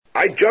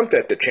I jumped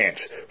at the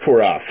chance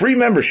for a free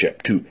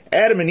membership to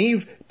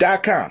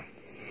adamandeve.com.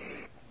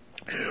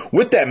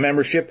 With that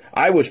membership,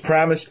 I was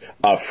promised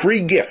a free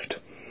gift.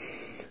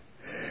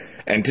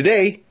 And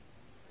today,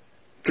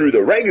 through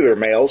the regular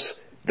mails,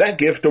 that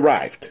gift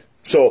arrived.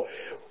 So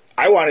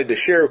I wanted to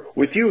share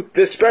with you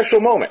this special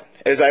moment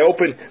as I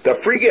open the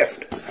free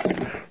gift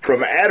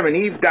from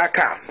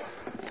adamandeve.com.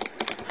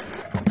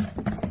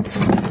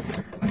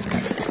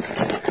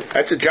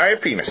 That's a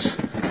giant penis.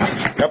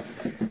 Yep,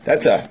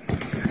 that's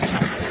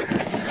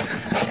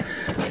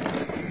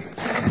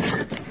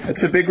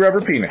a big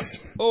rubber penis.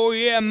 Oh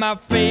yeah, my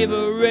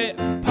favorite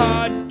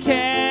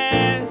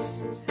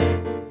podcast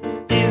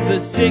is the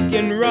Sick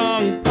and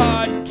Wrong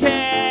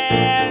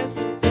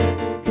podcast,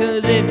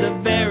 'cause it's a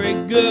very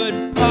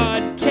good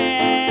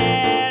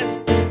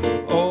podcast.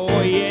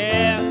 Oh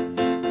yeah,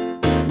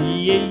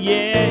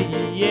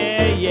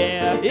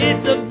 yeah.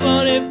 It's a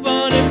funny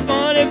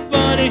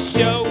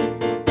show.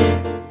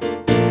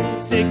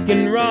 Sick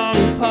and Wrong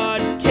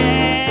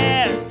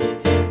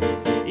podcast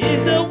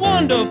is a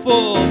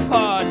wonderful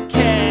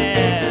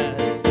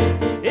podcast.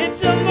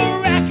 It's a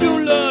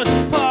miraculous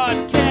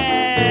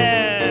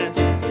podcast.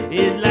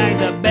 It's like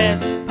the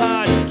best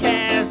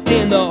podcast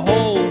in the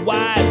whole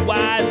wide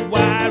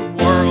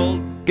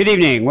world. Good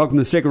evening. Welcome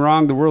to Sick and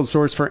Wrong, the world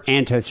source for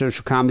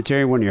antisocial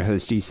commentary. One of your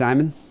hosts, Dee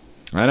Simon.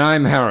 And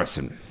I'm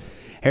Harrison.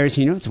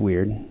 Harrison, you know what's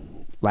weird?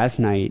 Last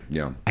night,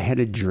 Yeah. I had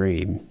a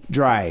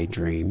dry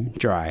dream,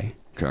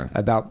 Okay.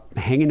 about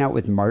hanging out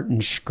with Martin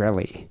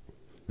Shkreli.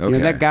 You Okay.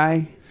 know that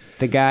guy?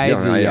 The guy,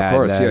 of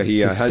course.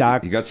 He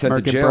stock got sent to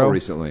market jail bro.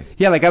 recently.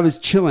 Yeah, like I was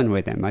chilling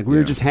with him. Like we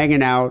were Yeah. just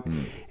hanging out,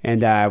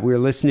 and we were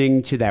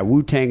listening to that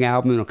Wu-Tang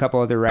album and a couple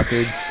other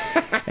records.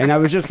 And I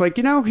was just like,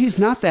 he's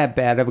not that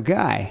bad of a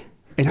guy.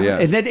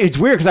 And then it's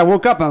weird because I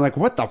woke up and I'm like,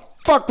 what the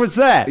fuck was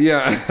that?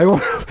 Yeah.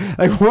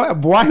 Like what,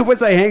 why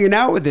was I hanging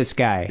out with this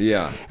guy?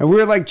 Yeah. And we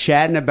were like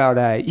chatting about,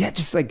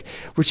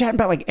 we're chatting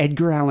about like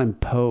Edgar Allan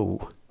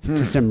Poe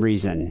for some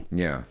reason.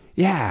 Yeah.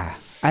 Yeah.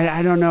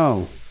 I don't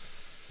know.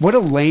 What a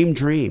lame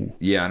dream.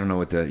 Yeah, I don't know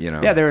what the,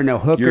 Yeah, there were no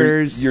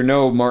hookers. You're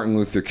no Martin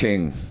Luther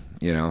King,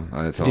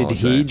 that's all Did I'll he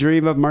say.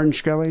 dream of Martin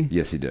Shkreli?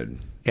 Yes, he did.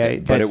 Yeah,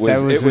 But that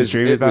was his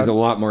dream it about? was a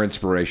lot more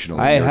inspirational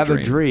than I your have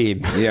a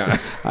dream. Yeah.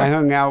 I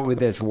hung out with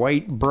this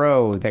white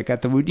bro that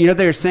got the Wu.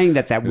 They're saying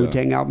that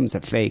Wu-Tang album's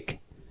a fake.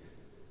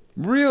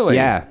 Really?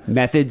 Yeah.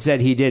 Method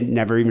said he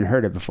never even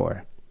heard it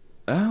before.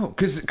 Oh,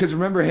 because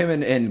remember him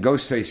and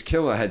Ghostface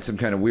Killah had some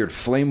kind of weird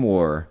flame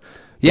war.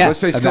 But Yeah,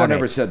 Ghostface about Killah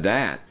never it. said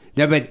that.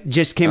 No, but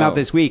just came out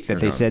this week that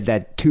they okay. said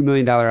that $2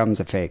 million album's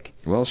a fake.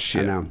 Well,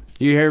 shit. I know.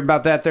 You hear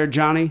about that there,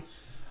 Johnny?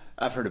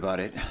 I've heard about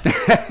it.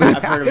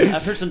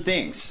 I've heard some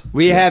things.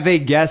 We have a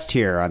guest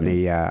here on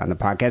the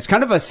podcast,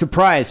 kind of a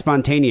surprise,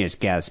 spontaneous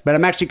guest, but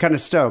I'm actually kind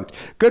of stoked.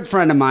 Good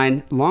friend of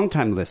mine,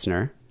 longtime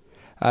listener,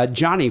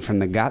 Johnny from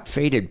the Got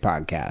Faded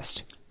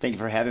podcast. Thank you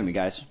for having me,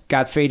 guys.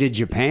 Got Faded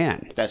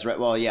Japan. That's right.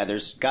 Well, yeah,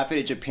 there's Got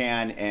Faded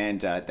Japan,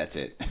 and that's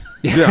it.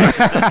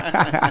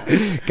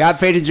 Got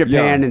Faded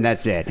Japan, Yeah. and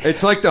that's it.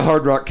 It's like the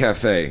Hard Rock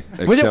Cafe.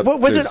 Was it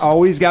except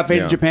always Got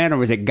Faded yeah. Japan, or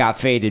was it Got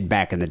Faded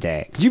back in the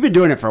day? Because you've been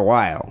doing it for a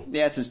while.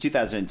 Yeah, since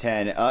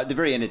 2010, the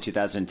very end of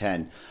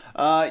 2010.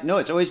 No,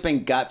 it's always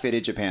been Got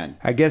Faded Japan.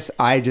 I guess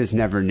I just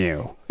never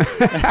knew.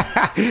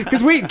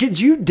 Because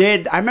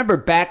I remember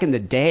back in the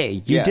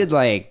day, you did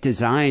like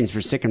designs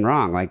for Sick and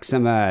Wrong, like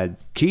some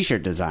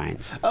t-shirt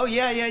designs. Oh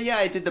yeah.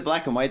 I did the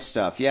black and white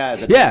stuff.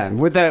 Yeah.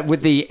 With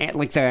the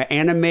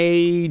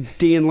anime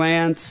Dee and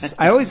Lance.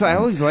 I always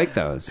liked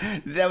those.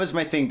 That was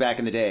my thing back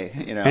in the day.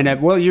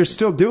 And you're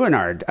still doing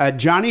art.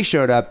 Johnny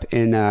showed up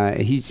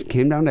he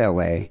came down to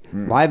LA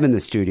live in the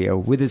studio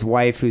with his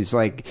wife, who's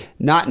like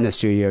not in the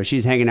studio.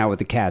 She's hanging out with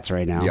the cats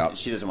right now. Yep.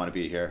 She doesn't want to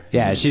be here.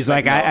 Yeah, she's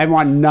like, I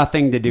want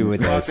nothing to do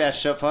with Fuck this. that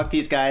show. Fuck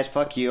these guys.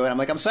 Fuck you. And I'm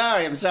like, I'm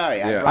sorry.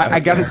 Yeah. I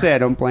gotta say, I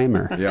don't blame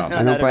her. Yeah.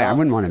 I don't blame. I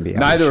wouldn't want to be. On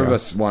Neither the of show.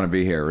 us want to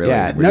be here, really.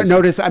 Yeah. We just-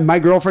 Notice my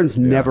girlfriend's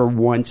never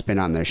once been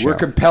on this show. We're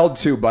compelled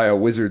to by a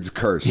wizard's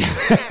curse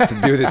to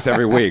do this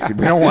every week. We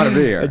don't want to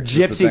be here. A That's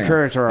the gypsy thing.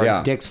 curse, or our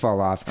Yeah. dicks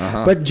fall off.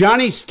 But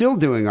Johnny's still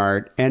doing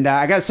art, and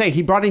I gotta say,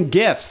 he brought in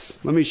gifts.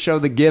 Let me show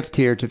the gift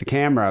here to the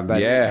camera.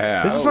 But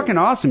Yeah. this is fucking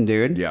awesome,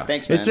 dude. Yeah.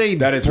 Thanks, man. It's a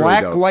That is really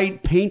black dope.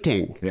 light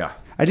painting. Yeah.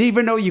 I didn't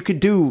even know you could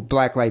do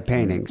black light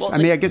paintings. Well, I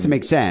it's mean, like- I guess it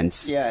makes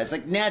sense. Yeah, it's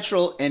like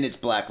natural and it's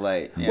black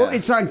light. Yeah. Well,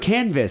 it's on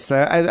canvas.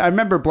 I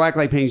remember black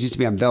light paintings used to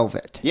be on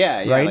velvet. yeah,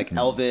 right? like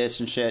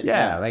Elvis and shit.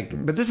 Yeah,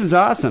 but this is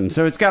awesome.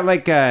 So it's got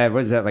like what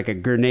is that? Like a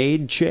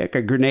grenade chick,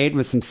 a grenade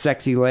with some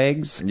sexy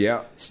legs.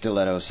 Yeah.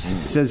 Stilettos.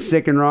 It says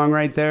Sick and Wrong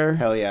right there.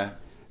 Hell yeah.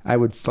 I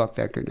would fuck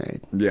that grenade.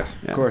 Yeah.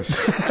 Of course.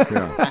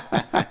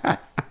 Yeah.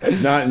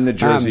 Not in the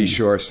Jersey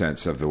Shore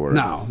sense of the word.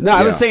 No,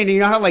 I was Yeah. saying, you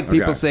know how like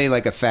people Okay. say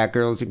like a fat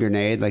girl's a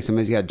grenade, like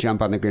somebody's got to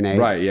jump on the grenade.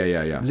 Right.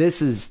 Yeah.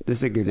 This is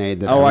a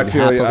grenade that Oh, I I would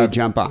feel happily you.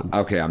 jump on.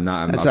 Okay, I'm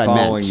That's what I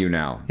following meant. you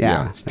now.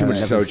 Yeah. It's too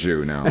much That was-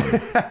 soju now.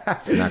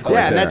 Not quite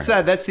Yeah, and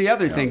there. that's the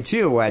other thing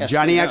too. Johnny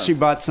speaking actually of.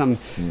 bought some.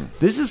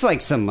 This is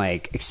like some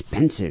like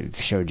expensive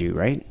shoju,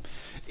 right?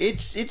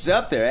 It's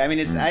up there. I mean,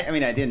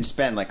 I didn't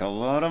spend like a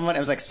lot of money. I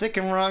was like sick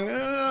and wrong.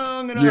 Oh,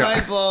 I'm gonna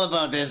eyeball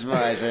about this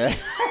much.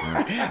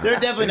 They're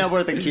definitely not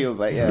worth a cube,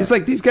 but yeah. It's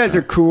like these guys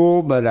are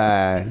cool, but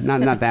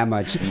not that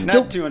much.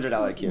 Not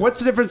 $200 cube. What's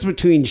the difference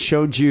between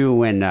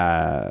shoju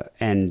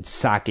and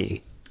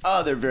sake?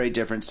 Oh, they're very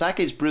different. Sake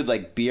is brewed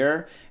like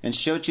beer, and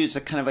shochu is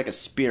kind of like a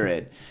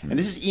spirit. And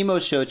this is emo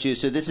shochu,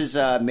 so this is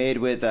made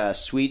with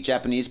sweet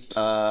Japanese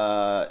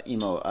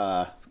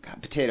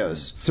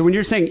potatoes. So when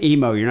you're saying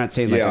emo, you're not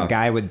saying like a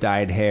guy with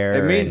dyed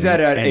hair. It means that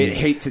it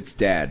hates its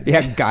dad.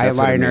 Yeah, guy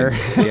liner.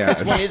 Yeah,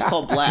 This one is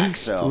called Black,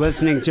 so.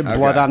 Listening to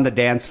Blood on the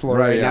Dance Floor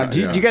right now.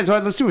 Do you guys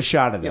want? Let's do a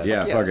shot of this.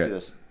 Yeah, fuck let's it. do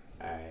this.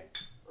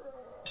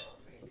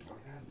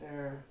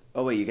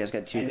 Oh, wait, you guys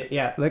got two.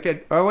 Yeah, look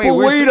at. Oh,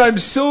 wait. I'm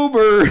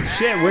sober.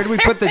 Shit, where do we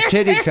put the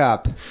titty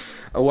cup?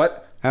 A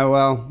what? Oh,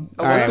 well.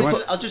 All right.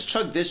 I'll just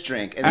chug this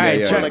drink. And All right,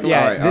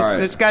 then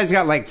this guy's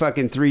got like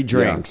fucking 3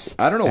 drinks.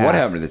 Yeah. I don't know what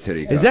happened to the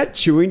titty cup. Is that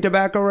chewing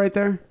tobacco right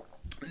there?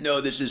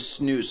 No, this is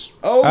snooze.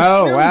 Oh,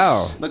 snooze.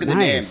 Wow. Look at the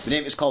name. The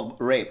name is called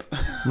Rape.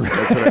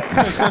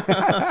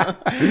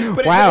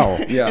 Wow.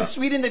 In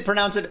Sweden, they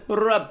pronounce it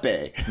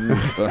Rape.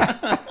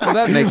 Well,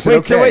 that makes it Wait,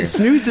 okay. so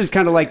snooze is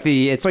kind of like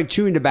it's like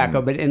chewing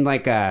tobacco, but in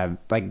like a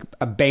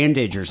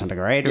bandage or something,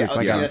 right? Or Yeah, it's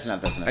like that's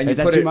enough. And you Is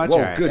that put too it. much? Whoa,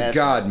 All right. good That's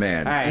God, fine.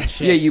 man! All right,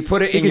 shit. Yeah, you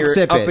put it You in can your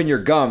sip up it. in your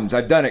gums.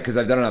 I've done it because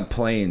I've done it on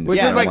planes. Which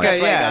Yeah, is like that's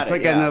why I got it's it,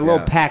 like yeah. in a little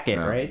Yeah. packet,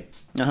 Yeah. right?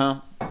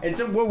 Uh-huh. And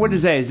so what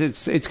is that?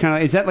 It's kind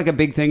of, is that like a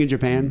big thing in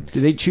Japan? Do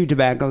they chew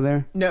tobacco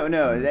there? No.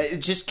 It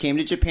just came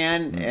to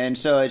Japan, and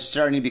so it's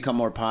starting to become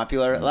more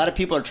popular. A lot of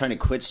people are trying to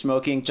quit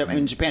smoking.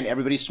 In Japan,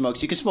 everybody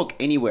smokes. You can smoke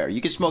anywhere. You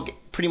can smoke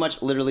pretty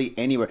much literally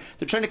anywhere.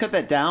 They're trying to cut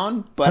that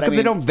down, but How come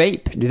they don't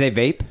vape? Do they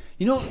vape?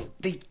 You know,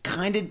 they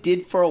kind of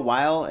did for a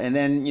while, and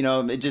then,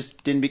 it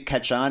just didn't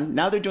catch on.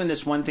 Now they're doing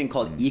this one thing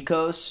called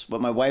Ecos,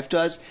 what my wife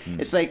does.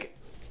 It's like,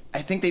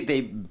 I think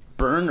they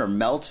burn or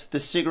melt the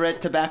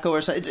cigarette tobacco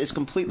or something. It's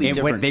completely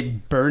different. What, they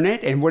burn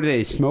it, and what do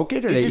they smoke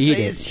it or they eat it?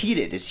 It's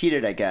heated. It's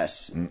heated, I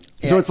guess.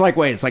 So it's like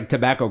it's like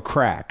tobacco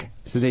crack.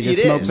 So they just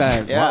It smoke is.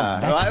 that. Yeah. Wow,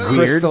 that's No, I-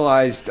 weird.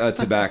 crystallized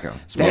tobacco.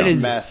 That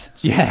is meth.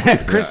 Yeah,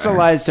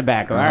 crystallized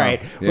tobacco. All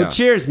right. Yeah. Well,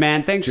 cheers,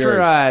 man. Thanks for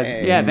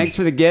Cheers. thanks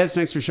for the gifts.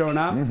 Thanks for showing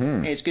up.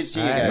 Hey, it's good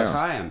seeing you All right, guys.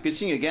 try 'em. Good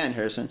seeing you again,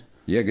 Harrison.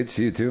 Yeah, good to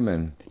see you too,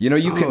 man. You know,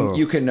 you Oh.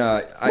 can.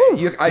 I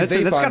That's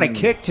vape got a on-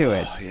 kick to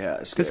it. Yeah,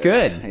 it's That's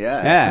good.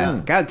 Yeah.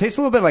 God, it tastes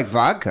a little bit like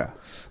vodka.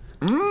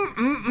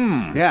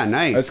 Yeah,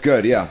 nice. That's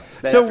good. Yeah.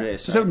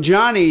 So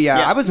Johnny,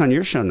 I was on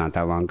your show not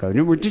that long ago.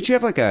 Did you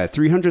have like a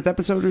 300th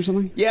episode or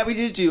something? Yeah, we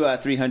did do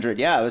 300.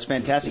 Yeah, it was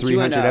fantastic.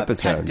 300 you and,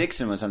 episode. Pat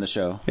Dixon was on the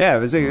show. Yeah, it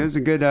was a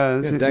good.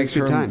 Thanks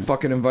good for time.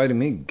 fucking inviting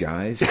me,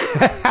 guys.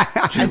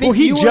 I think Well,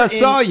 he you were just in-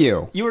 saw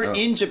you. You were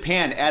in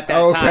Japan at that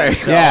Okay. time.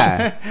 So.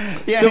 Yeah.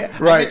 Yeah, I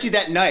right. met you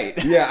that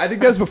night. Yeah, I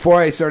think that was before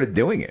I started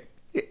doing it.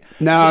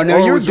 No, Or you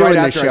it were was doing right the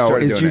after I show.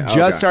 started Is doing you it. just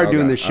Okay, started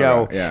doing the okay, show.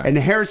 okay, yeah. And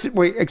Harrison,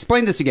 wait,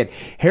 explain this again.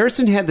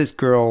 Harrison had this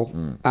girl.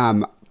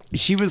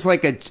 She was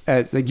like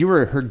like you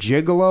were her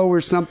gigolo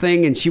or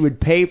something, and she would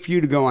pay for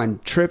you to go on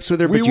trips with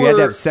her, but you had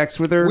to have sex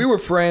with her. We were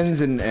friends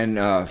and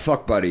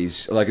fuck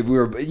buddies. Like if we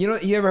were,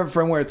 you ever have a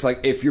friend where it's like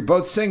if you're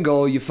both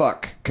single, you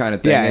fuck kind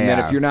of thing, Yeah, and then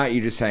yeah. if you're not,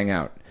 you just hang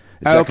out.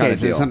 It's that Okay, kind of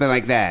so deal. something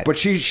like that. But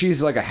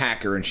she's like a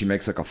hacker and she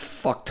makes like a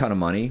fuck ton of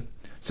money.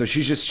 So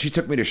she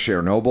took me to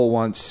Chernobyl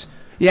once.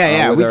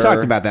 Yeah, with we her.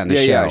 talked about that in the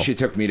show. Yeah, she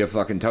took me to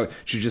fucking.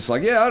 She's just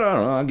like, yeah, I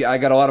don't know. I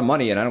got a lot of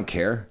money and I don't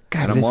care.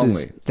 God, and I'm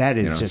lonely. that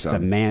is You know, just so, a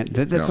man.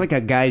 That's you know. like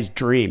a guy's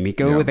dream. You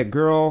go Yeah. with a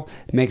girl,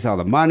 makes all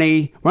the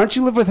money. Why don't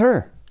you live with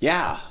her?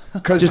 Yeah.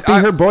 Just be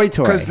her boy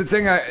toy. Because the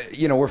thing,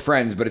 we're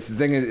friends, but it's the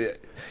thing is,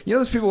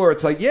 those people where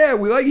it's like, yeah,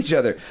 we like each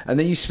other, and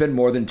then you spend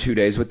more than 2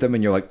 days with them,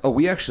 and you're like, oh,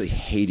 we actually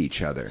hate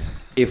each other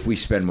if we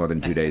spend more than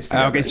 2 days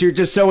together. Okay, so you're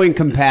just so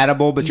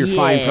incompatible, but you're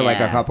fine for like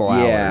a couple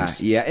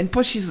hours. Yeah, and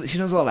plus she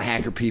knows a lot of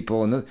hacker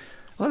people, and a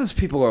lot of those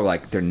people are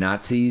like, they're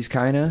Nazis,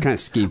 kind of. Kinda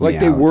skeeve me Like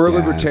they out, were yeah.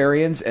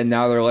 libertarians, and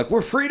now they're like,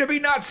 we're free to be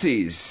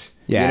Nazis.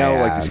 Yeah,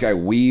 like yeah. this guy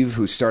Weave,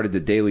 who started the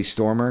Daily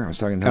Stormer. I was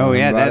talking to him Oh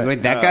yeah, about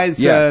it. that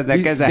guy's Yeah,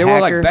 that guy's a they hacker. were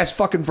like best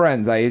fucking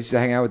friends. I used to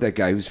hang out with that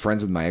guy. He was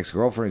friends with my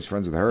ex-girlfriend. He was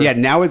friends with her. Yeah,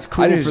 now it's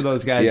cool I just- for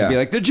those guys to yeah. be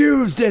like, the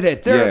Jews did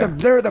it. They're Yeah.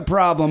 they're the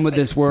problem with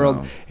this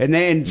world.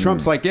 And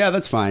Trump's like, yeah,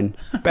 that's fine.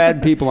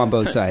 Bad people on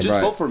both sides. Just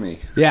Right. vote for me.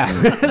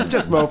 Yeah,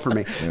 just vote for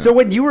me. So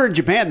when you were in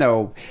Japan,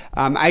 though,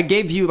 I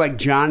gave you like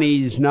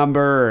Johnny's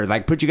number, or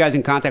like put you guys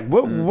in contact.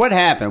 What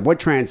happened?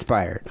 What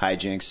transpired?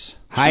 Hijinks.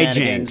 Hijinks.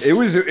 Shenanigans.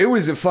 It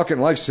was a fucking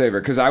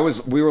lifesaver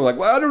because we were like,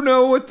 well, I don't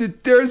know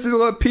there's a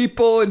lot of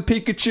people in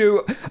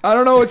Pikachu. I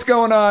don't know what's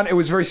going on. It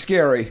was very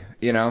scary,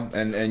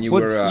 and you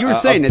Well, were you were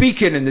saying a it's-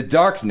 beacon in the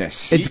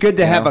darkness. It's good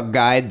to You have know? a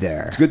guide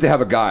there. It's good to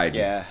have a guide.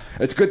 Yeah.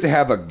 It's good to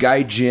have a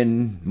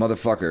gaijin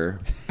motherfucker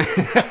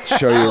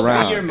show you I'll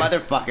around. be your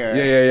motherfucker.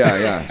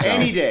 Yeah. So,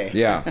 Any day.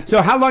 Yeah.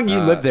 So how long you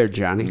lived there,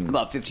 Johnny?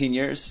 About 15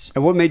 years.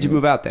 And what made you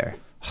move out there?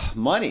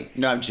 Money.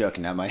 No, I'm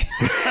joking. Not money.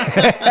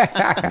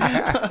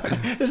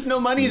 There's no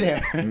money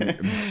there.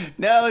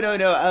 No.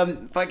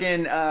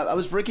 I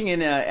was working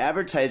in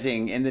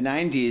advertising in the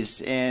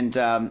 90s, and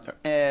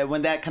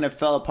when that kind of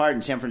fell apart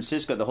in San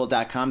Francisco, the whole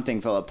 .com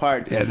thing fell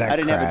apart. Yeah, that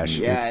crashed.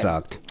 It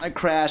sucked. I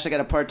crashed. I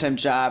got a part-time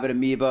job at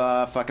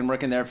Amoeba, fucking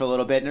working there for a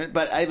little bit.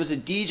 But I was a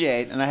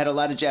DJ, and I had a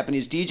lot of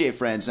Japanese DJ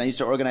friends, and I used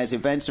to organize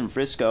events in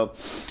Frisco.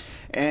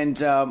 And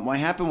what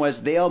happened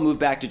was they all moved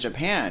back to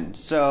Japan.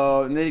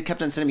 So and they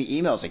kept on sending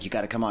me emails like, you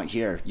got to come out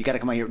here. You got to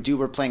come out here. Dude,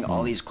 we're playing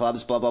all these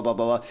clubs, blah, blah, blah,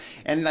 blah, blah.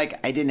 And like,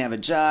 I didn't have a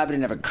job. I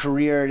didn't have a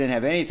career. I didn't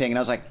have anything. And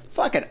I was like,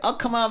 fuck it. I'll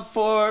come out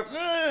for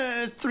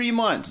 3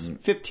 months.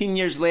 15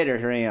 years later,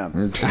 here I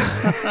am.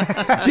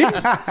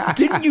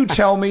 Didn't you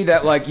tell me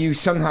that like you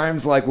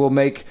sometimes like will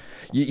make...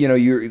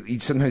 You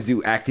sometimes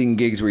do acting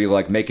gigs where you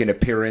like make an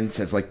appearance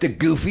as like the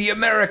goofy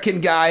American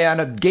guy on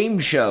a game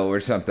show or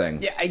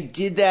something. Yeah, I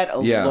did that a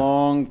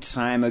long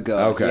time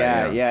ago. Okay.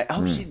 Yeah.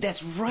 Oh, shit,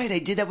 that's right. I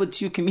did that with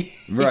 2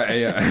 comedians. Right,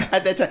 yeah.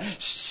 At that time.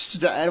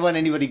 I don't want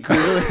anybody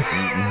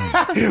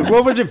Googling.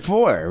 What was it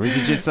for? Was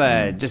it just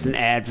an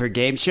ad for a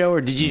game show,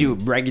 or did you do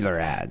regular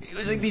ads? It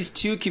was like these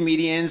 2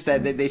 comedians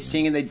that they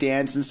sing and they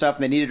dance and stuff,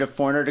 and they needed a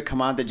foreigner to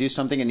come on to do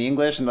something in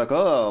English, and like,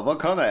 oh, what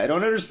kind of? I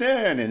don't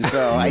understand. And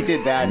so I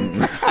did that.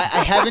 And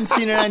I haven't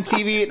seen it on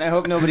TV, and I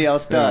hope nobody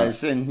else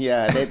does. And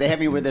they had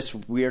me wear this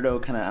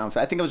weirdo kind of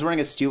outfit. I think I was wearing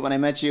a suit when I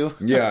met you.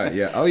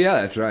 Yeah. Oh,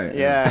 yeah, that's right.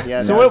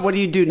 Yeah. So what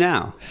do you do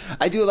now?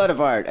 I do a lot of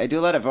art.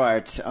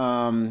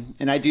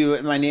 And I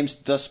do. My name's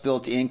The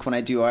Spilt Ink when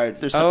I do art.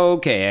 There's some,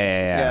 okay.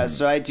 Yeah.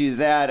 So I do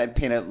that. I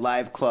paint at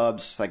live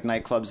clubs, like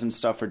nightclubs and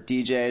stuff for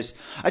DJs.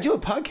 I do a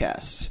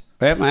podcast.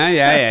 Yeah.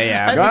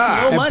 I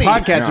make no money.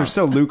 Podcasts are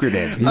so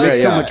lucrative. You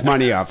make so much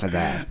money off of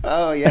that.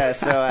 Oh, yeah.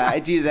 So I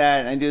do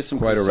that. And I do some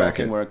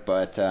consulting work.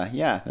 But,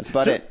 that's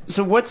about it.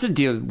 So what's the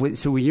deal?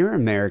 So you're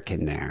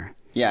American there.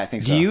 Yeah, I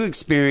think so. Do you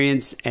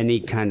experience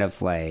any kind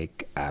of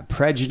like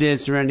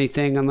prejudice or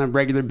anything on a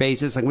regular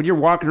basis? Like when you're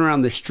walking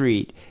around the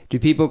street, do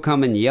people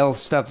come and yell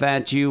stuff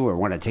at you or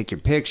want to take your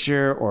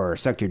picture or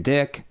suck your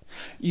dick?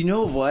 You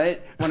know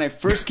what? When I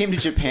first came to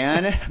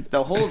Japan,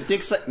 the whole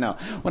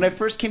when I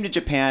first came to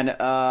Japan,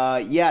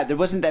 there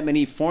wasn't that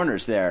many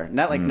foreigners there.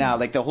 Not like now.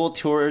 Like the whole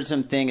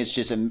tourism thing is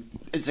just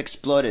it's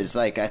exploded. It's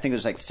like I think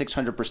there's like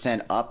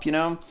 600% up.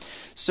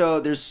 So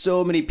there's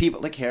so many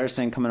people like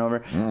Harrison coming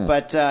over.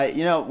 But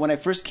when I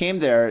first came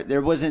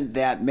there wasn't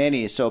that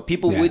many. So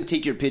people would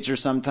take your picture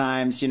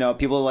sometimes.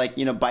 People like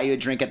buy you a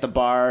drink at the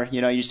bar.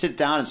 You sit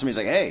down and somebody's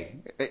like, hey,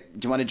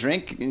 do you want a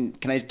drink?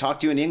 Can I talk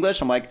to you in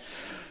English? I'm like,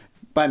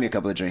 buy me a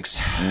couple of drinks.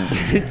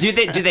 Do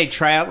they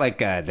try out like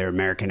their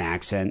American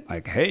accent?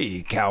 Like,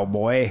 hey,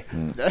 cowboy.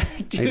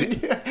 Dude.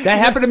 That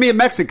happened to me in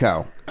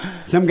Mexico.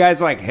 Some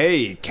guy's like,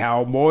 hey,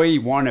 cowboy,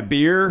 you want a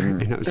beer?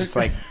 And I was just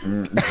like...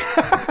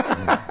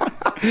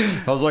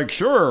 I was like,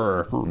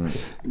 sure.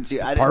 See,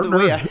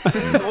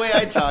 the way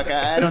I talk,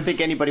 I don't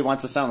think anybody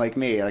wants to sound like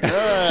me. Like,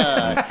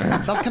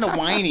 sounds kind of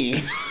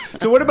whiny.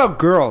 So what about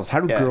girls? How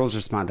do girls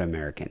respond to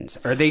Americans?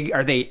 Are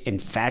they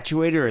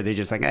infatuated, or are they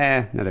just like,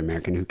 another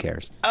American, who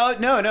cares? Oh,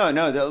 no.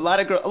 A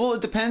lot of girls. Well,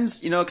 it depends,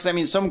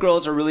 because some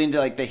girls are really into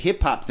like the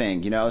hip hop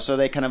thing, so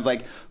they kind of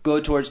like go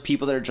towards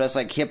people that are dressed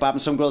like hip hop,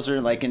 and some girls are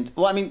like,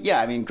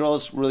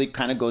 girls really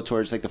kind of go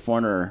towards like the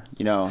foreigner,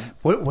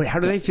 How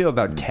do they feel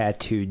about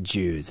tattooed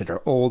Jews that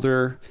are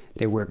older?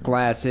 They wear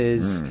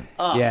glasses.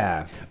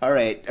 Yeah. All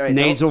right.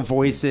 Nasally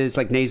voices.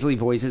 How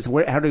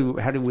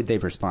would they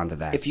respond to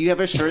that? If you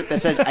have a shirt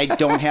that says "I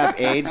don't have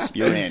AIDS,"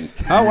 you're in.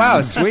 Oh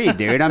wow, sweet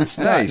dude! I'm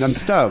stoked. Nice. I'm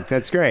stoked.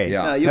 That's great.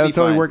 Yeah, that'll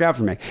totally work out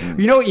for me.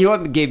 You know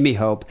what gave me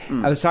hope?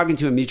 I was talking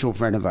to a mutual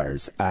friend of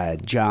ours,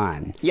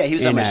 John. Yeah, he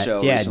was on my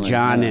show. Yeah, recently.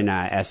 John in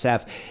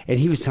SF, and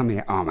he was telling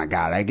me, "Oh my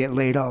god, I get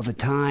laid all the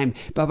time."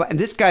 Blah blah. And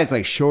this guy's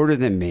like shorter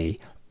than me.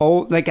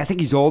 I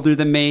think he's older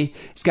than me.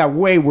 He's got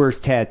way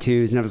worse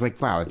tattoos. And I was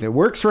like, wow, if it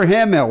works for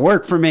him, it'll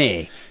work for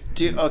me.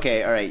 Dude,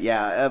 okay, all right,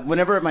 yeah.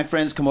 Whenever my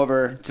friends come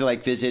over to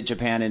like visit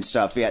Japan and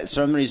stuff, for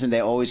some reason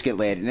they always get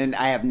laid, and then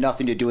I have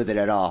nothing to do with it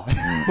at all.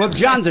 Well,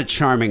 John's a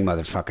charming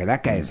motherfucker.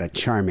 That guy is a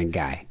charming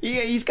guy.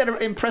 Yeah, he's got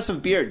an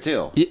impressive beard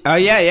too. Oh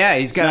yeah,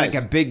 he's got like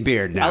a big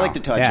beard now. I like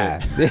to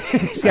touch it.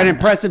 He's got an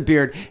impressive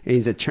beard,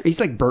 and he's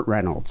like Burt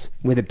Reynolds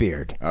with a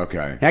beard.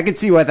 Okay, I can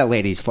see why the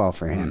ladies fall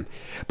for him.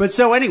 But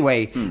so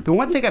anyway, the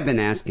one thing I've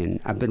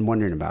been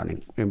wondering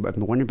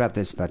about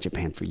this about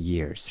Japan for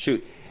years.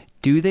 Shoot.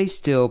 Do they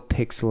still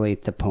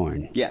pixelate the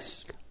porn?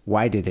 Yes.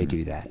 Why do they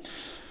do that?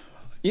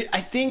 Yeah, I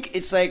think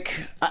it's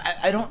like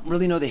I don't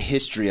really know the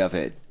history of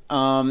it.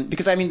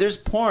 Because there's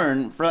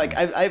porn for like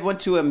I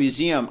went to a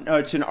museum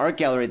or to an art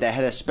gallery that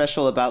had a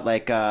special about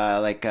like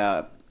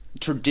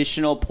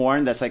traditional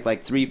porn that's like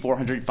 300,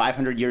 400,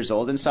 500 years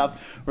old and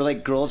stuff, where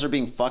like girls are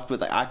being fucked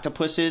with like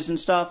octopuses and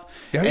stuff.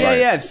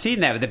 Yeah, I've seen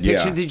that with the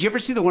picture. Yeah. Did you ever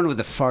see the one with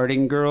the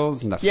farting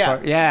girls and the Yeah,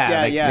 fart?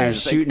 Yeah, they're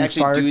Just, shooting like,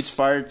 actually farts. dudes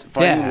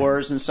farting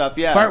wars and stuff.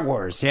 Yeah, Fart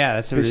wars. Yeah,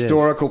 that's what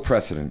Historical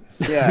precedent.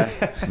 Yeah.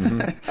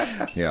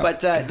 Yeah. But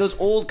those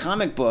old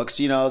comic books,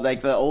 you know,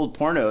 like the old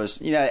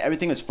pornos, you know,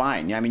 everything was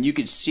fine. I mean, you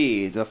could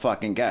see the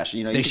fucking gush.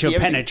 You know, They you could show see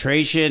everything.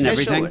 penetration, They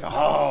everything. show it.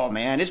 Oh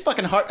man, it's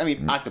fucking hard. I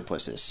mean,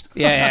 octopuses.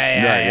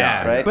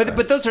 Yeah. Right.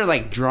 But those are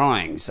like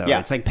drawings, so Yeah.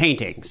 it's like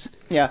paintings.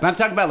 Yeah. But I'm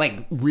talking about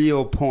like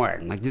real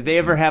porn. Like, did they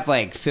ever have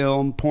like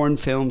porn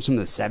films from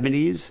the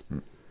 70s?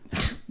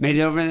 Made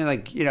it over there,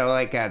 like, you know,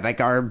 like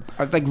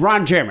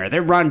Ron Jeremy.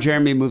 They're Ron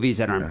Jeremy movies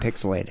that aren't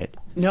pixelated.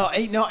 No,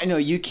 I know.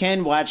 You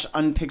can watch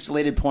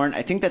unpixelated porn.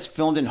 I think that's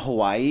filmed in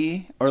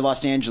Hawaii or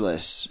Los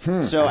Angeles.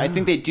 So I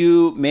think they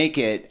do make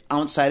it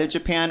outside of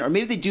Japan, or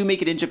maybe they do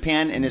make it in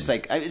Japan, and it's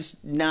like it's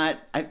not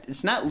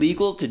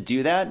legal to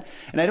do that.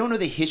 And I don't know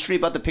the history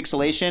about the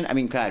pixelation. I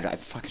mean, God, I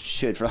fucking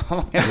should for how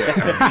long. It should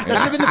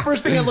have been the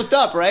first thing I looked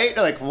up, right?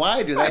 Like,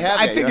 why do they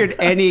have it? I figured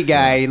any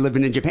guy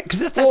living in Japan, because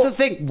that's the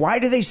thing. Why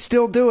do they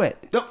still do it?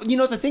 You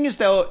know, the thing is,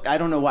 though, I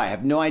don't know why. I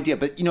have no idea.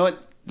 But you know what?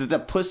 The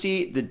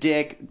pussy, the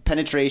dick,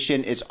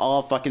 penetration is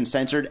all fucking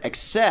censored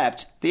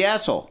except the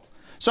asshole.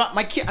 So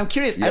I'm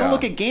curious. I don't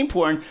look at gay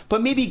porn,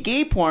 but maybe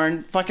gay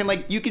porn, fucking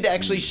like you could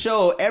actually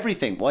show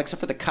everything. Well, except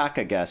for the cock,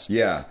 I guess.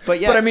 Yeah.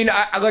 But I mean,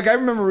 I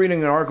remember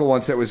reading an article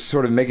once that was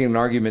sort of making an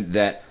argument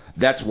that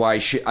that's why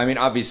I mean,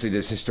 obviously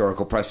there's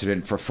historical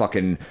precedent for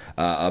fucking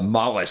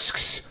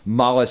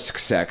mollusk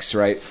sex,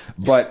 right?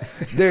 But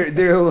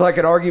they're like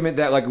an argument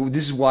that like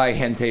this is why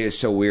hentai is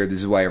so weird. This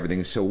is why everything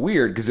is so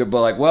weird, because they'll be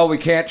like, well, we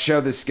can't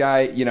show this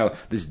guy, you know,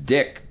 this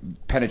dick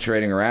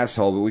penetrating her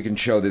asshole, but we can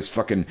show this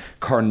fucking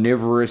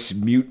carnivorous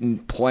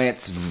mutant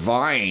plant's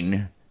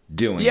vine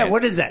doing it. Yeah,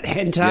 what is that?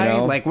 Hentai? You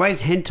know? Like, why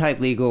is hentai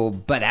legal,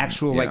 but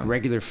actual, like,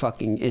 regular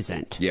fucking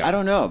isn't? Yeah. I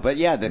don't know, but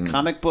yeah, the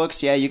comic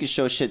books, yeah, you can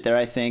show shit there,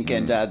 I think,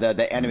 and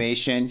the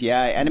animation,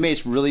 yeah, anime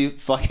is really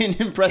fucking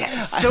impressive.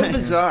 Yeah, it's so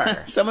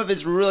bizarre. Some of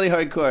it's really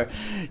hardcore.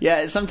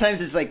 Yeah,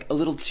 sometimes it's like a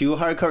little too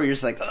hardcore. You're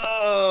just like,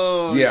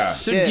 oh, Yeah.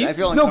 shit. So I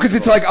feel No, because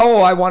it's uncomfortable. like,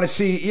 oh, I want to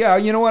see. Yeah,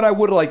 you know what? I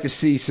would like to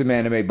see some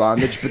anime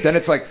bondage, but then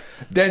it's like,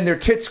 then their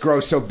tits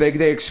grow so big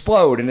they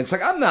explode, and it's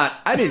like,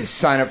 I didn't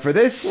sign up for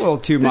this. A little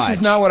too This much.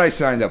 is not what I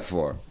signed up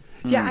for.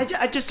 Yeah,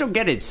 I just don't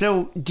get it.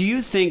 So, do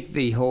you think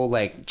the whole,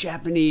 like,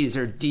 Japanese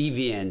are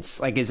deviants,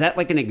 like, is that,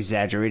 like, an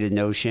exaggerated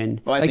notion?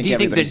 Well, I like, think do you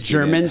think that everybody's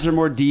Germans are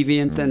more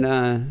deviant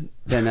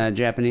than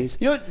Japanese?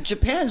 You know,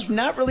 Japan's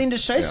not really into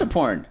shisa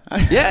porn.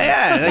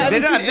 Yeah.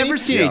 Like, I've never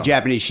seen Yeah. any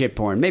Japanese shit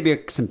porn. Maybe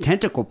some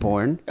tentacle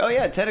porn. Oh,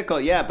 yeah, tentacle,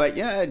 yeah, but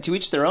yeah, to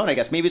each their own, I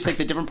guess. Maybe it's like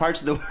the different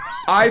parts of the world.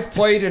 I've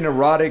played an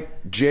erotic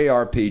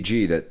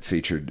JRPG that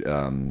featured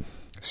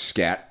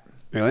scat.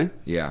 Really?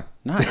 Yeah.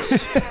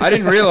 Nice. I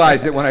didn't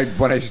realize it when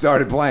I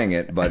started playing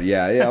it, but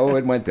yeah,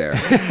 it went there. All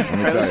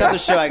right, let's stop the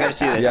show. I got to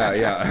see this.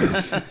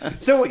 Yeah.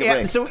 So, Take a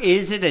break. so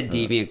is it a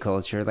deviant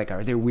culture? Like,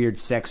 are there weird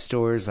sex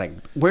stores? Like,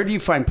 where do you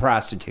find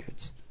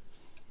prostitutes?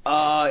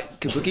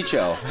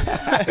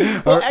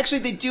 Kabukicho. Well, actually,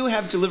 they do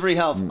have delivery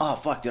health. Oh,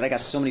 fuck, dude. I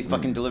got so many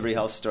fucking delivery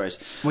health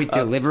stories. Wait,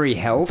 delivery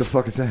health? What the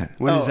fuck is that?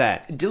 What is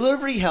that?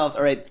 Delivery health,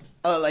 all right.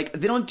 Like,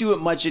 they don't do it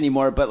much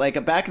anymore, but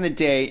like back in the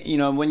day, you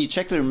know, when you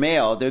check their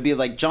mail, there'd be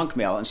like junk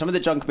mail, and some of the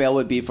junk mail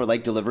would be for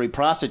like delivery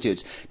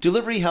prostitutes.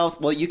 Delivery health,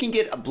 well, you can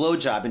get a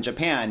blowjob in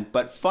Japan,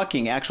 but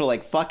fucking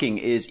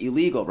is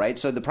illegal, right?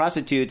 So the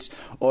prostitutes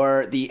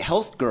or the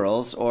health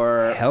girls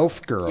or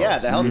Health girls. yeah,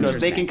 the health girls,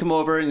 they Interesting. can come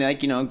over and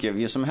like, you know, give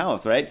you some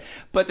health, right?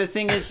 But the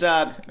thing is,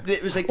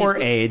 it was like Or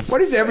these- AIDS. Why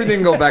does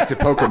everything go back to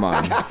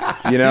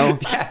Pokemon? You know?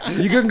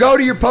 You can go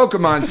to your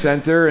Pokemon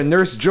center and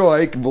Nurse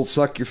Joy will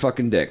suck your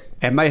fucking dick.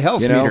 And my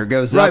health You know? meter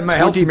goes right, up. my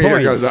health 20 meter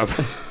points. goes up.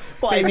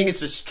 Well, I think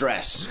it's the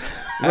stress.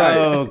 Right.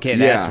 Oh, okay,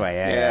 that's Yeah. why.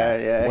 Yeah.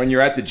 Yeah. When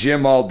you're at the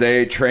gym all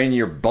day training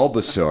your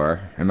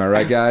Bulbasaur, am I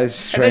right,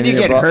 guys? And then you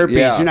Training get your herpes.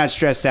 Yeah. You're not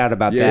stressed out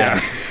about Yeah.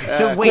 that.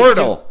 So wait, Squirtle.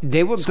 so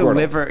they will Squirtle.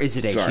 deliver. Is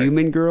it a Sorry.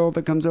 human girl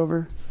that comes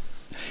over?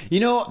 You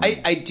know,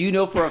 I do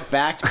know for a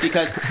fact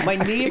because my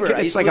neighbor, I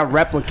It's used like to a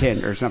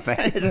replicant or something.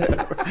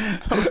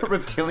 a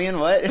reptilian.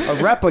 What? A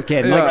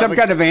replicant, like some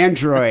kind of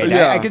android.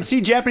 Yeah. I can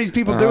see Japanese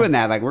people doing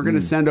that. Like, we're going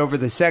to send over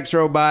the sex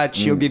robot.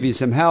 She'll give you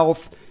some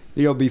health.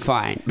 You'll be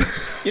fine.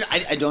 You know,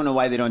 I don't know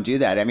why they don't do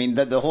that. I mean,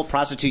 the whole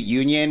prostitute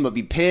union would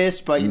be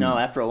pissed, but you know,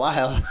 after a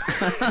while,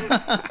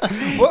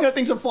 you know,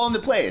 things will fall into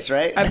place,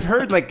 right? I've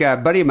heard, like, a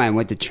buddy of mine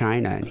went to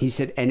China, and he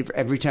said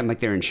every time, like,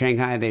 they're in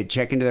Shanghai, they'd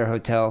check into their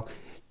hotel.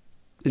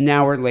 An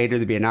hour later,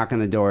 there'd be a knock on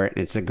the door, and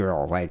it's a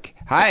girl. Like,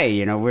 hi,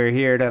 you know, we're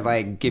here to,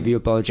 like, give you a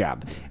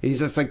blowjob. And he's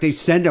just like, they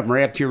send them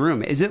right up to your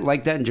room. Is it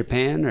like that in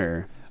Japan,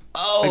 or...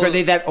 Oh, Like, are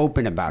they that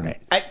open about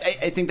it? I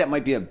think that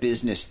might be a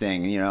business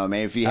thing. You know,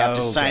 maybe if you have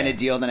to sign a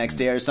deal the next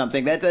day or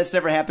something. That's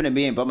never happened to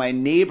me. But my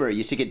neighbor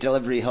used to get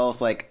delivery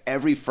health like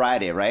every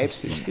Friday, right?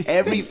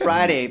 Every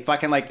Friday,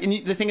 fucking like.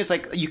 And the thing is,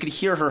 like, you could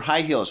hear her high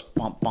heels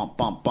bump, bump,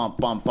 bump, bump,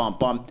 bump, bump,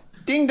 bump.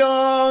 ding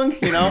dong,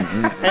 you know,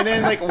 and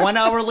then like 1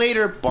 hour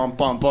later, bum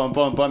bum bum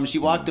bum bum, she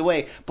walked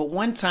away. But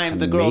one time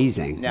the girl,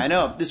 yeah, I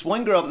know, this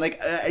one girl,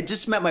 like I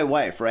just met my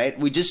wife, right?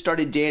 We just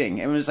started dating,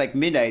 and it was like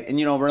midnight, and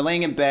you know, we're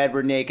laying in bed,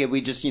 we're naked,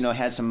 we just, you know,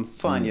 had some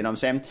fun, you know what I'm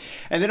saying?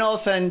 And then all of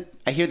a sudden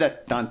I hear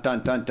that dun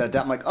dun dun dun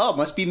dun. I'm like, oh, it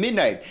must be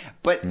midnight.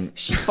 But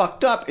she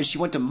fucked up and she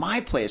went to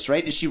my place,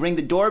 right? And she rang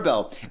the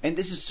doorbell, and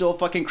this is so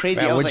fucking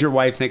crazy. Man, I was what'd like, your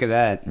wife think of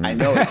that? I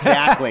know,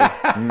 exactly.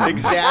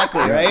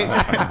 Exactly,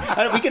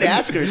 right? We could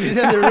ask her. She's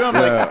in the room.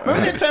 Like,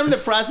 remember that time the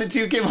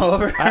prostitute came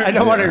over? I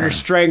don't want her to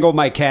strangle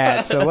my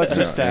cat, so let's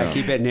just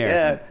keep it in here.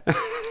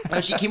 Yeah.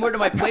 She came over to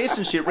my place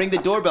and she rang the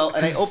doorbell,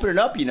 and I opened it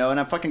up, you know, and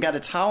I fucking got a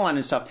towel on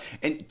and stuff.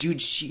 And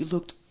dude, she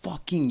looked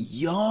fucking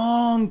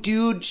young,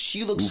 dude.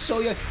 She looked so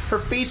young. Her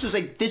face was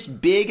like this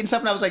big and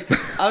stuff, and I was like,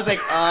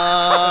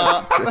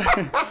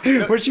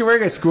 Was she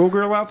wearing a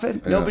schoolgirl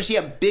outfit? No, but she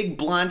had big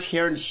blonde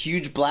hair and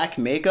huge black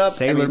makeup.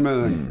 Sailor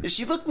Moon.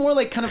 She looked more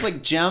like kind of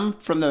like Jem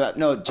from the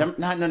no. The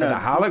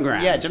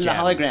holograms. Yeah, Jem the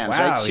holograms.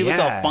 Wow, right? She looked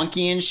all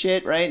funky and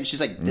shit, right? And she's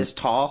like this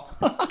tall.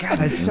 God,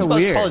 that's so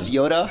weird. As tall as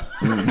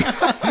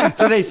Yoda.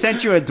 So they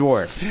sent you a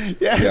dwarf.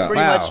 Yeah.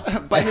 Pretty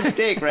much by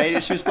mistake,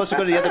 right? She was supposed to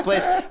go to the other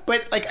place,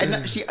 but like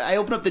I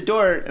opened up the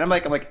door and I'm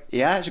like,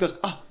 yeah. And she goes,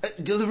 oh,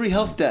 delivery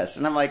health desk,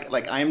 and I'm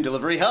like I am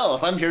delivery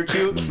health. I'm here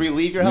to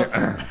relieve your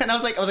health. And I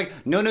was like,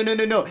 no.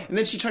 And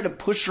then she tried to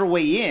push her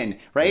way in,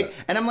 right?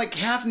 And I'm like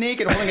half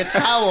naked, holding a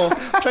towel,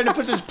 trying to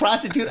push this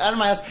prostitute out of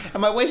my house.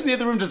 And my wife's in the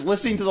other room just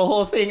listening to the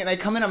whole thing. And I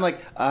come in, I'm like,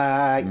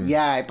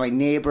 yeah, my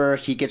neighbor,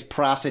 he gets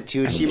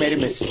prostitutes. He made a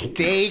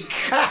mistake.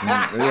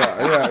 Yeah,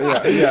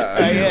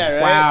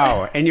 right?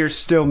 Wow. And you're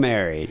still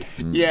married.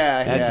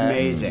 Yeah. That's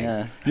amazing.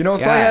 Yeah. You know,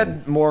 if I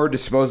had more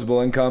disposable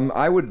income,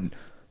 I would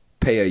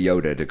pay a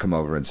Yoda to come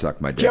over and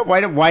suck my dick. Yeah,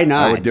 why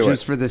not? I would do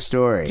just it. for the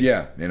story.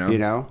 Yeah, you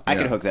know? I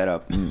could hook that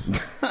up.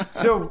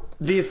 So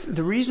the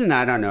reason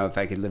I don't know if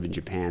I could live in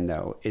Japan,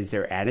 though, is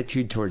their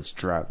attitude towards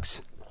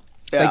drugs.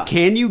 Yeah. Like,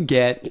 can you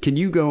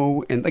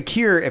go and, like,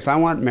 here, if I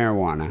want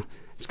marijuana,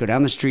 let's go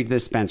down the street to the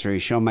dispensary,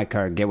 show my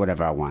card, get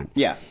whatever I want.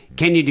 Yeah.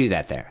 Can you do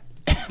that there?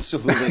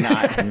 Absolutely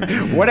not.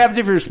 What happens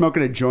if you're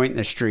smoking a joint in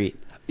the street?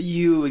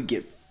 You would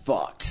get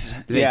fucked.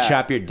 Do they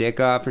chop your dick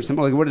off or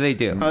something? Like, what do they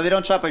do? Oh, they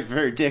don't chop off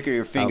your dick or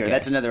your finger. Okay.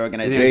 That's another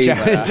organization.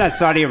 It's not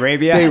Saudi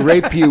Arabia. They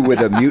rape you with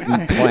a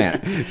mutant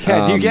plant.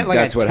 Yeah, do you get like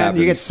that's what happens.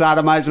 You get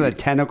sodomized with a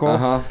tentacle?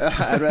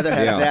 I'd rather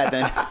have that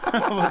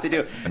than what they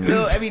do.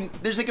 No, I mean,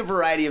 there's like a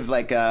variety of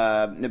like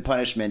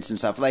punishments and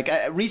stuff. Like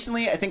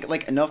recently, I think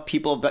like enough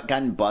people have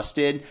gotten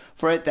busted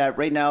for it that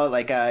right now,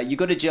 like you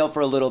go to jail for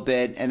a little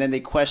bit and then they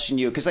question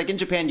you because like in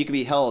Japan, you can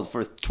be held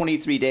for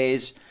 23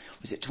 days.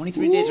 Was it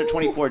 23 days or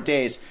 24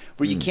 days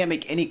where you can't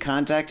make any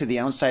contact to the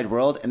outside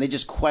world and they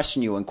just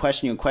question you and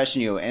question you and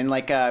question you. And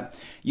like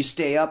you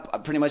stay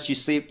up, pretty much you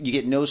sleep, you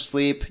get no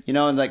sleep, you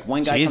know, and like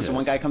one guy comes in,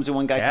 one guy comes in,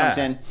 one guy comes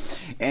in.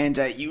 And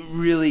you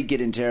really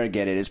get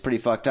interrogated. It's pretty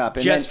fucked up.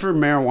 And just for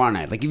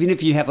marijuana. Like even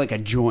if you have like a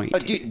joint.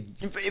 Dude,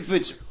 if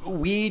it's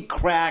weed,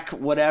 crack,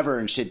 whatever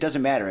and shit,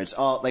 doesn't matter. It's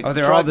all like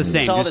they're all the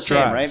same. It's all just the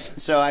drugs. same, right?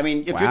 So I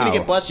mean, if you're going to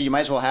get busted, you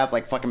might as well have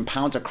like fucking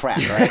pounds of crack,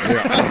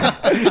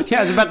 right? Yeah,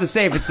 I was about to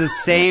say if it's the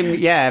same,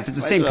 if it's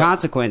the same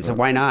consequence,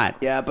 why not?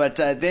 Yeah, but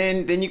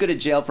then you go to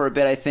jail for a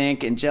bit, I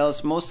think, and jail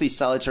is mostly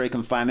solitary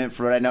confinement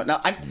for what I know.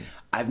 Now,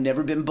 I've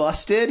never been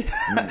busted.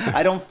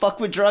 I don't fuck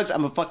with drugs.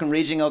 I'm a fucking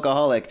raging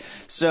alcoholic.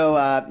 So,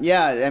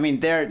 I mean,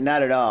 they're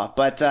not at all.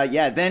 But,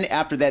 then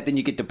after that, then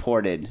you get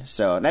deported.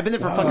 So, and I've been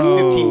there for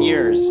fucking 15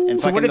 years. And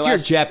so what if you're a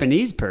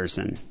Japanese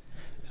person?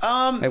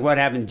 Like what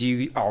happened? Do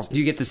you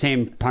get the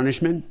same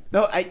punishment?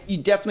 No, you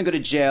definitely go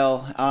to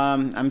jail.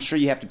 I'm sure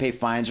you have to pay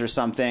fines or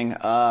something.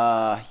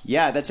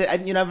 That's it. I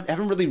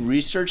haven't really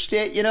researched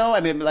it. You know,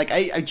 I mean, like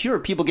I hear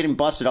people getting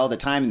busted all the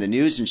time in the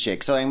news and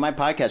shit. So like in my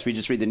podcast, we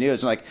just read the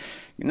news and like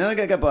another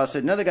guy got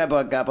busted, another guy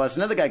got busted,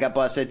 another guy got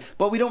busted,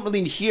 but we don't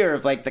really hear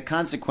of like the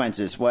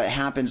consequences, what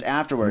happens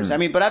afterwards. I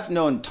mean, but I've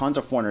known tons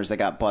of foreigners that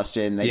got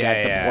busted and they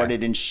got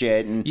deported and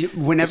shit. And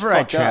whenever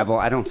I travel,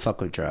 I don't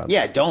fuck with drugs.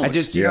 Yeah, don't. I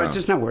just, it's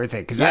just not worth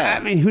it because I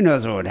mean, who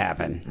knows what would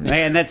happen?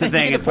 And that's the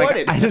thing. It's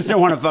like I just don't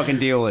want to fucking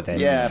deal with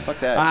it. Yeah, fuck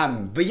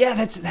that. But yeah,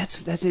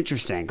 that's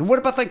interesting. What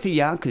about like the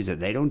Yakuza?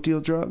 They don't deal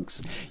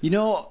drugs. You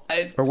know,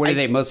 or what are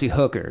they? Mostly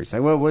hookers.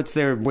 Like, what's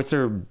their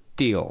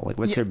deal? Like,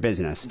 what's their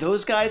business?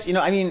 Those guys, you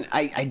know, I mean,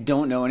 I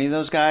don't know any of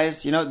those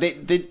guys. You know, they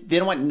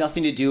don't want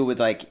nothing to do with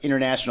like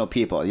international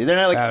people. They're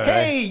not like,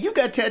 hey, you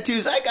got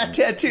tattoos, I got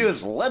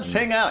tattoos, let's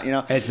hang out. You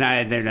know, it's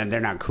not. They're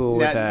not cool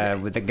with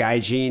the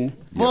gaijin.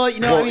 Well, you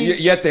know, I mean,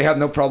 yet they have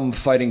no problem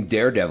fighting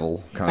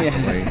Daredevil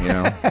constantly. You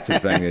know, it's a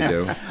thing they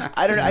do.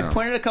 I don't know. I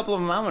pointed a couple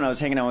of them out when I was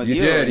hanging out with you.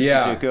 Did, in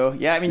yeah. Shinjuku.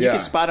 Yeah, I mean, you can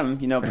spot them,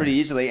 you know, pretty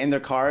easily in their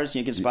cars.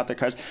 You can spot their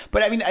cars.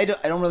 But I mean, I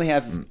don't really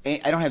have.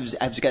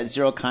 I've got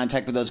zero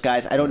contact with those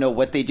guys. I don't know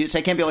what they do, so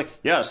I can't be like,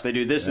 yes, they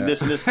do this and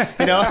this and this.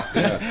 You know,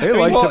 they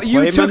like to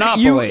play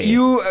Monopoly.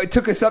 You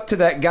took us up to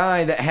that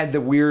guy that had the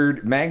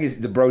weird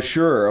magazine, the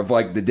brochure of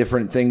like the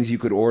different things you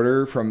could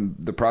order from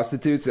the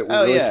prostitutes that were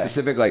really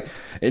specific. Like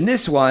in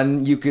this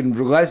one, you can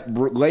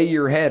lay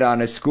your head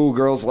on a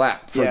schoolgirl's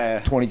lap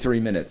for 23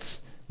 minutes.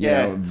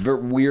 Yeah.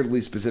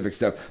 Weirdly specific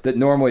stuff that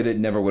normally they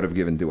never would have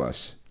given to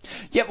us.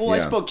 Yeah, well, I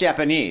spoke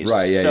Japanese,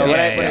 right? Yeah. So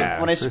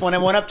yeah. when I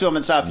went up to him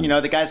and stuff,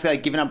 the guy's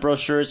like giving out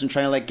brochures and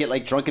trying to like get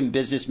like drunken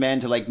businessmen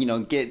to like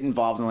get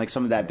involved in like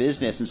some of that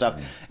business and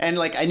stuff. And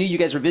like I knew you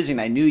guys were visiting.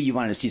 I knew you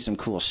wanted to see some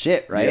cool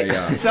shit, right?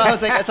 Yeah. So I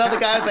was like, I saw the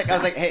guy. I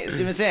was like, hey,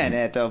 sumimasen,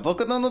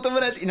 boku no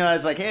tomodachi. I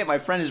was like, hey, my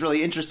friend is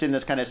really interested in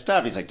this kind of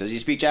stuff. He's like, does he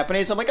speak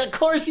Japanese? I'm like, of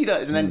course he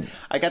does. And then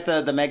I got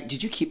the mag.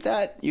 Did you keep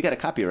that? You got a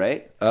copy,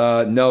 right?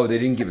 No, they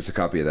didn't give us a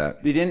copy of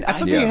that. They didn't. I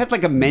thought they had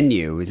like a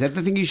menu. Is that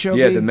the thing you showed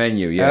me? Yeah, the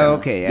menu. Yeah. Oh,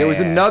 okay. There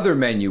was another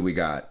menu we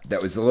got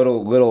that was a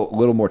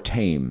little more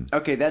tame.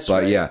 Okay, that's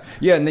but right.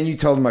 Yeah. And then you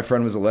told him my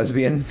friend was a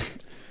lesbian.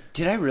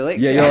 Did I really?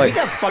 Yeah, you're like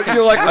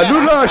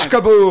Aduna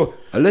Shkabu,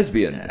 a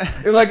lesbian.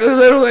 Like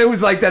literally, it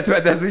was like that's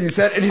what you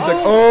said, and he's like,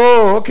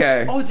 oh,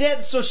 okay. Oh,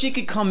 that so she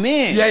could come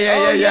in. Yeah.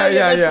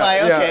 That's why.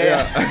 Okay.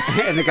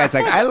 Yeah. And the guy's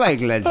like, I like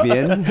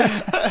lesbian.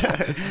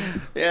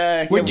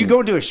 Yeah. Would you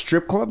go to a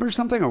strip club or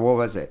something, or what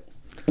was it?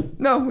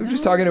 No, we were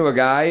just talking to a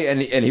guy,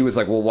 and he was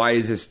like, well, why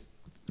is this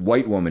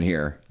white woman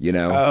here?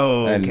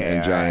 Oh, okay.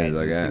 And Johnny was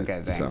like, same kind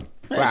of thing. So.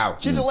 Wow.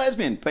 She's a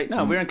lesbian. But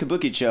no, we were in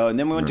Kabukicho, and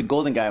then we went to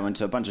Golden Guy, went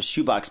to a bunch of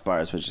shoebox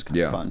bars, which is kind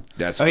of fun.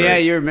 That's Oh, great. yeah,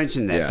 you were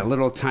mentioning that. Yeah. The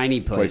little tiny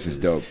Place places.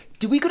 is dope.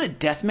 Did we go to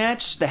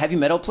Deathmatch, the heavy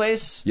metal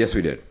place? Yes,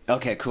 we did.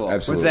 Okay, cool.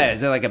 Absolutely. What's that?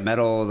 Is it like a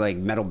metal, they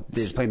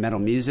just play metal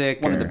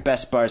music? One of the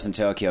best bars in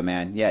Tokyo,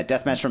 man. Yeah,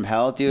 Deathmatch from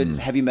Hell, dude. It's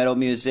heavy metal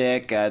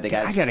music. They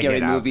got I gotta scary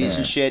get out movies there.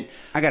 and shit.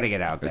 I got to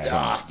get out there.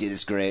 Oh, dude,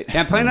 it's great. Yeah,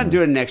 I'm planning on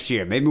doing it next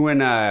year. Maybe when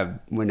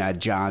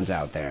John's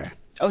out there.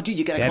 Oh, dude,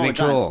 you got to That'd call be with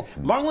John. cool.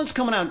 Marlon's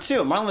coming out,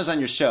 too. Marlon's on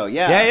your show.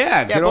 Yeah.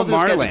 Yeah, good both old of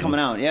those Marlon. guys are coming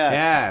out.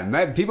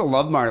 Yeah. People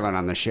love Marlon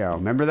on the show.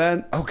 Remember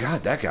that? Oh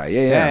God, that guy.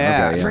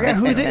 Yeah. Okay, I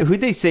forgot who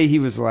they say he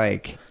was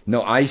like.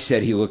 No, I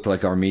said he looked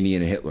like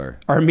Armenian Hitler.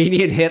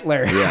 Armenian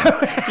Hitler.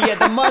 Yeah. Yeah,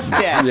 the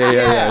mustache.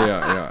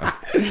 Yeah.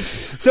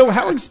 So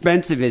how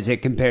expensive is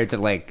it compared to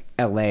like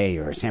L.A.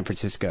 or San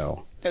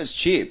Francisco? It was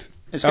cheap.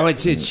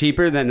 It's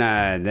cheaper than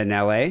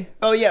L.A.?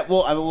 Oh yeah,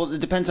 well, it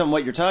depends on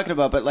what you're talking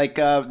about, but like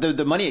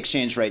the money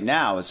exchange right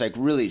now is like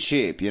really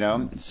cheap,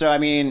 So I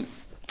mean,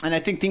 and I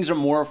think things are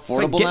more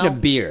affordable It's like getting now.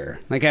 a beer.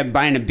 Like I'm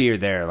buying a beer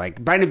there.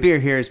 Like buying a beer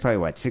here is probably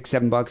what,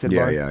 $6-7 at a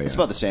bar? Yeah. It's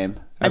about the same.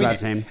 About the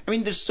same. I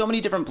mean, there's so many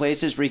different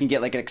places where you can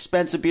get like an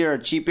expensive beer or a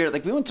cheap beer.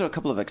 Like we went to a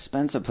couple of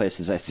expensive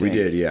places. I think We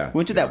did, yeah. We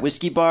went to that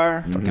whiskey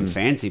bar. Fucking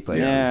fancy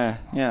places.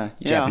 Yeah.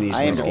 Japanese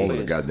I am whiskey. All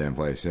pleased. the goddamn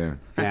place. Yeah.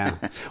 Yeah.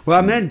 Well,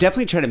 I'm gonna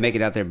definitely try to make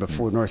it out there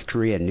before North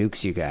Korea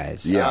nukes you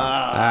guys.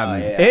 Yeah.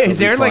 Is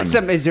there It'll be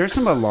fun. is there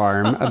some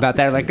alarm about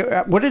that?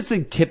 Like, what is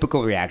the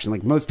typical reaction?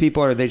 Like, most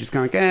people are they just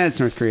kind of like, it's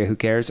North Korea, who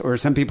cares? Or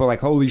some people are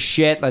like, holy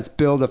shit, let's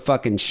build a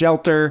fucking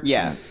shelter.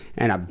 Yeah.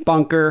 And a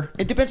bunker.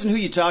 It depends on who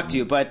you talk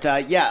to, but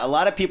a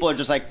lot of people are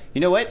just like, you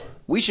know what?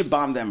 We should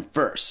bomb them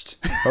first.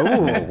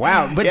 Oh,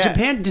 wow. But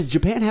Yeah. does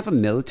Japan have a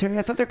military?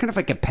 I thought they're kind of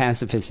like a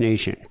pacifist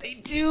nation. They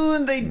do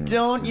and they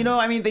don't.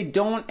 They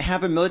don't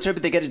have a military,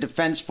 but they get a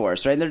defense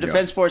force, right? And their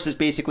defense force is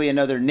basically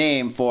another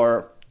name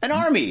for an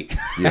army,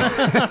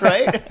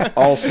 right?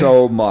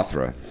 Also,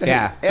 Mothra.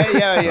 Yeah.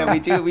 Yeah. We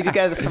do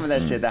got some of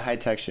that shit, that high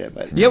tech shit.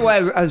 But Yeah,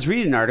 well, I was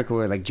reading an article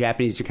where like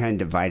Japanese are kind of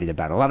divided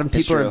about it. A lot of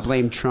people true. are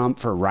blame Trump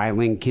for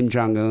riling Kim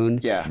Jong Un.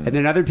 Yeah. And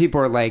then other people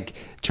are like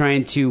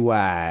trying to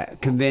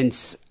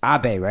convince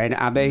Abe, right?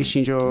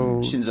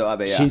 Shinzo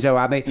Abe, yeah. Shinzo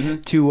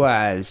Abe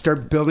to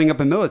start building up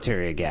a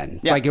military again,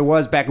 Yeah. like it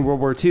was back in World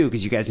War II,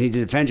 because you guys need to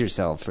defend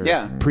yourself for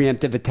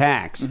preemptive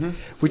attacks.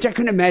 Which I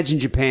couldn't imagine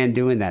Japan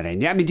doing that.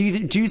 And I mean, do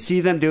you see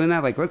them doing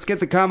that? Like, let's get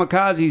the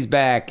kamikazes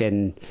back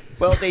and.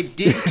 well, they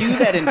did do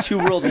that in 2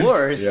 world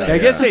wars. I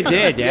guess they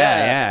did,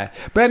 yeah.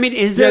 But I mean,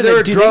 is there There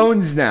are do they-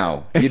 drones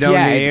now. You don't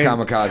need yeah.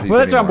 kamikazes. Well,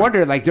 that's what I'm anymore.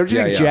 wondering. Like, don't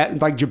you think Yeah.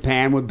 like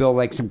Japan would build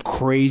like some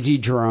crazy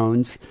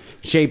drones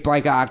shaped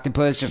like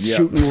octopus, just Yeah.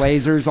 shooting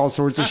lasers, all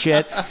sorts of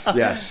shit?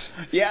 Yes.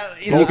 Yeah,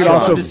 You could I'd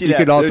also love to see you that.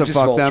 could also Just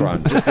fuck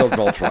Voltron. them. Just build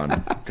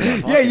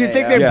Voltron. Yeah, you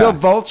think they Yeah. built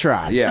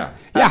Voltron? Yeah.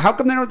 Yeah. How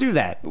come they don't do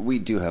that? We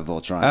do have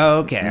Voltron. Oh,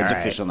 okay, It's all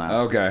right. official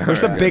now. Okay.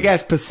 There's some big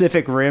ass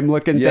Pacific Rim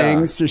looking Yeah.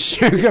 things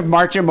to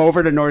march them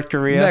over to North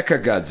Korea.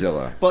 Mecha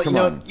Godzilla. Well, Come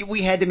on.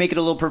 we had to make it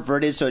a little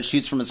perverted so it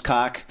shoots from his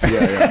cock.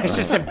 Yeah. It's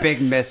just a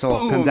big missile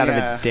Boom, comes out yeah.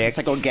 of its dick. It's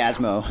like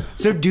Orgasmo.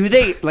 So do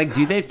they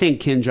think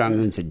Kim Jong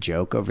Un's a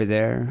joke over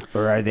there,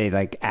 or are they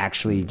like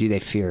actually? Do they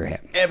fear him?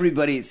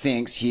 Everybody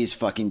thinks he's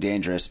fucking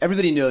dangerous.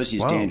 Everybody knows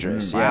he's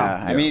dangerous. Wow.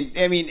 Yeah.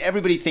 I mean,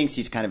 everybody thinks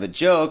he's kind of a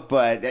joke,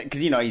 but because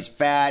he's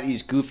fat,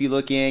 he's goofy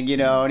looking,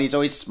 and he's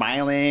always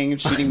smiling,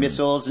 shooting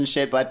missiles and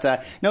shit. But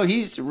no,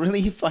 he's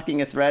really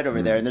fucking a threat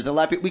over there. And there's a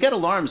lot. We got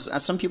alarms.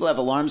 Some people have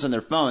alarms on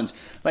their phones.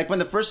 Like when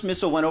the first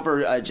missile went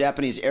over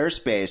Japanese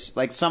airspace,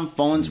 like some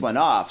phones went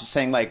off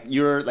saying like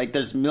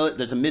there's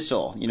a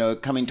missile,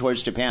 coming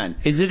towards Japan.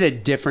 Is it a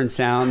different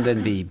sound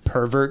than the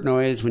pervert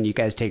noise when you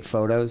guys take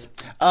photos?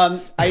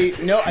 I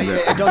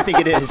don't think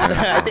it is.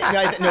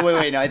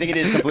 Wait. No, I think it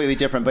is completely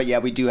different. But yeah,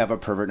 we do have a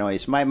pervert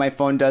noise. My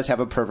phone does have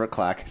a pervert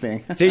clock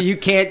thing. So you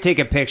can't take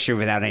a picture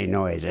without any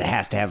noise. It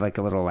has to have like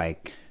a little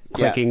like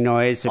clicking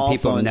noise so All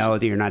people phones. know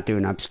that you're not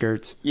doing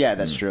upskirts? Yeah,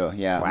 that's true.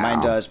 Yeah, Wow.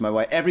 mine does. My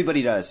wife,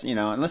 everybody does. You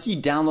know, unless you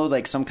download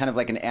like some kind of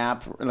like an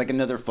app, or like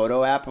another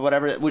photo app or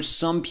whatever, which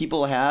some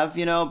people have.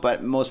 You know,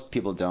 but most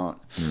people don't.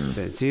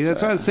 See,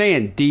 that's what I was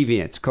saying.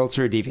 Deviance,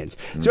 culture of deviance.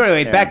 So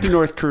anyway, back to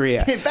North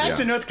Korea. Back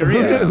to North Who,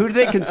 Korea. who do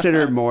they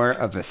consider more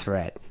of a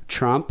threat,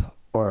 Trump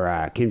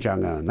or Kim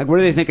Jong Un? Like, what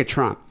do they think of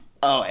Trump?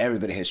 Oh,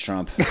 everybody hates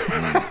Trump.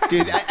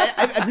 Dude,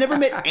 I've never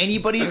met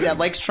anybody that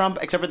likes Trump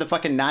except for the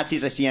fucking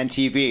Nazis I see on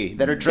TV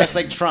that are dressed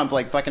like Trump,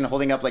 like fucking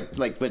holding up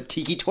like with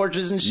tiki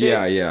torches and shit.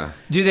 Yeah, yeah.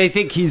 Do they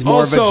think he's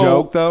more of a Also,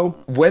 joke, though?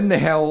 When the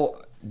hell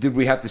did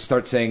we have to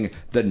start saying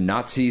the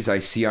Nazis I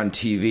see on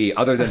TV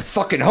other than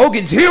fucking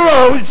Hogan's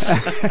Heroes?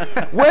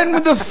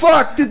 When the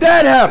fuck did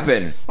that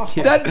happen?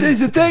 That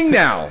is a thing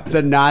now.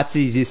 The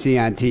Nazis you see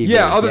on TV.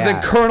 Yeah, other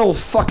than Colonel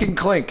fucking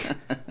Clink.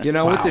 You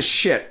know, with the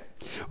shit.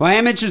 Well, I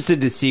am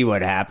interested to see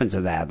what happens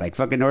with that. Like,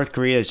 fucking North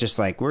Korea is just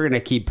like, we're going to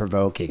keep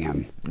provoking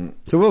him.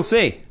 So we'll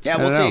see. Yeah,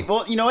 we'll see.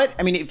 Well, you know what?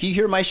 I mean, if you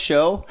hear my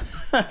show,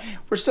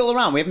 we're still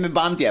around. We haven't been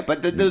bombed yet.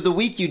 But the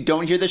week you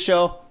don't hear the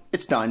show,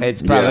 it's done.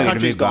 It's probably the gonna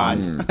country's be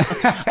gone.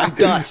 I'm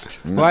dust.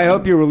 Well, I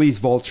hope you release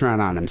Voltron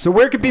on him. So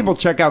where can people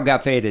check out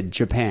Got Faded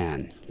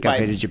Japan? Got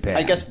Faded Japan.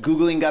 I guess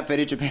Googling Got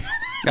Faded Japan.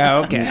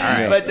 Oh, okay. All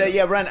right. But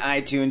yeah, we're on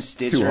iTunes,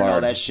 Stitcher, and all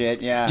hard. that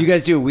shit. Yeah. Do you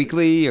guys do it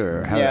weekly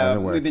or how does it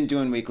work? We've been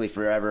doing weekly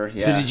forever.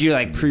 Yeah. So did you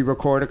like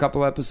pre-record a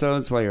couple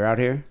episodes while you're out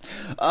here?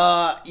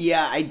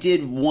 Yeah, I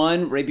did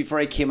one right before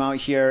I came out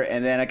here,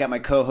 and then I got my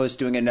co-host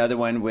doing another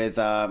one with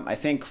I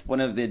think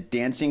one of the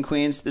dancing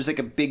queens. There's like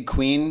a big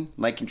queen,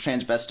 like in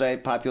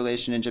transvestite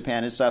population in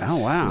Japan and stuff. Oh,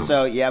 wow.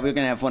 So yeah, we're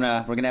gonna have one.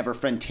 We're gonna have our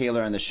friend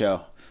Taylor on the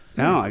show.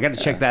 No, I got to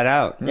check that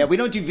out. Yeah, we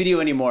don't do video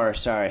anymore.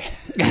 Sorry.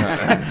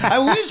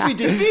 I wish we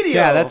did video.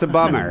 Yeah, that's a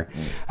bummer.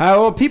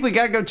 Well, people, you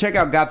got to go check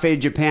out Got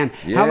Faded Japan.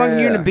 How long are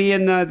you going to be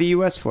in the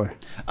U.S. for?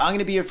 I'm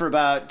gonna be here for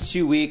about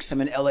 2 weeks.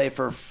 I'm in LA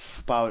for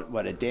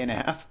about a day and a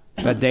half.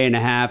 A day and a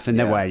half, and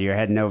then what? You're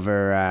heading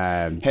over.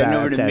 Heading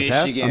over to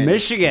SF? Michigan.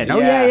 Michigan. Oh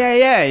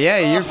Yeah.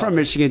 yeah. You're from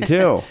Michigan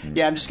too.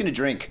 Yeah, I'm just gonna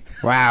drink.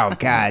 Wow,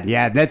 God,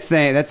 yeah. That's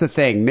the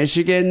thing.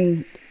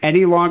 Michigan.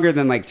 Any longer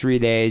than like 3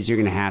 days, you're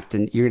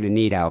gonna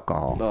need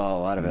alcohol. Oh, a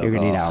lot of alcohol. You're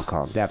gonna need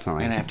alcohol,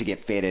 definitely. And I have to get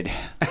faded.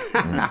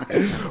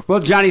 Well,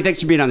 Johnny, thanks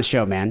for being on the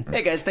show, man.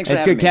 Hey guys, thanks for It's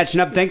having good me. catching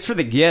up. Thanks for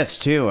the gifts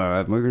too.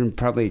 We're gonna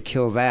probably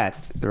kill that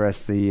the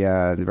rest of the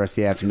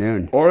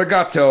afternoon.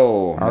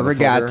 Origato.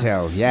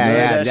 Arigato.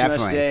 Yeah,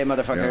 definitely. Namaste,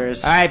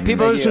 motherfuckers. All right,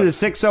 people, Thank listen you. to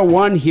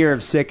 601 here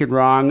of Sick and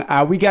Wrong.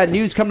 We got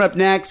news coming up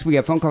next. We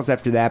got phone calls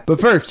after that.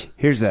 But first,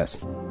 here's this.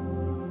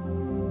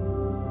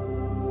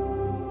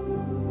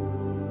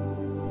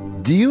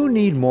 Do you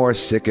need more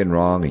sick and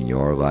wrong in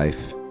your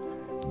life?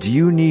 Do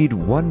you need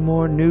one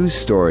more news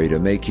story to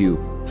make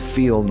you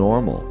feel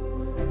normal?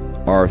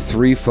 Are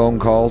 3 phone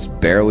calls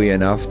barely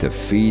enough to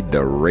feed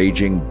the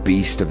raging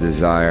beast of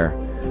desire?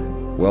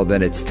 Well,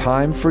 then it's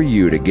time for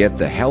you to get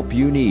the help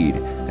you need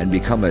and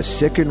become a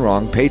Sick and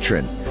Wrong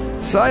patron.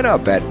 Sign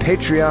up at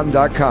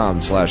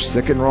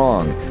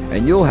patreon.com/sickandwrong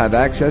and you'll have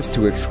access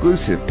to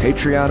exclusive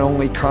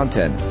Patreon-only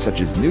content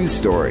such as news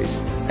stories,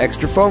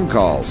 extra phone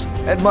calls,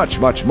 and much,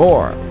 much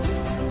more.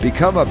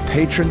 Become a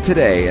patron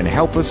today and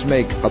help us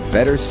make a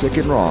better Sick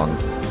and Wrong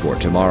for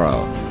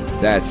tomorrow.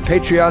 That's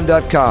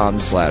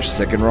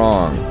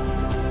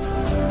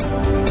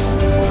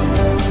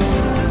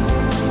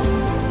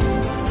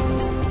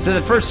patreon.com/sickandwrong. So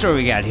the first story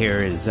we got here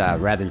is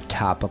rather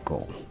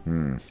topical.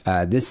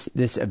 This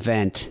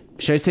event,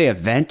 should I say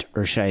event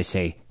or should I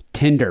say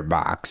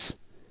tinderbox,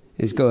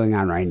 is going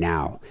on right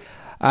now.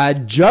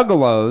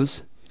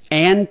 Juggalos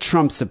and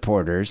Trump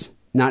supporters,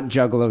 not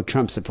Juggalo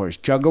Trump supporters,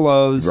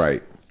 Juggalos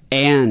Right.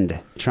 and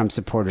Trump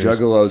supporters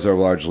Juggalos are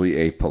largely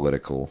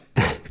apolitical.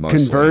 Mostly.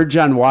 converge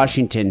on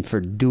Washington for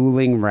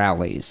dueling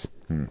rallies.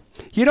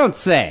 You don't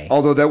say.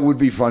 Although that would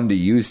be fun to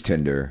use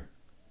Tinder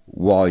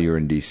while you're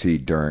in D.C.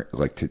 during,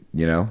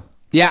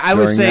 Yeah, I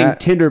was during saying that.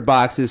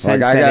 tinderbox is Like,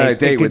 sense I that got a it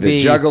date could with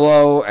be, a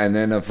Juggalo and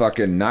then a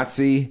fucking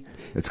Nazi.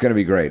 It's going to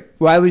be great.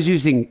 Well, I was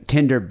using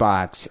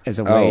tinderbox as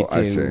a way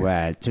I see.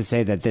 to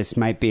say that this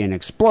might be an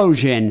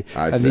explosion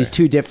I of see. these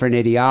two different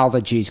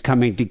ideologies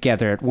coming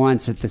together at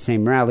once at the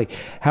same rally.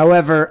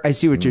 However, I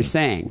see what you're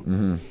saying.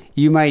 Mm-hmm.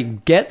 You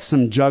might get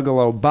some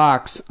Juggalo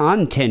box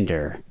on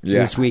Tinder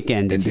this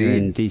weekend if you're in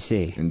Indeed.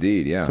 D.C.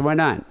 Indeed, yeah. So why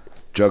not?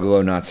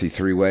 Juggalo Nazi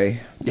 3-way.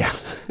 Yeah.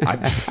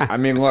 I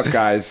mean, look,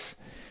 guys,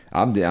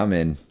 I'm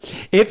in.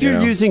 If you're You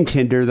know? using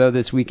Tinder, though,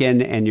 this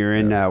weekend and you're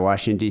in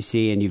Washington,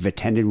 D.C., and you've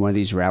attended one of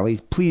these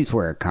rallies, please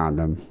wear a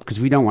condom because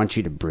we don't want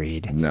you to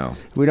breed. No.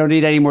 We don't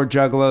need any more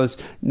juggalos,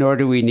 nor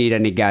do we need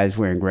any guys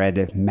wearing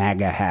red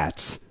MAGA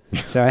hats.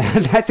 So I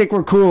think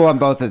we're cool on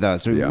both of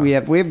those. Yeah.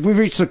 We've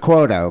reached the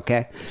quota,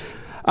 okay?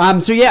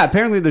 So, yeah,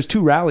 apparently there's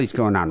 2 rallies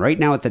going on right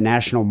now at the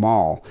National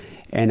Mall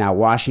in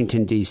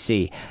Washington,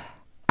 D.C.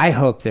 I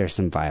hope there's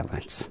some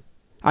violence.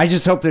 I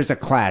just hope there's a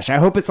clash. I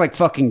hope it's like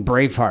fucking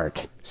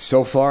Braveheart.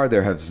 So far,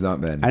 there has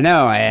not been. I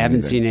know. I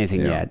haven't seen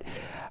anything Yeah.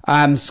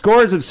 yet.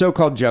 Scores of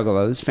so-called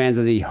juggalos, fans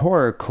of the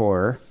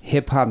horrorcore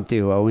hip-hop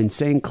duo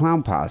Insane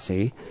Clown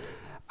Posse,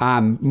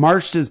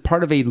 marched as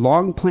part of a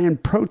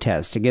long-planned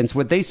protest against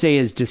what they say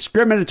is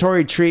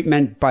discriminatory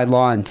treatment by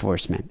law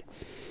enforcement.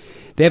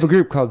 They have a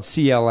group called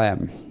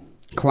CLM,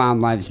 Clown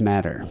Lives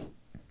Matter.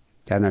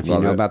 I don't know if you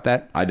know about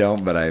that. I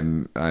don't, but I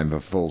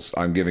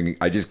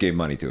just gave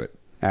money to it.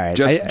 All right.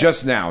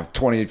 Just now,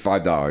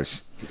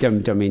 $25.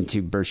 Don't mean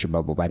to burst your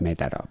bubble, but I made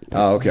that up.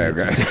 Oh, okay.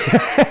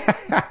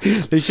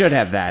 They should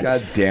have that.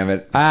 God damn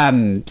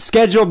it.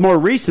 Scheduled more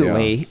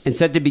recently and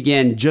set to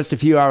begin just a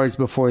few hours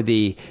before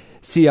the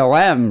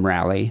CLM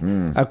rally,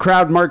 a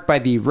crowd marked by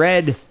the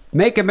red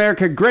Make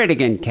America Great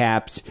Again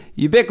caps,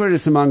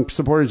 ubiquitous among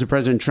supporters of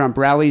President Trump,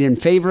 rallied in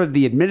favor of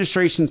the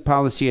administration's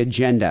policy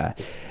agenda.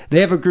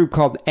 They have a group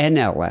called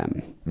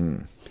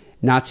NLM.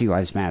 Nazi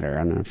Lives Matter.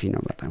 I don't know if you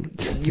know about that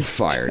one. You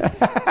fired.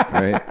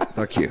 Right?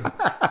 Fuck you.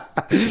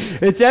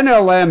 It's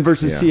NLM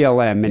versus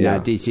CLM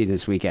in D.C.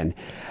 this weekend.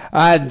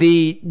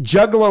 The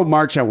Juggalo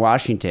March on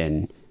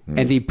Washington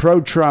and the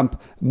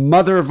pro-Trump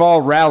Mother of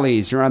All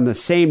rallies are on the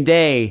same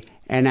day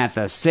and at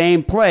the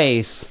same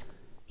place,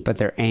 but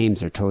their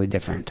aims are totally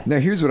different. Now,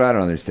 here's what I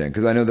don't understand,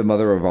 because I know the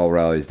Mother of All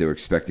rallies, they were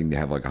expecting to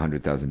have like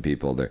 100,000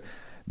 people. They're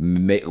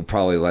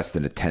probably less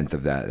than a tenth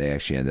of that they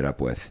actually ended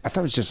up with. I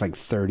thought it was just like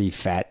 30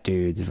 fat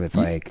dudes with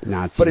like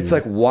Nazi. But it's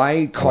like,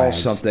 why call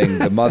something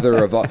the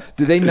Mother of All?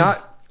 Do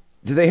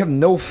they have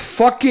no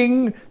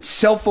fucking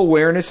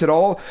self-awareness at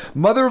all?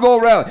 Mother of All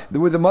rally,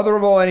 with the Mother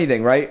of All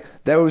anything, right?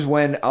 That was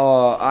when,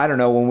 I don't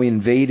know, when we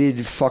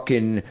invaded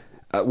fucking,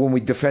 when we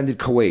defended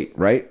Kuwait,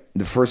 right?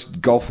 The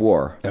first Gulf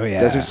War. Oh, yeah.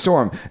 Desert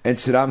Storm. And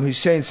Saddam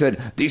Hussein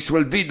said, this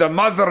will be the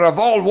mother of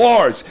all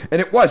wars. And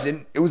it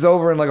wasn't. It was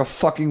over in like a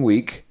fucking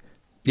week.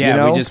 Yeah, you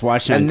know? we just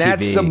watched it on and TV.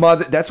 that's the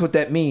mother. That's what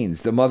that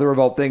means. The mother of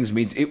all things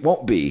means it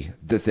won't be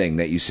the thing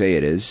that you say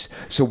it is.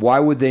 So why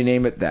would they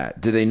name it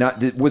that? Do they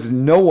not? Was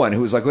no one who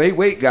was like,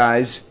 wait,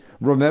 guys,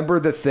 remember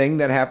the thing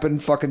that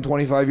happened fucking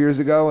 25 years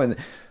ago? And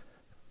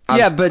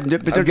but don't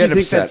you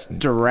think that's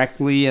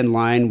directly in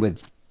line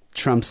with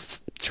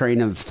Trump's train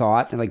of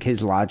thought, like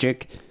his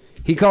logic?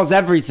 He calls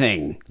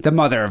everything the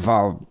mother of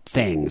all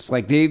things.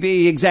 Like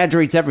he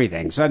exaggerates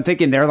everything. So I'm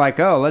thinking they're like,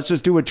 oh, let's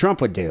just do what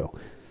Trump would do.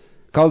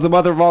 Call it the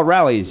mother of all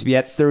rallies,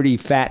 yet 30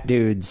 fat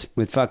dudes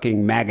with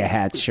fucking MAGA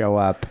hats show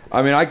up.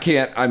 I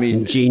mean,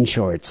 in jean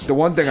shorts. The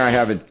one thing I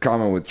have in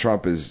common with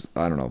Trump is,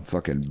 I don't know,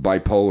 fucking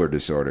bipolar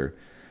disorder.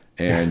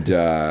 And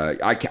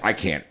I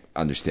can't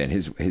understand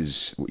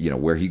his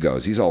where he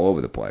goes. He's all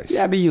over the place.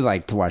 Yeah, but you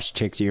like to watch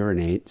chicks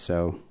urinate,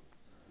 so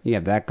you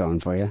have that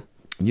going for you.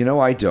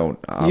 I don't.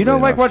 You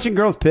don't like watching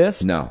girls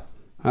piss? No.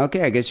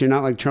 Okay, I guess you're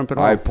not like Trump at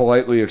all. I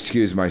politely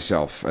excuse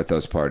myself at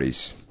those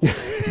parties.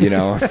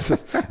 I'm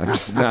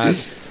just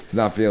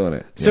not feeling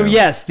it. So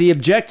yes, the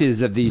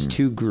objectives of these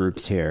two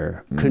groups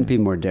here couldn't be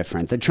more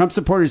different. The Trump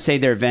supporters say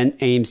their event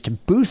aims to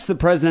boost the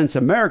president's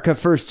America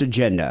First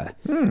agenda,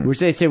 which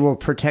they say will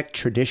protect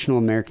traditional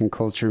American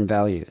culture and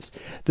values.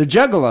 The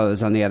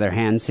Juggalos, on the other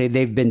hand, say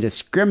they've been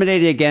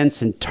discriminated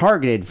against and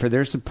targeted for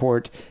their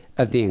support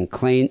of the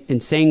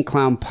insane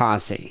clown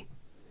posse.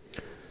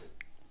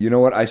 You know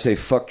what? I say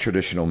fuck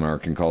traditional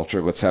American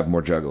culture. Let's have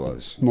more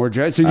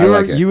Juggalos.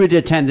 So you would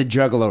attend the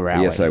Juggalo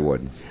rally? Yes, I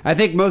would. I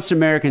think most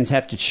Americans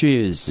have to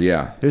choose.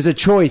 Yeah. There's a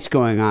choice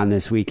going on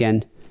this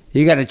weekend.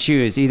 You got to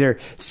choose. Either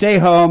stay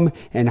home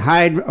and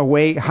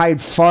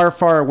hide far,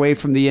 far away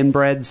from the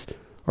inbreds,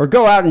 or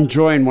go out and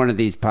join one of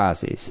these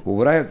posses. Well,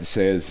 what I have to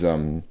say is,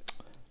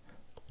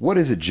 what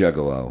is a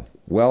Juggalo?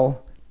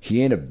 Well,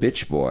 he ain't a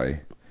bitch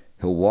boy.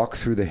 He'll walk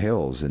through the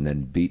hills and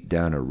then beat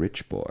down a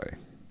rich boy.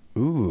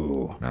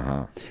 Ooh.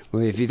 Uh-huh.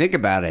 Well, if you think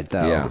about it,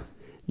 though,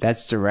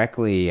 that's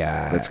directly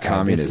that's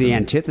communism. It's the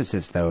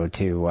antithesis, though,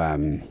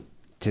 to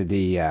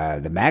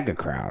the MAGA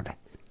crowd.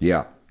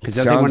 Yeah, because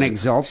they want to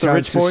exalt the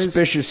rich boys.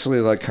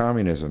 Suspiciously like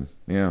communism.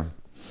 Yeah,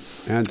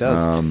 it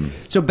does.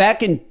 So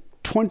back in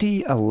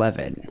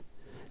 2011,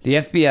 the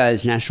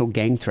FBI's National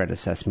Gang Threat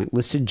Assessment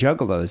listed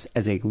Juggalos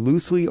as a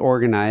loosely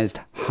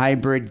organized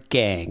hybrid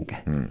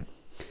gang,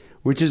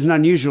 which is an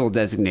unusual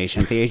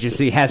designation the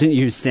agency hasn't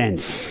used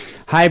since.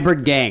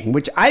 Hybrid gang,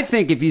 which I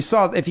think if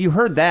you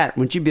heard that,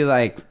 wouldn't you be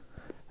like,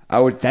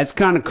 that's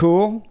kind of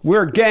cool.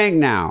 We're a gang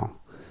now.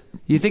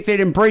 You think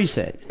they'd embrace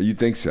it? You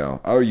think so?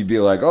 Or you'd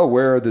be like, oh,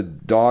 where are the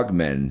dog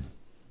men?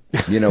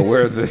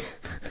 Where are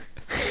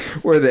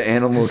the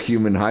animal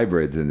human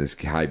hybrids in this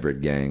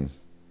hybrid gang?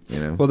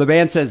 Well, the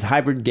band says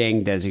hybrid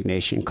gang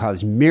designation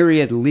caused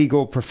myriad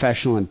legal,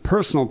 professional, and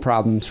personal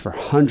problems for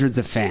hundreds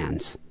of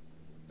fans.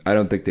 I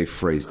don't think they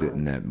phrased it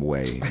in that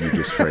way. You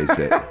just phrased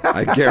it.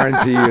 I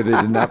guarantee you they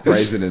did not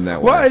phrase it in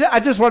that way. Well, I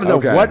just want to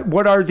know,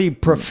 what are the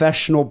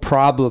professional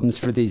problems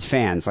for these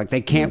fans? Like, they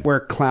can't wear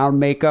clown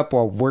makeup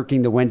while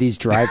working the Wendy's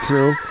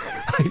drive-thru?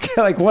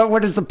 like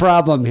what is the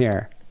problem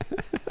here?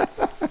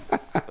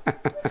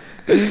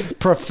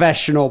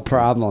 Professional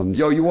problems.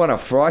 Yo, you want a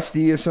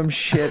Frosty or some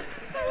shit?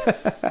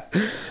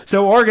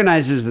 So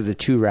organizers of the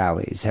two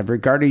rallies have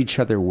regarded each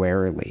other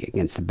warily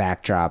against the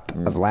backdrop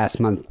of last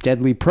month's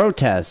deadly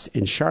protests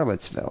in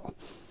Charlottesville.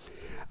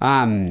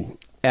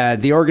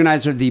 The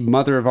organizer of the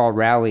Mother of All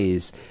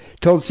rallies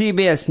told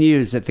CBS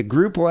News that the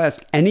group will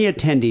ask any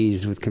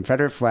attendees with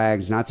Confederate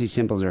flags, Nazi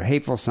symbols, or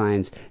hateful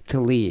signs to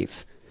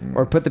leave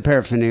or put the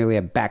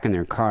paraphernalia back in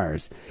their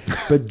cars.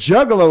 But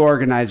Juggalo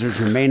organizers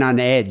remain on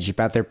edge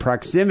about their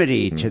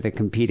proximity to the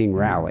competing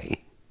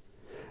rally.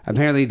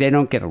 Apparently, they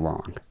don't get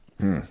along.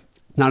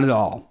 Not at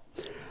all.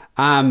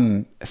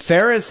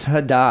 Ferris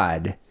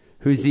Haddad,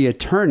 who's the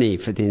attorney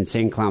for the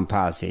Insane Clown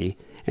Posse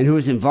and who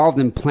was involved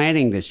in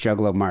planning this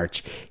Juggalo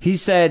march, he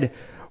said,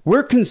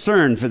 "We're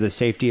concerned for the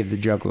safety of the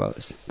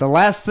Juggalos. The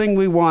last thing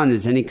we want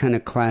is any kind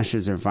of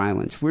clashes or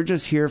violence. We're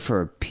just here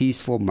for a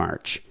peaceful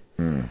march."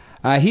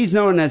 He's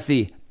known as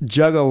the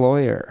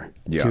Juggaloyer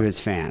to his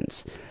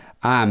fans,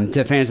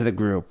 to fans of the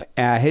group.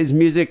 His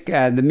music,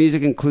 the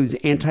music includes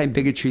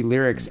anti-bigotry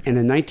lyrics and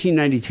a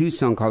 1992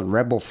 song called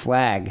Rebel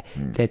Flag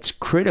that's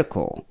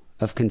critical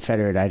of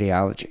Confederate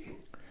ideology.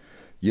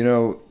 You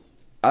know,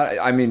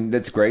 I mean,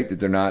 that's great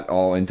that they're not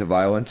all into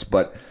violence,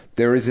 but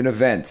there is an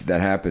event that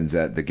happens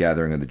at the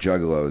gathering of the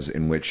Juggalos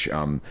in which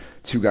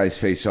two guys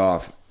face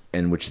off,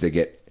 in which they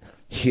get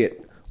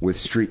hit with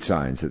street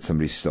signs that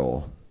somebody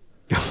stole.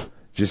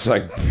 Just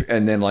like,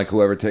 and then like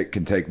whoever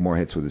can take more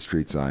hits with a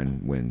street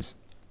sign wins.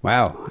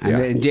 Wow.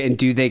 And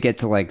do they get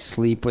to like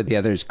sleep with the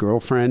other's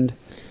girlfriend?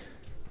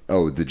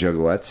 Oh, the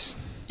Juggalettes?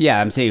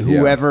 Yeah, I'm saying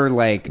whoever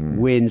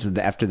wins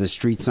after the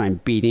street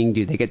sign beating,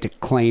 do they get to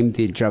claim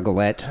the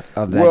Juggalette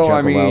of that Juggalo? Well,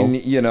 I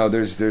mean, you know,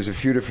 there's a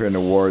few different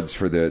awards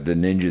for the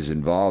ninjas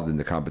involved in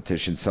the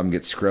competition. Some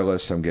get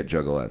Skrilla, some get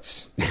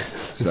Juggalettes.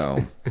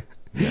 So,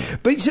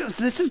 But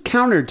this is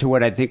counter to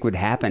what I think would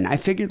happen. I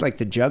figured like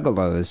the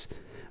Juggalos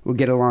would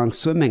get along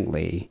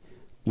swimmingly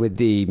with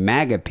the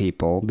MAGA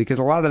people because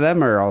a lot of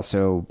them are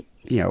also,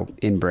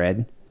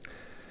 inbred.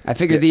 I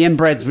figured the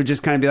inbreds would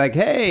just kind of be like,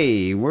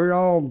 "Hey, we're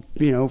all,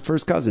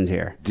 first cousins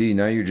here." Dee,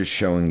 now you're just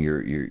showing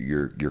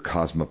your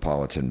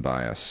cosmopolitan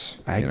bias.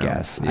 I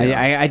guess.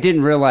 Yeah. I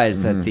didn't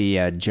realize that the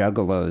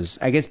Juggalos,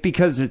 I guess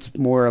because it's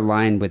more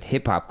aligned with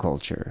hip hop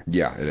culture.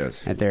 Yeah, it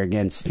is. That they're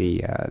against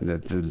the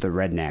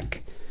redneck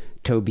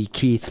Toby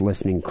Keith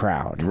listening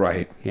crowd.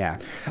 Right. Yeah.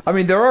 I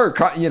mean, there are,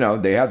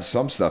 they have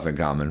some stuff in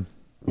common.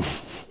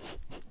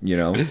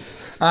 The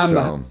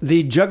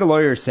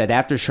Juggaloyer said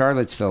after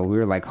Charlottesville, we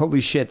were like,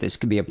 holy shit, this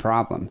could be a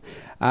problem.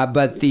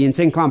 But the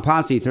Insane Clown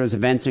Posse throws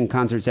events and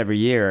concerts every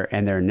year,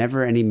 and there are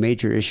never any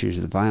major issues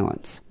with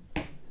violence.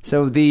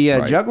 So the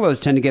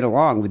Juggalos tend to get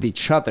along with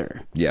each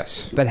other.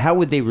 Yes. But how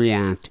would they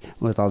react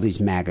with all these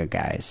MAGA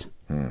guys?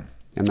 I'm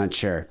not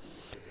sure.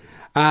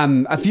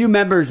 A few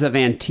members of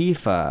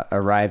Antifa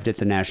arrived at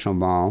the National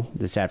Mall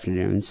this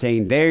afternoon,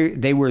 saying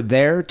they were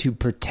there to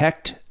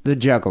protect the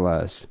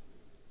Juggalos.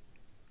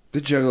 The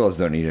Juggalos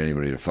don't need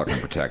anybody to fucking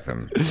protect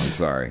them. I'm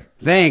sorry.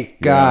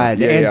 Thank God.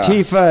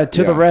 Antifa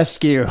to the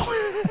rescue.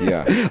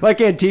 Yeah. Like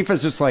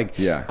Antifa's just like,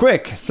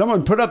 quick,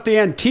 someone put up the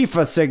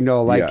Antifa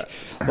signal. Like,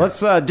 let's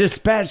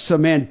dispatch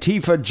some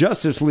Antifa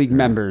Justice League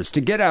members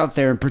to get out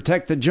there and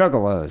protect the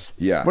Juggalos.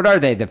 Yeah. What are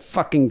they, the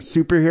fucking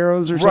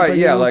superheroes or something? Right,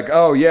 yeah, like,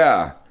 oh,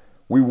 yeah.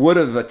 We would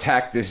have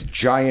attacked this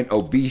giant,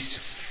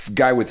 obese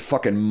guy with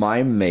fucking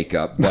mime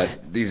makeup, but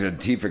these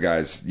Antifa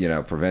guys,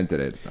 prevented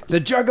it. The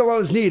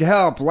Juggalos need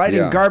help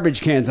lighting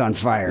garbage cans on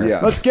fire. Yeah.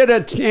 Let's get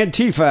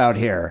Antifa out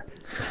here.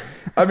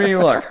 I mean,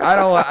 look, I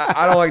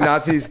don't like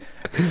Nazis.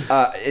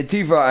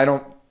 Antifa, I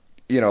don't,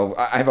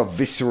 I have a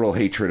visceral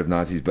hatred of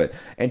Nazis, but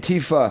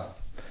Antifa,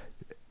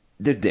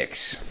 they're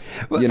dicks.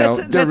 Well,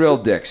 they're real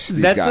dicks,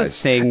 these guys. The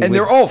thing and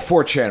they're all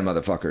 4chan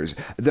motherfuckers.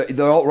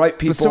 The alt-right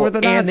people so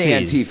the and the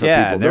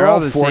Antifa people. They're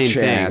all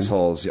 4chan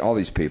assholes, all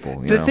these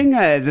people. The thing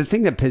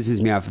that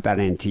pisses me off about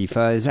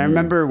Antifa is I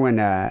remember when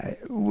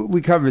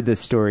we covered this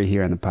story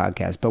here on the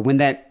podcast, but when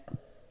that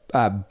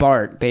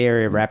BART, Bay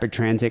Area Rapid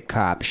Transit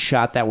cop,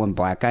 shot that one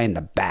black guy in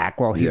the back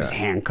while he was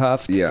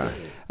handcuffed. Yeah.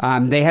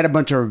 They had a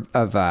bunch of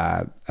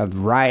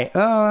riot.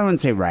 Oh, I wouldn't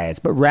say riots,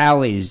 but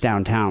rallies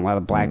downtown. A lot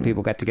of black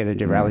people got together and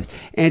did rallies.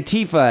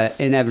 Antifa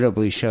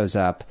inevitably shows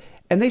up,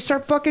 and they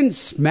start fucking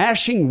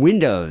smashing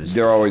windows.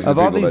 They're always of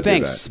the all people these that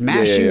banks, do that.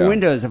 smashing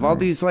windows of all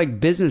these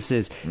like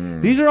businesses.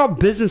 These are all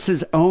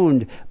businesses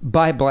owned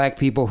by black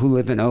people who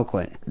live in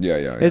Oakland. Yeah.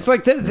 It's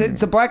like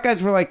the black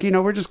guys were like,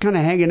 we're just kind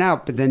of hanging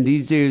out, but then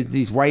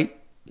these white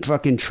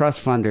fucking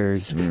trust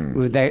funders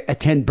that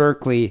attend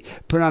Berkeley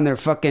put on their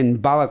fucking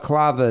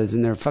balaclavas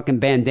and their fucking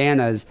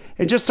bandanas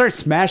and just start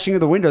smashing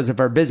the windows of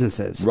our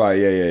businesses. Right,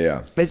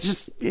 yeah.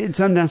 It's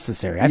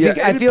unnecessary. I feel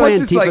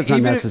Antifa's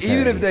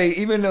unnecessary.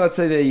 Even let's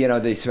say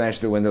they smash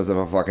the windows of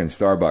a fucking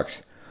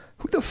Starbucks.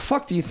 Who the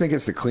fuck do you think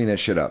has to clean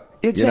that shit up?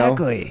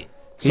 Exactly.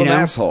 Some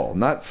asshole,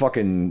 not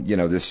fucking, the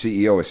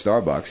CEO of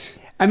Starbucks.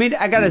 I mean,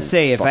 I gotta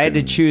say, if I had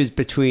to choose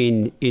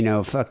between,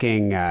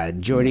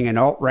 joining an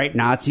alt-right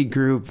Nazi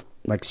group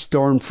like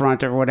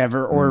Stormfront or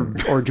whatever,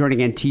 or joining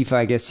Antifa,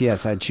 I guess,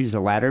 yes, I'd choose the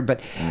latter. But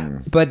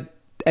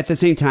at the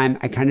same time,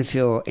 I kind of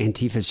feel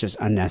Antifa's just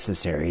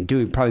unnecessary and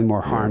doing probably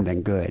more harm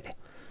than good.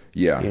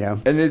 Yeah.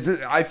 And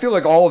I feel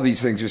like all of these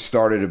things just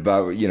started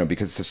about,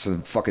 because of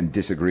some fucking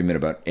disagreement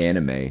about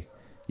anime,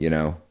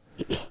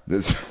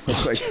 This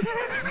was like...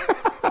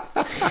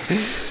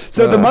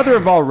 So the Mother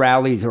of All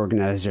Rallies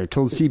organizer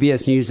told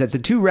CBS News that the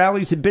two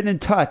rallies had been in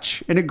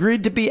touch and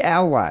agreed to be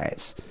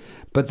allies.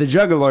 But the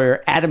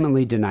Juggalo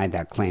adamantly denied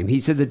that claim.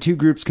 He said the two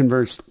groups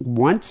conversed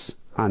once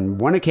on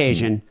one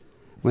occasion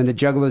when the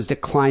Juggalos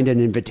declined an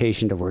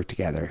invitation to work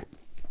together.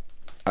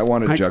 I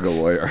want a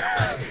Juggalo.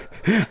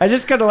 I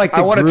just kind of like.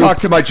 I want to talk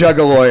to my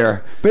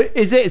Juggalo. But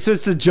is it so?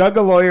 It's the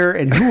Juggalo,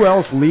 and who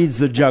else leads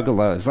the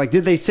Juggalos? Like,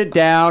 did they sit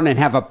down and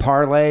have a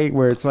parlay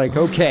where it's like,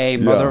 okay,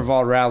 Mother of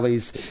All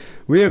Rallies,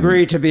 we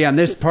agree to be on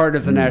this part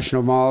of the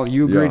National Mall.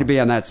 You agree to be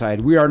on that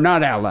side. We are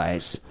not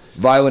allies.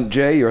 Violent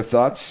J, your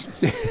thoughts?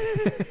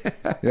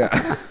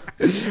 Yeah.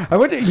 I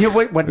wonder. You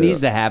know what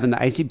needs to happen? The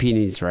ICP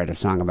needs to write a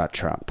song about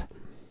Trump,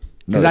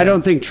 because I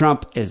don't think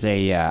Trump is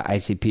a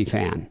ICP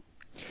fan.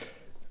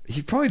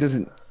 He probably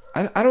doesn't.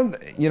 I don't.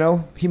 You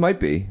know, he might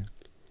be.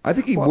 I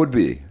think he would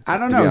be. I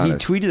don't know. He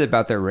tweeted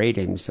about their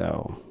ratings,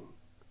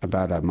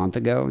 about a month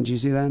ago. Did you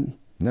see that?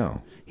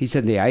 No. He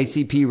said the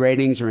ICP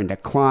ratings are in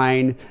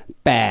decline.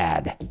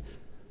 Bad.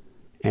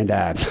 And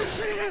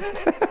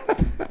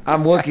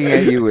I'm looking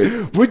at you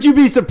with. Would you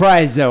be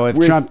surprised though if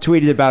Trump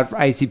tweeted about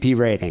ICP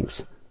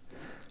ratings?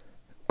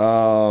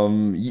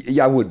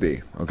 Yeah, I would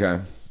be. Okay,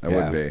 I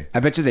would be. I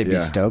bet you they'd be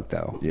stoked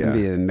though. Yeah.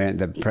 Be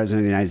the president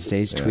of the United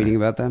States tweeting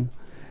about them.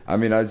 I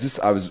mean, I was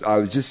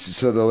just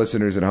so the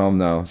listeners at home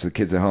know, so the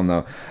kids at home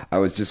know, I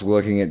was just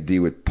looking at Dee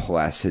with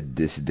placid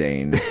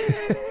disdain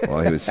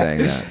while he was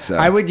saying that. So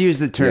I would use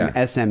the term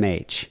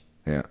SMH.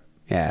 Yeah.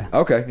 Yeah.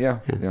 Okay. Yeah.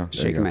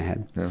 Shaking my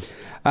head. Yeah.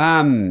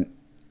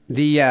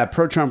 The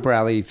pro-Trump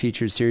rally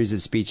featured a series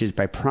of speeches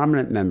by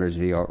prominent members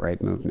of the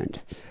alt-right movement.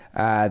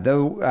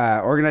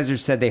 Though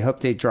organizers said they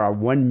hoped they'd draw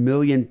 1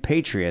 million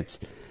patriots,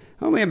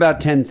 only about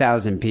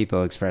 10,000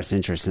 people expressed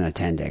interest in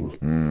attending.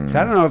 So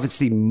I don't know if it's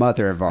the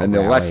mother of all rallies.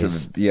 And the less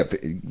of, you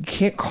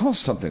can't call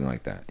something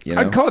like that. You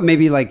know? I'd call it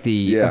maybe like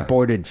the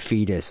aborted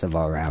fetus of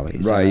all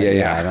rallies. Right,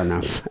 yeah. I don't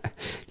know.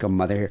 Go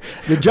mother here.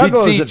 The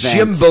Juggalos the event.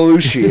 Jim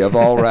Belushi of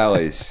all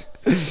rallies.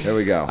 There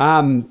we go.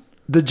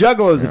 The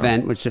Juggalos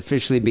event, which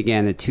officially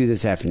began at 2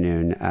 this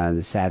afternoon,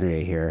 the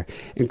Saturday here,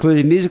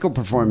 included musical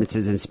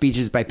performances and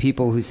speeches by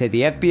people who say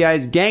the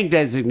FBI's gang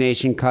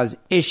designation caused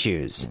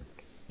issues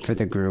for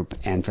the group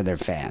and for their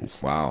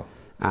fans. Wow.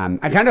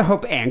 I kind of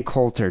hope Ann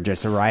Coulter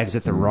just arrives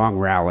at the wrong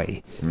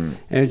rally and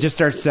it just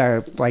starts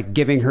like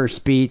giving her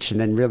speech and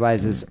then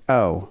realizes,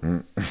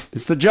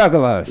 it's the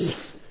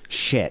Juggalos.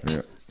 Shit.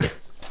 Yeah.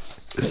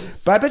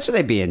 But I bet you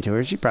they'd be into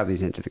her. She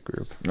probably's into the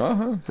group.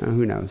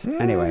 Who knows?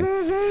 Anyway,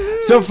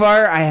 so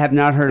far I have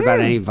not heard about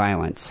any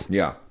violence.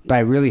 Yeah. But I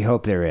really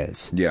hope there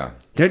is. Yeah.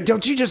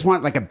 Don't you just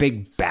want like a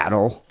big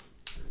battle?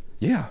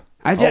 Yeah.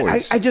 I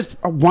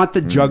just want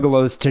the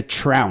Juggalos to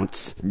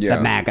trounce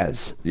the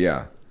MAGAs.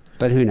 Yeah.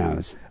 But who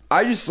knows?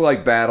 I just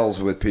like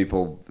battles with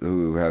people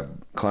who have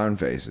clown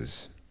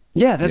faces.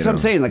 Yeah, that's what I'm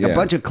saying. Like a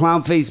bunch of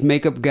clown face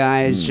makeup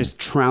guys just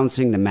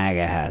trouncing the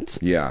MAGA hats.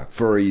 Yeah,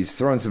 furries.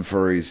 Throwing some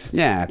furries.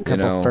 Yeah, a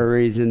couple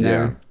furries in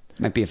there. Yeah.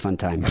 Might be a fun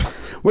time.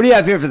 What do you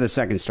have here for the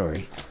second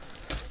story?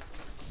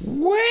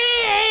 Well,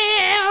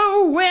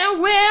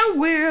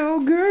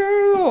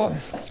 girl.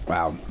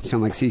 Wow,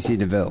 sound like CC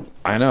DeVille.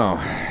 I know.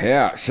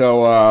 Yeah.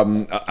 So,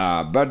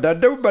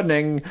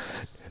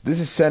 this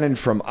is sent in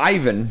from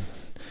Ivan.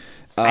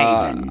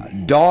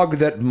 Dog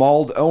that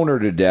mauled owner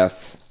to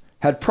death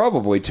had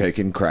probably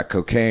taken crack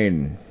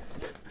cocaine.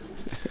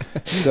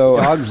 So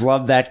dogs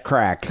love that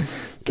crack.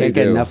 Can't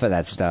get enough of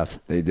that stuff.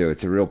 They do.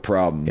 It's a real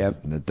problem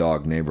in the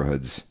dog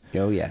neighborhoods.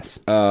 Oh, yes.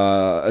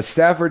 A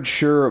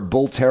Staffordshire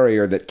Bull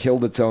Terrier that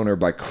killed its owner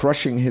by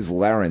crushing his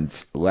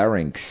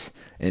larynx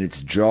in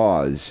its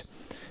jaws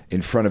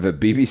in front of a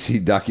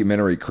BBC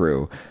documentary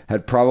crew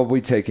had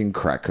probably taken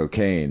crack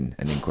cocaine,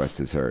 an inquest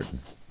has heard.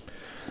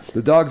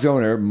 The dog's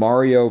owner,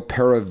 Mario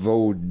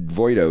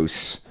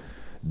Peravoidos,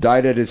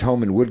 died at his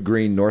home in Wood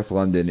Green, North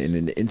London, in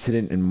an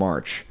incident in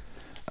March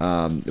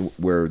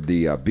where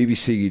the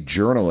BBC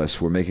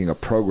journalists were making a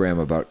program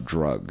about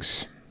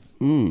drugs.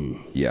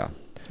 Yeah.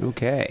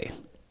 Okay.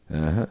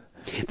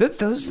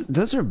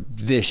 Those are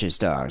vicious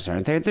dogs,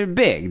 aren't they? They're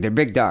big. They're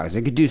big dogs.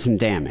 They could do some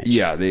damage.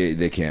 Yeah,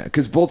 they can.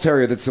 Because Bull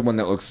Terrier, that's the one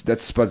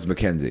that's Spuds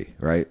MacKenzie,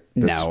 right?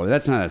 No,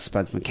 that's not a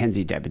Spuds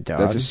MacKenzie type of dog.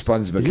 That's a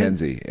Spuds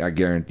MacKenzie. I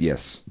guarantee.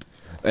 Yes.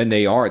 And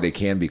they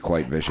can be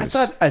quite vicious. I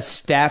thought a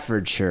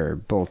Staffordshire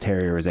Bull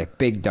Terrier was a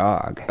big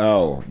dog.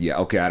 Oh, yeah.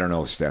 Okay, I don't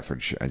know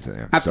Staffordshire. I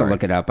have to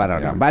look it up. I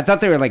don't know. But I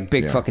thought they were like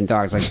big fucking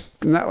dogs. Like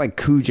not like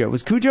Cujo.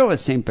 Was Cujo a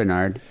St.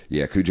 Bernard?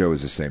 Yeah, Cujo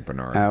is a St.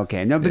 Bernard.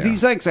 Okay. No, but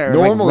these like are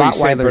normally like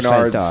St.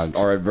 Rottweiler-sized dogs.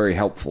 Are very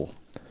helpful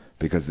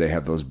because they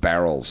have those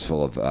barrels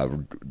full of,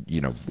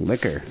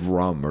 liquor.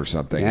 Rum or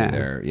something in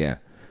there. Yeah.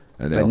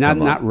 And but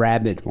not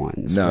rabid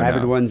ones. No,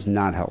 rabid ones,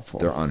 not helpful.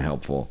 They're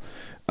unhelpful.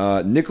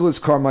 Nicholas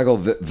Carmichael,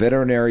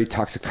 veterinary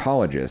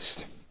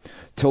toxicologist,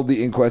 told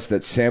the inquest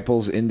that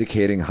samples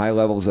indicating high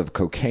levels of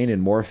cocaine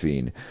and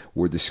morphine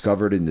were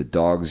discovered in the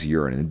dog's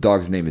urine. And the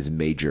dog's name is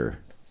Major,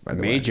 by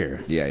the way.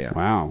 Major? Yeah.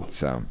 Wow.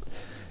 So,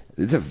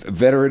 it's a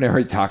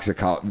veterinary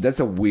toxicologist. That's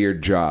a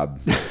weird job,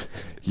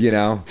 you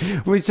know?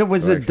 Wait, so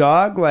was the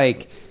dog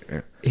like...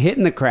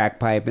 hitting the crack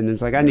pipe, and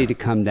it's like, I need to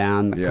come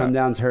down. The come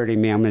down's hurting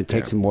me. I'm going to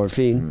take some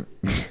morphine.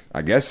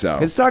 I guess so.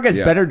 This dog has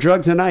better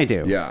drugs than I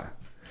do. Yeah.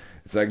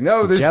 It's like,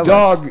 no, this jealous.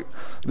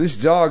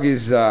 dog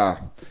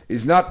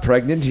is not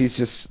pregnant. He's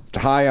just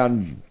high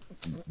on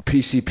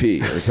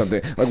PCP or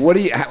something. Like, what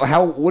is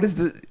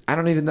I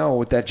don't even know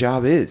what that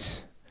job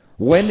is.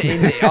 When,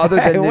 other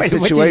than this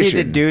situation. What do you need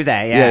to do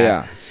that?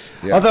 Yeah.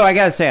 Although, I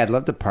got to say, I'd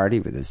love to party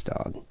with this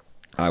dog.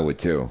 I would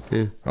too.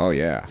 Yeah. Oh,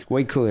 yeah. It's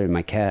way cooler than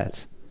my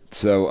cats.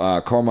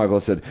 So,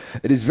 Carmichael said,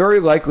 it is very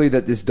likely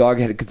that this dog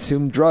had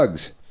consumed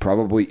drugs,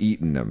 probably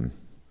eaten them.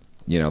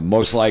 You know,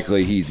 most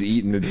likely he's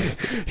eaten it.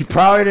 He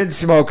probably didn't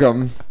smoke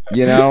them,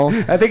 you know.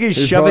 I think he's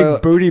shoving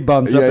booty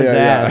bumps up his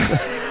ass.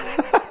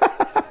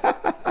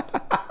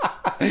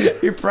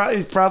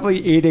 He's probably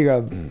eating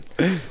them.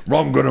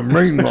 I'm going to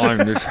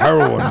mainline this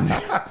heroin.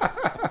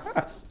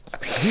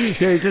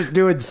 Yeah, he's just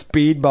doing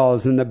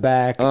speedballs in the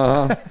back.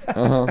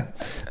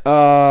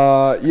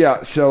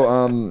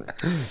 So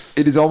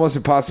it is almost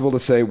impossible to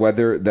say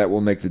whether that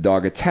will make the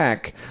dog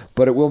attack,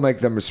 but it will make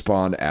them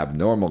respond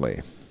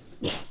abnormally.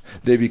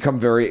 They become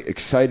very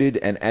excited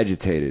and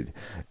agitated.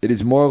 It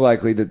is more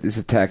likely that this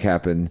attack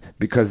happened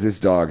because this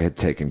dog had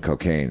taken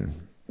cocaine.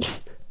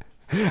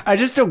 I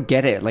just don't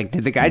get it. Like,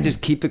 did the guy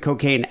just keep the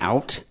cocaine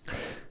out?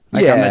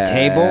 Like, on the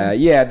table?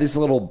 Yeah, there's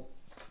little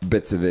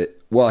bits of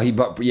it. Well, he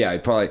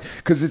probably...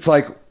 Because it's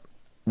like,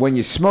 when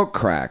you smoke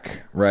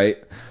crack, right?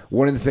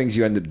 One of the things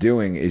you end up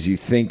doing is you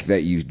think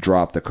that you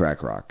dropped the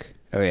crack rock.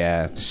 Oh,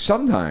 yeah.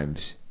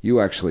 Sometimes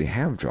you actually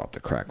have dropped the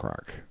crack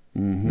rock.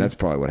 Mm-hmm. That's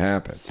probably what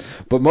happened.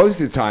 But most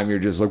of the time, you're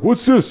just like,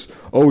 what's this?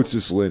 Oh, it's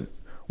just lint.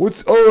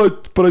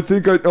 But I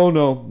think oh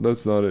no,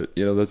 that's not it.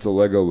 You know, that's a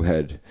Lego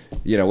head.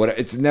 You know what?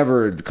 It's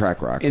never the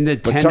crack rock. In the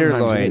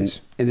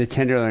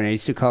tenderloin, I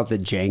used to call it the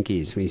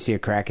jankies. When you see a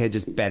crackhead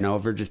just bent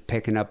over, just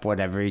picking up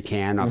whatever he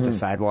can off the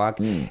sidewalk,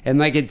 and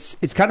like it's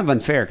kind of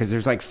unfair because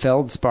there's like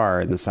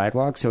feldspar in the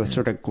sidewalk, so it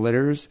sort of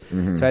glitters.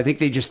 So I think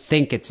they just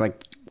think it's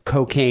like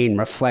cocaine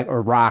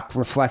rock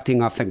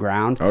reflecting off the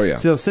ground. Oh yeah.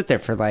 So they'll sit there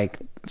for like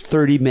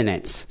 30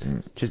 minutes,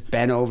 just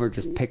bent over,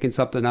 just picking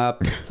something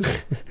up.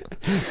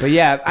 But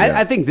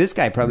I think this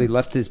guy probably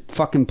left his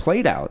fucking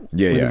plate out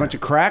with a bunch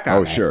of crack on it.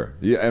 Oh, sure.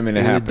 Yeah, I mean,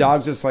 it happens. The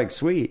dog's just like,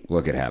 sweet.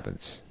 Look, it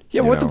happens.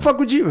 Yeah, what the fuck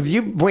would you...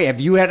 Have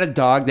you had a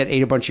dog that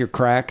ate a bunch of your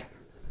crack?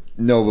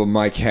 No, but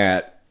my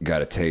cat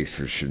got a taste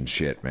for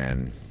shit,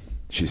 man.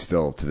 She's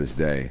still, to this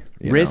day...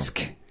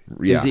 Risk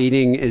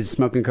is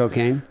smoking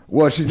cocaine?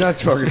 Well, she's not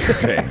smoking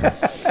cocaine.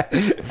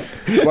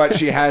 But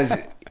she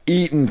has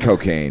eaten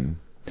cocaine.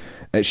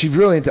 She's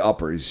really into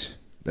uppers.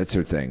 That's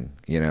her thing,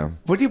 you know.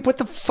 What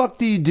the fuck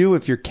do you do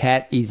if your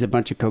cat eats a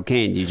bunch of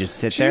cocaine? You just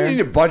sit there? She didn't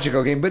eat a bunch of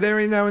cocaine, but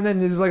every now and then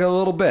there's like a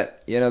little bit.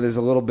 You know, there's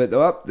a little bit.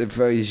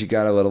 If she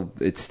got a little,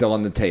 it's still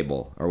on the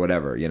table or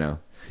whatever, you know.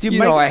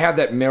 I have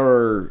that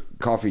mirror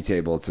coffee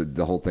table.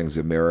 The whole thing's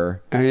a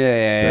mirror. Oh,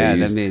 yeah.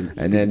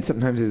 And then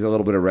sometimes there's a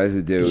little bit of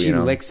residue. She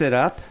licks it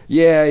up?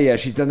 Yeah.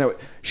 She's done that.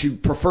 She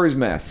prefers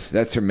meth.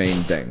 That's her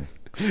main thing.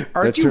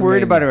 Aren't you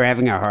worried about her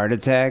having a heart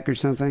attack or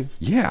something?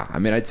 Yeah. I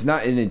mean, it's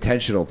not an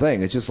intentional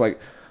thing. It's just like,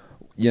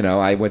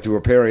 I went through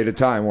a period of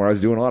time where I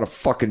was doing a lot of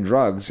fucking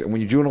drugs. And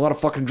when you're doing a lot of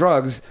fucking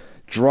drugs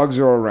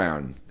are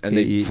around. And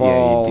they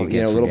fall,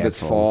 little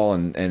bits fall.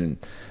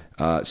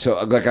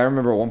 So, like, I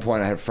remember at one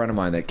point I had a friend of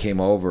mine that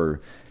came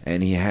over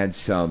and he had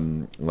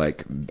some,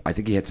 like, I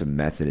think he had some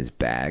meth in his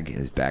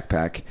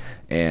backpack.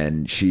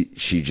 And she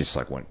just,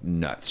 like, went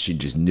nuts. She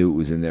just knew it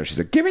was in there. She's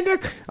like, give me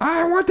that.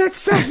 I want that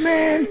stuff,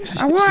 man.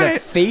 I want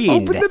it.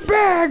 Fiend. Open the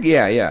bag.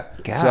 Yeah.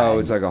 God. So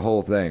it's like a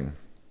whole thing.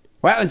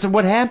 Wow. So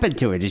what happened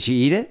to it? Did she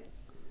eat it?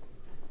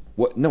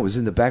 What? No, it was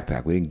in the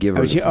backpack. We didn't give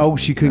her.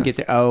 She couldn't get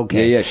there. Oh,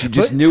 okay. Yeah. She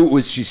just knew it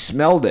was. She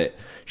smelled it.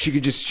 She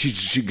could just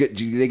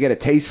they get a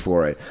taste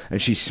for it,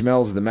 and she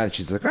smells the meth.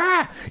 She's like,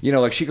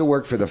 like she could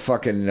work for the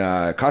fucking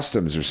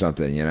customs or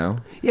something, you know?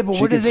 Yeah, but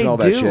what do they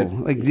do?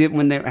 Like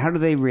how do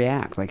they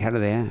react? Like how do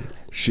they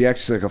act? She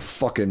acts like a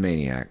fucking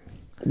maniac.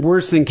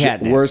 Worse than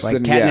catnip.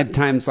 Catnip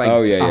times like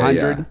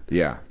 100.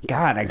 Yeah.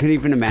 God, I couldn't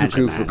even imagine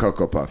Cuckoo that. for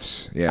Cocoa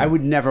Puffs. Yeah. I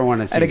would never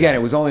want to see. And again, that.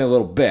 it was only a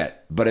little bit,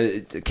 but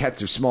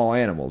cats are small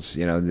animals.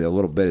 You know, a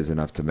little bit is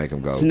enough to make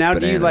them go. So now,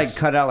 bananas. do you like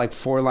cut out like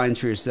 4 lines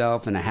for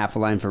yourself and a half a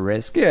line for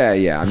Risk?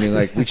 Yeah. I mean,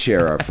 like we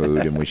share our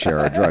food and we share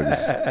our drugs.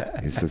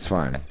 It's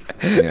fine.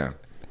 Yeah.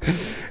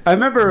 I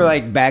remember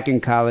like back in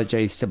college, I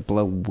used to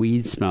blow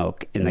weed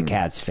smoke in the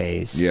cat's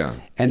face. Yeah.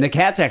 And the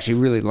cats actually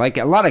really like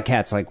it. A lot of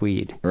cats like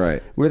weed.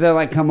 Right. Where they'll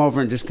like come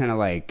over and just kind of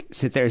like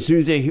sit there. As soon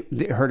as they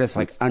heard us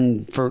like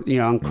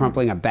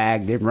uncrumpling a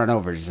bag, they'd run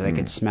over so they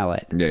could smell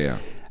it. Yeah.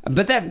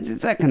 But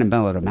that kind of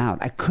mellowed them out.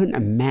 I couldn't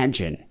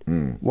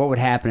imagine what would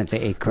happen if they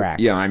ate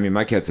crack. Yeah, I mean,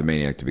 my cat's a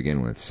maniac to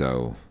begin with,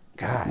 so...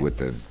 God. With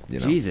the,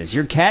 Jesus,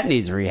 your cat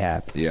needs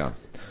rehab. Yeah.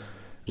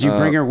 Did you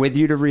bring her with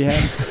you to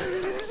rehab?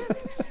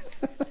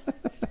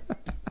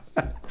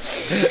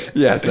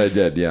 Yes, I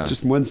did, yeah.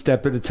 Just one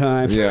step at a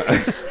time.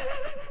 Yeah.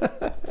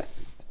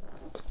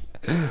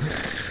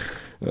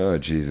 Oh,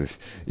 Jesus.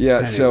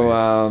 Yeah,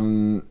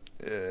 anyway.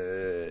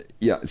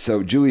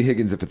 So Julie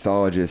Higgins, a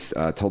pathologist,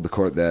 told the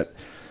court that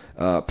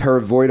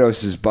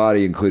Paravoidos's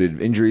body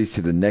included injuries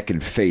to the neck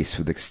and face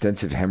with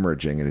extensive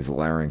hemorrhaging, and his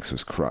larynx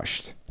was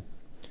crushed.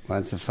 Well,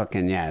 that's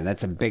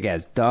that's a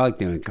big-ass dog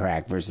doing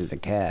crack versus a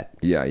cat.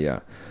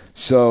 Yeah.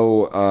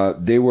 So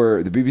the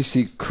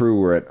BBC crew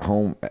were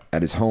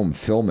at his home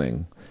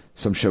filming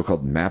some show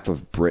called Map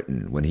of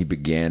Britain when he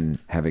began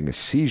having a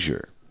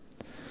seizure.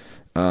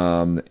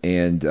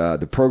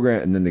 The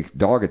program, and then the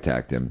dog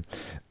attacked him.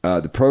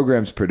 The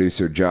program's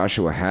producer,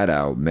 Joshua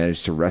Haddow,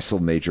 managed to wrestle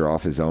Major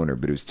off his owner,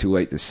 but it was too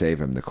late to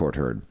save him, the court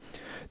heard.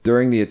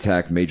 During the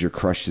attack, Major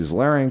crushed his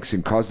larynx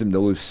and caused him to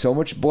lose so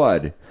much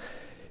blood,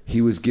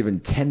 he was given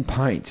 10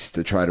 pints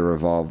to try to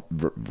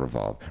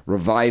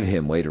revive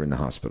him later in the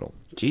hospital.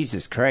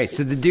 Jesus Christ.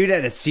 So the dude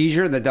had a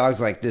seizure, and the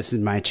dog's like, this is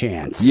my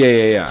chance.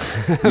 Yeah.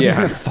 I'm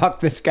gonna fuck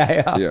this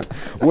guy up. Yeah.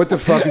 What the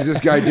fuck is this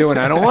guy doing?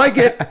 I don't like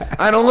it.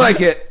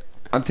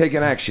 I'm taking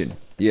action.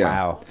 Yeah.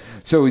 Wow.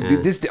 So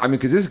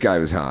because this guy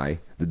was high,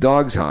 the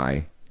dog's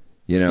high,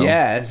 you know.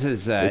 Yeah, this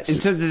is. And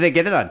so did they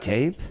get it on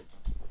tape?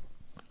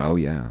 Oh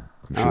yeah,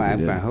 I'm sure they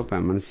did. I hope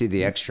I'm going to see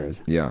the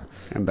extras. Yeah,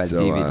 and by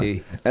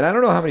DVD. And I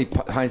don't know how many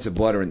pints of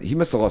blood are in. He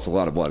must have lost a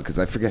lot of blood because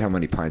I forget how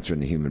many pints are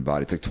in the human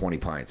body. It's like 20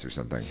 pints or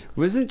something.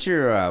 Wasn't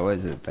your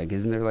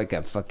isn't there like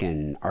a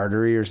fucking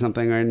artery or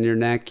something in your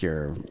neck?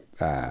 Your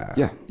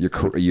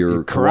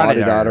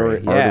carotid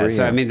artery. Yeah,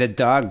 so I mean, the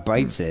dog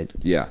bites it.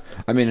 Yeah,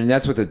 I mean, and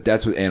that's what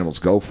animals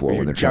go for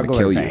when they're trying to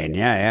kill vein. you.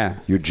 Yeah.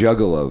 Your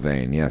juggalo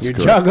vein. Yes, your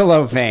correct.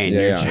 Juggalo vein.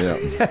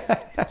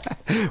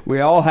 Yeah. We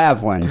all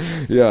have one.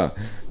 Yeah,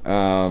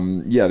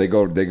 they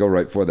go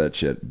right for that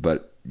shit.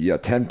 But yeah,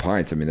 10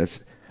 pints. I mean,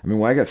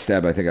 when I got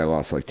stabbed, I think I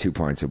lost like 2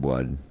 pints of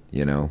blood.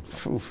 You know,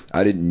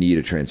 I didn't need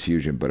a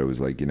transfusion, but it was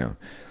like, you know.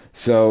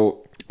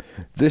 So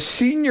the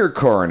senior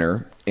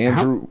coroner,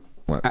 Andrew.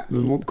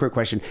 One quick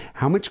question.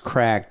 How much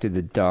crack did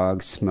the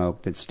dog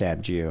smoke that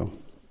stabbed you?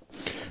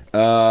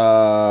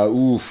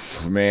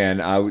 Man.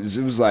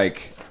 It was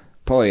like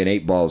probably an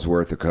 8 balls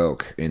worth of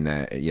coke in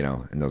that, you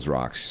know, in those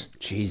rocks.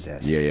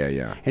 Jesus.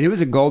 Yeah. And it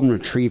was a golden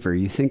retriever.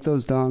 You think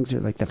those dogs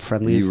are like the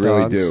friendliest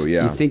dogs? You really do,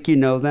 yeah. You think you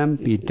know them?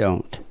 You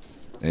don't.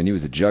 And he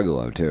was a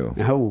juggalo, too.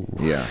 Oh.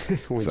 Yeah.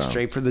 Went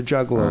straight for the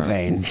juggalo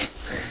vein.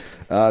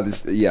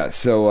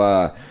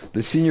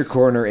 The senior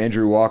coroner,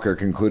 Andrew Walker,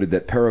 concluded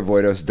that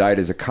Paravoidos died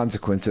as a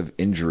consequence of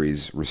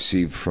injuries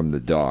received from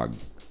the dog.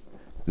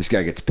 This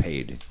guy gets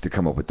paid to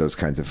come up with those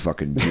kinds of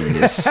fucking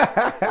genius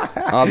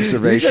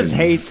observations. He just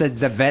hates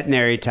the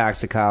veterinary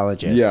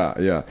toxicologist.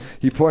 Yeah.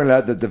 He pointed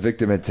out that the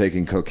victim had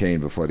taken cocaine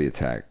before the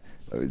attack.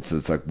 So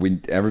it's like,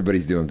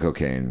 everybody's doing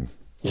cocaine.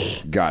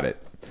 Got it.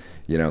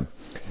 You know.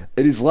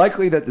 It is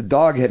likely that the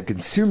dog had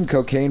consumed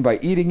cocaine by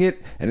eating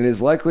it, and it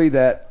is likely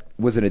that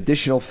was an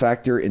additional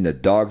factor in the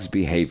dog's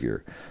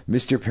behavior.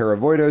 Mr.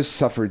 Paravoidos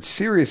suffered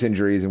serious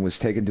injuries and was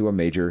taken to a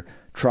major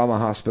trauma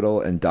hospital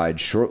and died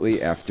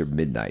shortly after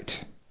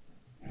midnight.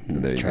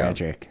 There you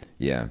Tragic. Go.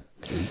 Yeah.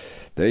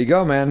 There you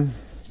go, man.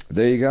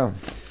 There you go.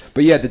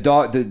 But yeah, the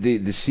dog,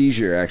 the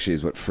seizure actually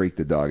is what freaked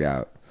the dog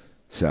out.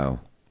 So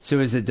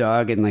is the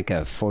dog in like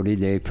a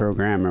 40-day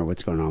program, or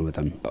what's going on with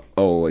him?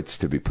 Oh, it's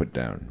to be put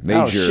down.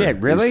 Major shit,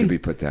 really? Is to be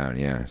put down,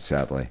 yeah,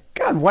 sadly.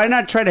 God, why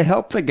not try to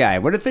help the guy?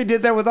 What if they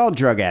did that with all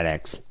drug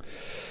addicts?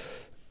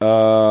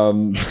 I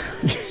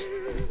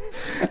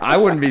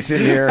wouldn't be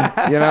sitting here,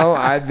 you know.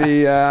 I'd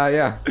be,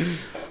 yeah.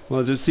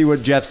 Well, just see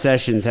what Jeff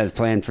Sessions has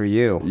planned for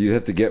you. You'd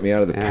have to get me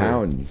out of the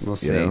pound. We'll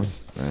see. You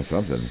know?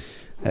 Something.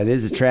 That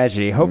is a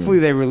tragedy. Hopefully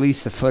they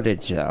release the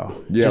footage,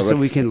 though. Yeah, just so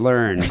we can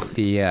learn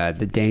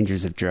the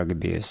dangers of drug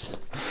abuse.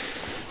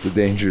 The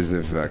dangers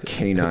of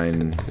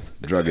canine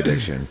drug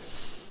addiction.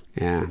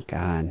 Yeah,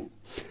 God.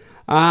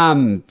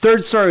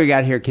 Third story we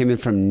got here came in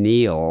from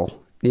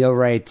Neil. Neil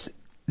writes,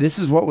 "This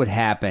is what would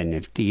happen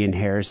if Dee and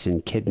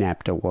Harrison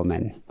kidnapped a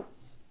woman."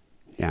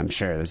 Yeah, I'm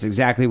sure that's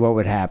exactly what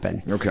would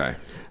happen. Okay.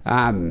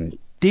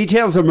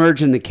 Details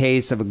emerge in the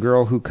case of a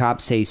girl who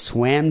cops say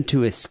swam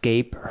to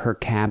escape her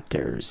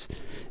captors.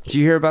 Did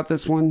you hear about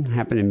this one?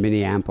 Happened in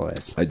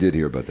Minneapolis. I did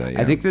hear about that,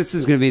 yeah. I think this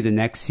is going to be the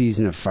next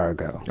season of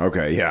Fargo.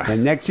 Okay, yeah. The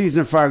next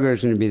season of Fargo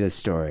is going to be this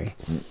story.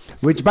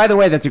 Which, by the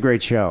way, that's a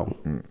great show.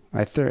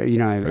 I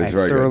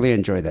thoroughly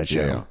enjoyed that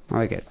show. Yeah. I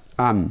like it.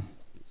 I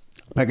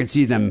could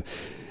see them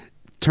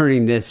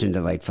turning this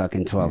into like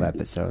fucking 12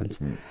 episodes.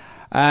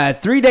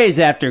 3 days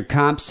after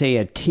cops say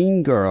a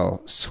teen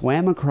girl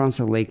swam across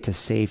a lake to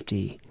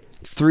safety,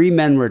 3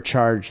 men were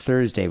charged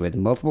Thursday with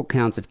multiple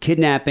counts of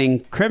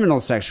kidnapping,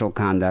 criminal sexual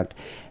conduct,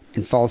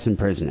 and false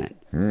imprisonment.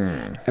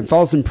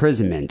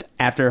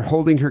 After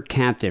holding her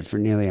captive for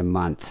nearly a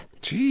month.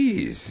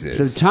 Jesus.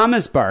 So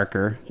Thomas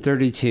Barker,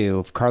 32,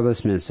 of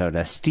Carlos,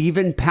 Minnesota,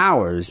 Stephen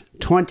Powers,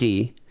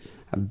 20,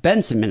 of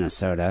Benson,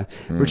 Minnesota,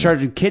 were charged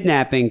with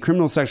kidnapping,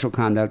 criminal sexual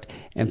conduct,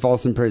 and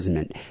false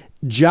imprisonment.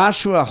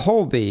 Joshua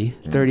Holby,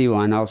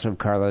 31, also of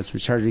Carlos,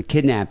 was charged with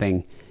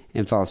kidnapping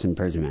and false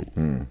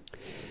imprisonment.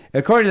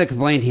 According to the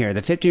complaint here,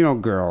 the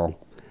 15-year-old girl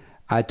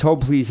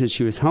told police that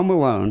she was home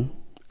alone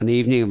on the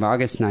evening of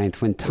August 9th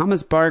when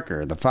Thomas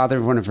Barker, the father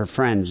of one of her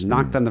friends,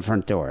 knocked on the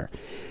front door.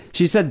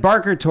 She said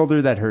Barker told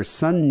her that her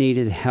son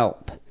needed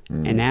help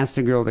and asked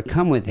the girl to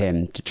come with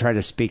him to try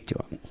to speak to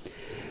him.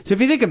 So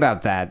if you think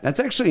about that, that's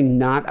actually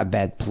not a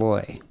bad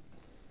ploy.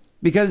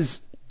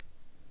 Because,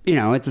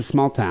 it's a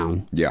small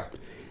town. Yeah.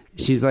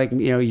 She's like,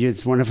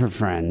 it's one of her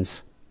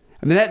friends.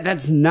 I mean,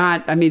 that's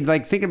not,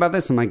 think about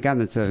this. I'm like, God,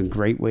 that's a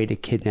great way to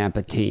kidnap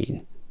a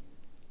teen.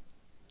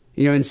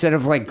 Instead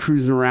of like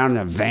cruising around in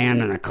a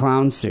van in a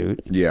clown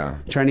suit. Yeah.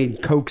 Trying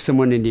to coax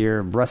someone into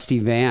your rusty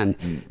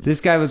van. This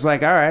guy was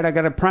like, all right, I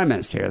got a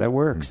premise here. That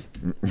works.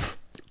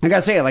 I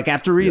gotta say, like,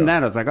 after reading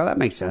that, I was like, oh, that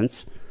makes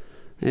sense.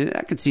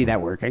 I could see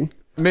that working.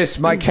 Miss,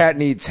 my cat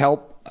needs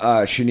help.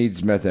 She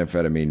needs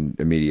methamphetamine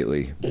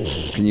immediately.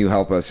 Can you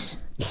help us?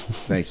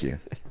 Thank you.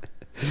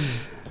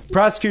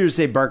 Prosecutors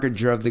say Barker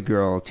drove the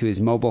girl to his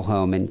mobile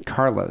home in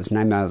Carlos,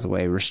 9 miles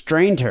away,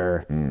 restrained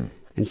her,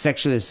 and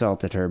sexually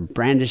assaulted her,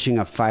 brandishing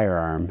a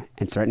firearm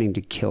and threatening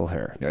to kill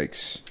her.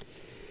 Yikes.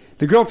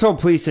 The girl told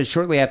police that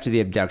shortly after the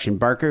abduction,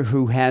 Barker,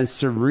 who has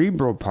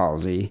cerebral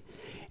palsy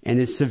and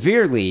is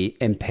severely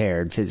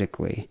impaired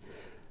physically,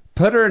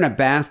 put her in a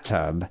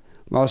bathtub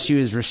while she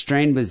was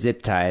restrained with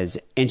zip ties,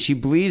 and she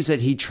believes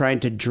that he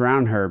tried to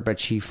drown her, but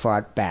she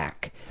fought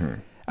back.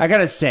 I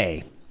gotta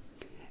say,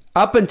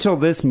 up until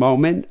this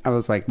moment, I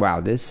was like,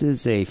 wow, this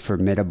is a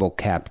formidable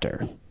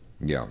captor.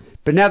 Yeah.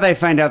 But now that I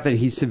find out that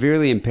he's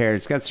severely impaired,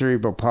 he's got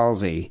cerebral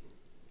palsy,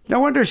 no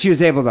wonder she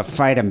was able to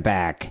fight him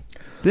back.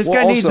 This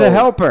guy needs a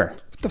helper.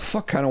 What the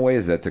fuck kind of way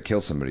is that to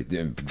kill somebody?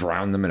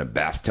 Drown them in a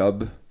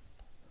bathtub?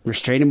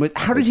 Restrain him with...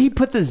 How did he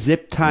put the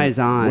zip ties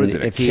on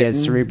if he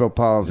has cerebral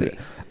palsy?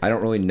 I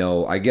don't really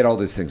know. I get all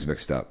these things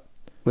mixed up.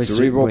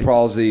 Cerebral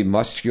palsy,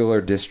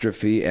 muscular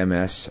dystrophy,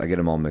 MS. I get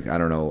them all mixed. I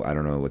don't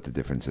know what the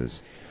difference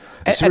is.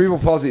 Cerebral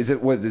palsy, is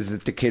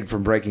it the kid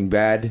from Breaking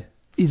Bad?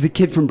 The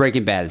kid from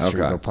Breaking Bad is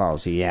cerebral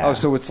palsy, yeah. Oh,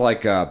 so it's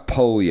like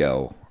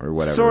polio or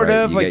whatever, sort right?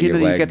 of. Like, you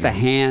get the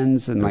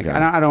hands and like,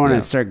 I don't want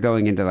to start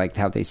going into like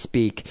how they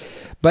speak,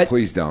 but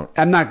please don't.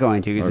 I'm not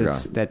going to,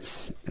 because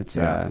that's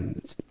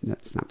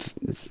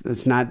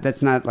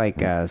not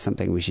like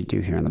something we should do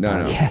here on the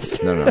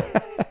podcast. No.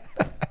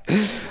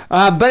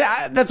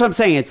 But that's what I'm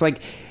saying. It's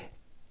like,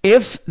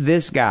 if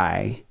this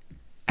guy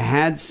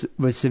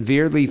was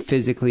severely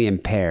physically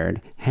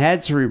impaired,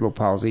 had cerebral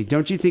palsy,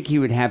 don't you think he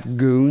would have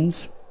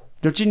goons?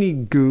 Don't you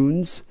need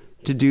goons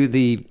to do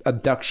the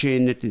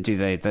abduction, to do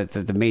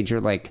the major,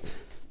 like,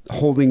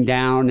 holding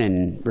down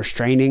and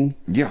restraining?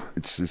 Yeah,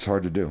 it's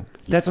hard to do.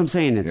 That's what I'm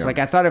saying. It's like,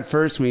 I thought at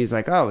first when he's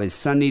like, oh, his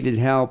son needed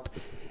help,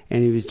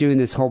 and he was doing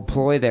this whole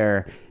ploy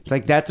there, it's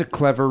like, that's a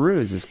clever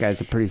ruse. This guy's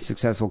a pretty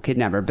successful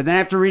kidnapper. But then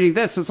after reading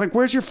this, it's like,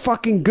 where's your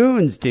fucking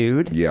goons,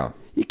 dude? Yeah.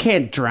 You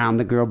can't drown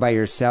the girl by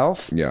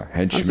yourself. Yeah,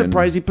 henchmen. I'm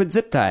surprised he put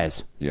zip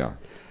ties. Yeah.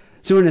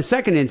 So in a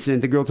second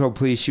incident, the girl told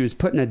police she was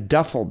put in a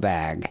duffel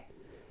bag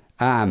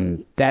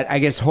that I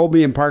guess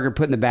Holby and Parker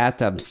put in the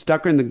bathtub,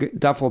 stuck her in the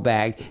duffel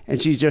bag,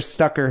 and she just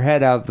stuck her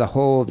head out the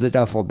hole of the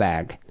duffel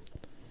bag.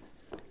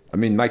 I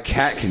mean, my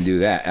cat can do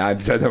that.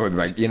 I've done that with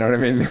my, you know what I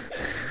mean?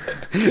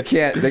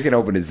 They can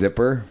open a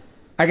zipper.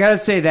 I gotta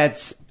say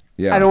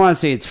I don't want to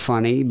say it's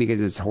funny, because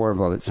it's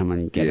horrible that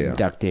someone get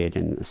abducted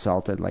and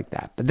assaulted like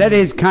that. But that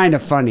is kind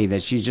of funny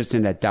that she's just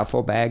in that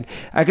duffel bag.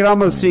 I could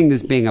almost see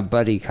this being a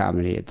buddy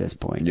comedy at this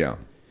point. Yeah.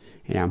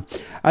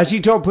 She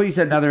told police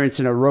that another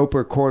incident, a rope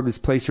or cord was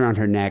placed around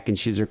her neck, and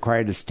she's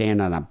required to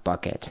stand on a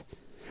bucket.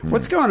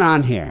 What's going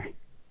on here?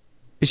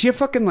 Is she a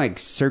fucking, like,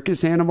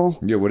 circus animal?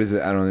 Yeah, what is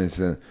it? I don't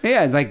understand.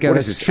 Yeah, like what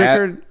is this?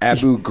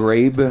 Abu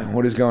Ghraib?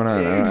 What is going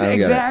on?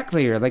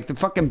 Exactly. Or like the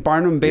fucking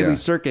Barnum Bailey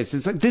Circus.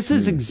 It's like, this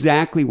is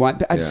exactly why.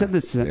 I've said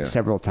this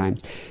several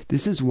times.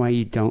 This is why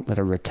you don't let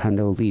a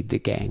rotundo lead the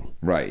gang.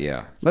 Right,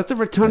 yeah. Let the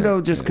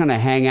rotundo just kind of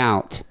hang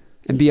out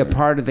and be a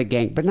part of the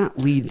gang, but not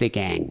lead the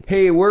gang.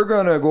 Hey, we're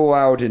going to go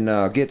out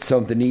and get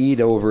something to eat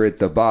over at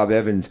the Bob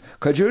Evans.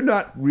 Could you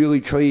not really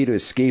try to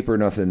escape or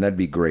nothing? That'd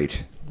be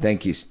great.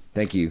 Thank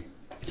you.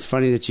 It's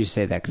funny that you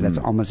say that, because that's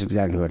almost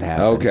exactly what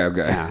happened. Okay.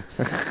 Yeah.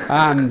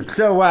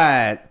 So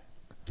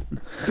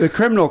the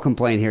criminal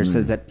complaint here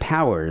says that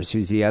Powers,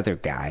 who's the other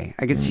guy,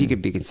 I guess he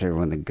could be considered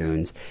one of the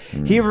goons,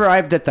 he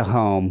arrived at the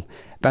home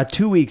about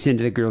 2 weeks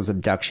into the girl's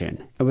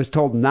abduction and was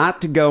told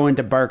not to go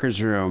into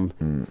Barker's room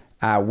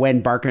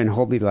when Barker and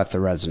Holby left the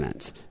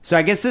residence. So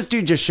I guess this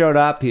dude just showed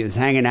up. He was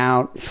hanging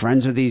out. He's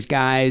friends with these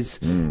guys.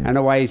 I don't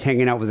know why he's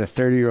hanging out with a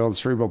 30-year-old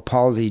cerebral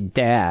palsy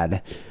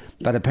dad,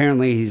 but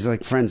apparently he's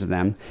like friends with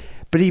them.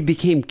 But he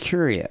became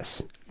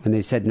curious when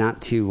they said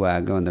not to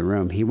go in the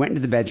room. He went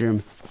into the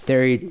bedroom.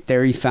 There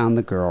he found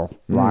the girl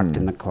locked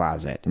in the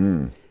closet.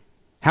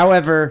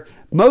 However,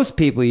 most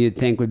people you'd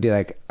think would be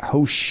like,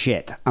 oh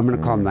shit, I'm going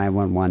to call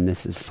 911.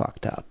 This is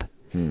fucked up.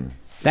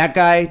 That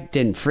guy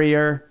didn't free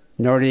her,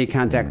 nor did he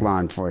contact law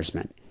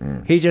enforcement.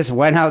 He just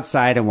went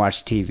outside and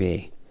watched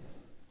TV.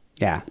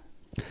 Yeah.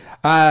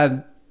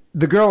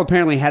 The girl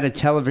apparently had a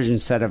television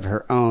set of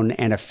her own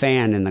and a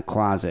fan in the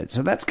closet.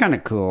 So that's kind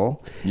of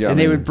cool. Yeah, and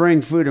they would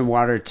bring food and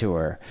water to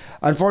her.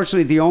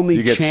 Unfortunately, the only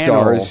channel... Did you get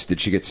stars?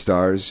 Did she get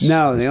stars?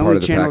 No, the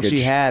only channel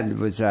she had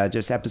was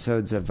just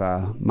episodes of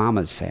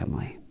Mama's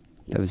Family.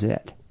 That was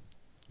it.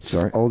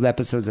 Sorry? Just old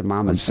episodes of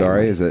Mama's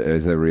Family. I'm sorry?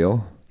 Is that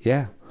real?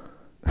 Yeah.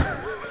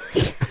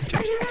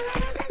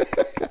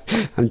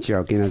 I'm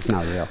joking. That's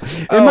not real.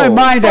 In my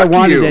mind, I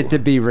wanted it to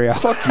be real.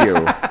 Fuck you.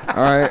 All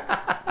right.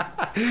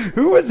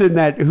 Who was in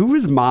that? Who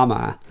was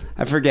Mama?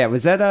 I forget.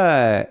 Was that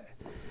the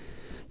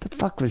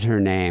fuck was her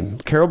name?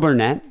 Carol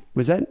Burnett?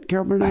 Was that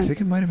Carol Burnett? I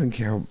think it might have been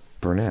Carol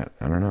Burnett.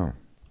 I don't know.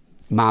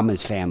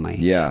 Mama's Family.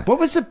 Yeah. What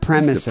was the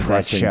premise of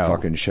that show?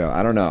 Fucking show.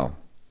 I don't know.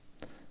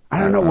 I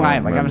don't know why.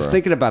 Like I was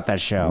thinking about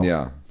that show.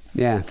 Yeah.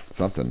 Yeah.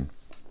 Something.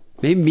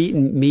 Maybe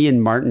me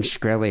and Martin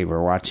Shkreli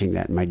were watching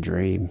that in my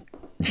dream.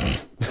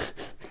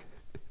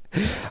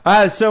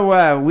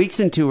 So weeks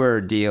into her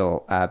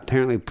ordeal,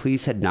 apparently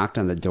police had knocked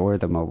on the door of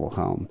the mobile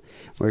home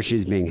where she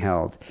was being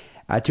held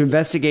to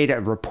investigate a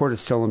report of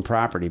stolen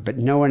property, but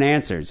no one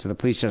answered, so the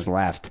police just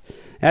left.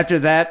 After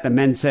that, the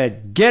men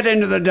said, "Get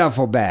into the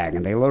duffel bag,"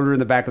 and they loaded her in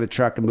the back of the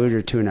truck and moved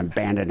her to an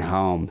abandoned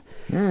home.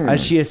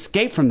 She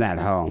escaped from that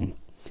home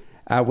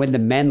when the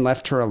men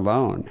left her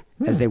alone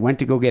as they went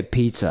to go get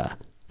pizza.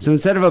 So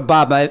instead of a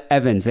Bob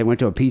Evans, they went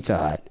to a Pizza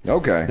Hut.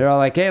 Okay. They're all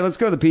like, "Hey, let's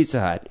go to the Pizza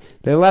Hut."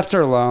 They left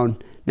her alone.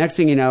 Next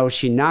thing you know,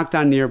 she knocked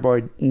on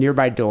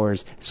nearby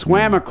doors,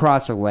 swam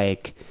across a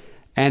lake,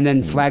 and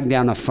then flagged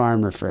down a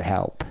farmer for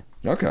help.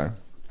 Okay.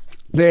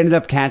 They ended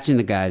up catching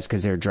the guys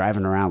because they were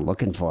driving around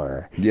looking for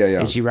her. Yeah.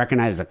 And she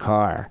recognized the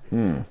car.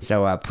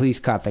 So police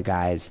caught the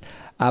guys.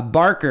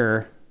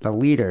 Barker, the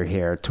leader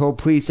here, told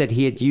police that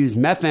he had used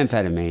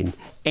methamphetamine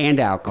and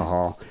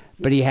alcohol,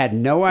 but he had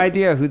no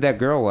idea who that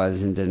girl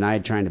was and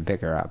denied trying to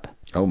pick her up.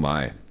 Oh,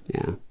 my.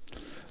 Yeah.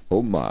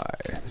 Oh, my.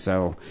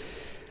 So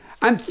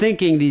I'm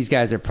thinking these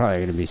guys are probably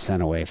going to be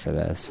sent away for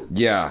this.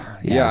 Yeah.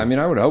 I mean,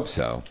 I would hope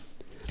so.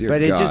 Dear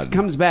but God. it just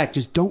comes back.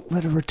 Just don't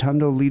let a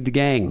Rotundo lead the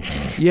gang.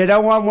 You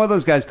don't want one of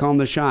those guys calling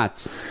the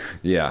shots.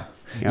 Yeah.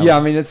 Yep. Yeah,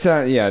 I mean, this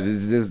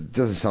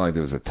doesn't sound like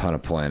there was a ton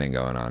of planning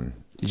going on.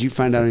 Did you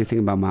find out anything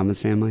about Mama's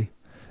Family?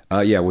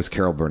 Yeah, it was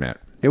Carol Burnett.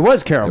 It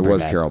was Carol Burnett. It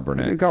was Carol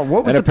Burnett. God,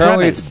 what was and the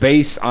apparently premise? it's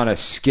based on a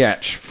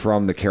sketch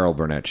from the Carol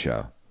Burnett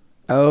show.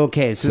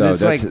 Okay, so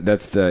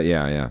that's the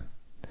yeah.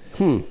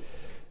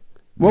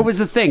 What was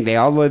the thing? They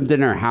all lived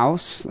in her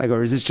house? Like,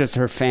 or is this just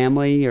her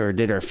family? Or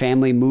did her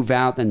family move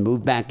out and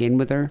move back in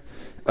with her?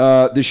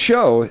 The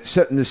show,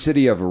 set in the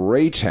city of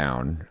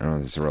Raytown, I don't know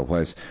if this is a real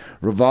place,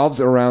 revolves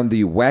around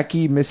the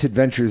wacky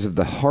misadventures of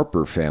the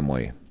Harper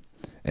family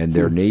and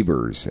their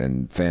neighbors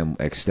and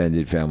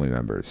extended family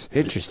members.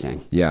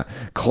 Interesting. Yeah.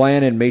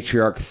 Clan and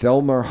matriarch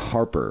Thelma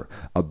Harper,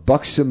 a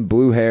buxom,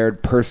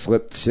 blue-haired,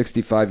 purse-lipped,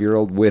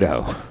 65-year-old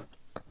widow.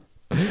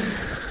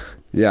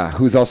 Yeah,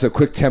 who's also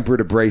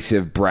quick-tempered,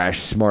 abrasive, brash,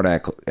 smart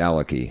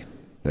alecky.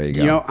 There you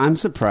go. You know, I'm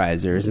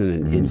surprised there isn't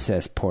an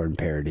incest porn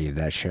parody of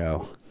that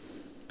show.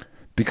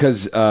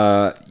 Because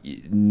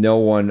no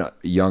one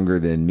younger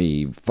than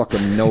me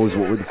fucking knows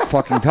what we're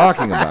fucking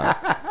talking about.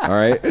 All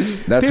right?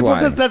 That's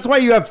why. That's why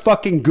you have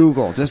fucking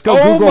Google. Just go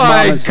Google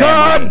Mama's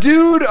God, Family.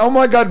 dude. Oh,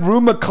 my God. Rue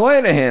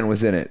McClanahan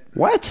was in it.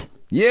 What?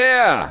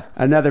 Yeah.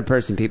 Another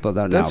person people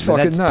don't know. That's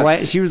fucking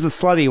nuts. She was the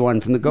slutty one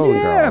from the Golden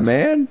Girls. Yeah,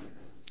 man.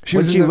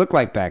 What did she look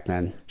like back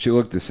then? She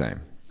looked the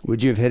same.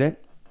 Would you have hit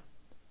it?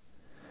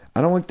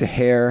 I don't like the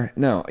hair.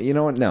 No. You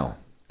know what? No.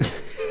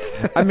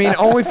 I mean,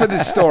 only for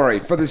the story.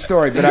 But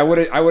I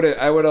would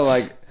have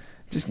like,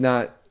 just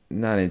not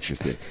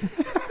interested.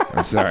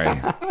 I'm sorry.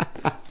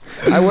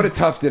 I would have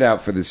toughed it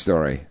out for the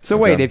story. So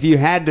wait, if you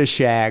had to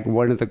shag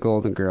one of the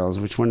Golden Girls,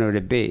 which one would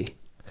it be?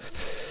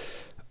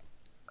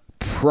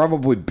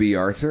 Probably B.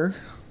 Arthur.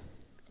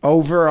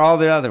 Over all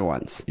the other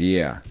ones?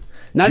 Yeah.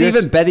 Not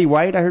even Betty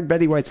White? I heard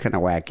Betty White's kind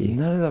of wacky.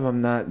 None of them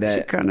I'm not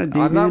that...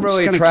 I'm not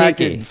really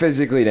attracted kinky.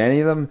 physically to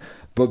any of them,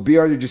 but B.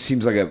 Arthur just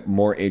seems like a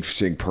more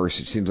interesting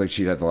person. Seems like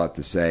she'd have a lot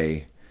to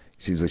say.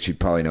 Seems like she'd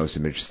probably know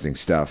some interesting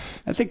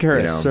stuff. I think her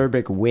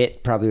acerbic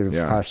wit probably would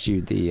have cost you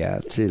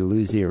to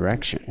lose the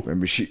erection.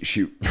 Remember,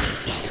 she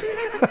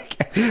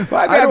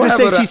well, I'm just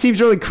saying she seems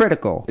really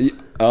critical.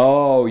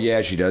 Oh,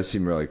 yeah, she does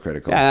seem really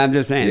critical. Yeah, I'm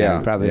just saying. Yeah,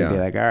 I'd probably be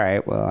like, all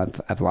right, well,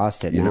 I've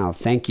lost it now.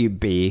 Thank you,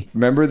 B.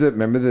 Remember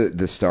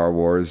the Star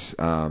Wars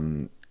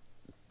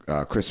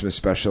Christmas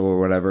special or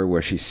whatever,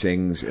 where she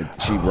sings and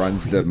she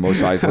runs the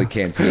Mos Eisley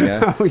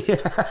Cantina. Oh,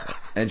 yeah.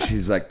 And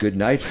she's like, "Good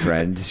night,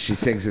 friend." She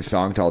sings a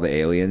song to all the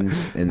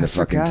aliens in the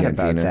fucking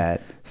cantina. About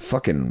that.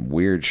 Fucking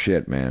weird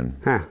shit, man.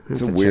 Huh,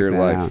 it's a weird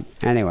life. Out.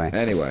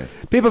 Anyway.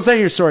 People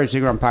send your stories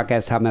to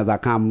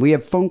podcast@hotmail.com. We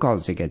have phone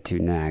calls to get to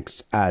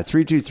next.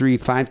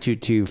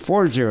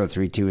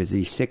 323-522-4032 is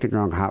the Sick and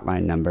Wrong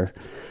hotline number.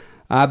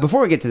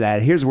 Before we get to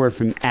that, here's a word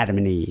from Adam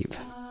and Eve.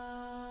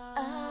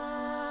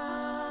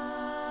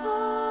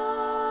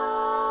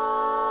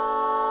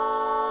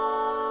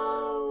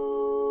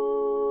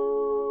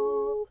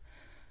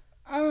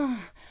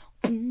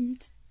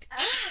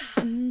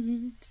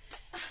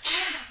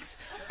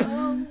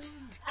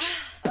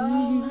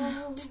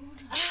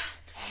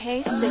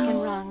 Hey, Sick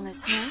and Wrong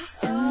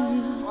listeners.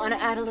 Want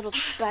to add a little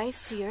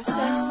spice to your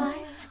sex life?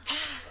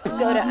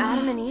 Go to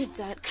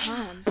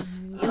adamandeve.com.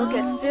 You'll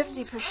get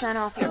 50%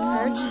 off your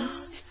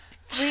purchase,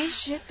 free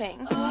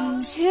shipping,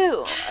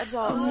 2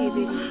 adult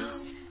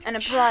DVDs, and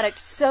a product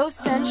so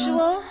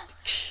sensual,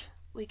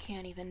 We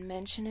can't even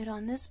mention it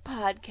on this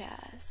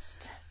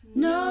podcast.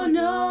 No,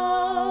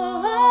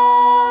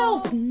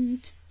 no.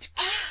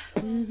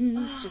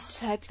 Just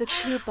type the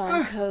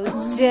coupon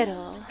code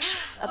DIDDLE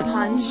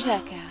upon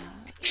checkout.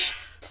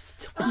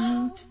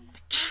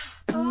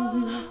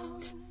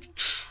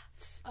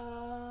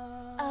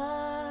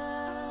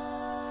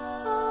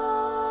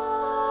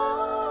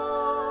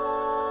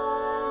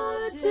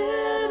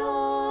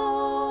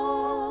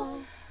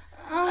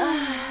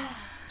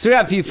 So we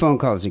got a few phone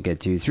calls to get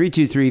to.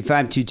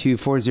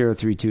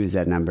 323-522-4032 is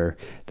that number.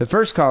 The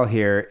first call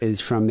here is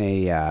from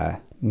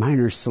a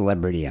minor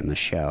celebrity on the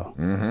show.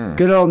 Mm-hmm.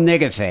 Good old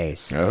Nigga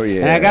Face. Oh,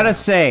 yeah. And I got to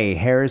say,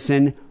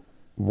 Harrison,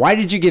 why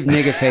did you give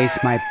Nigga Face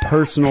my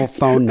personal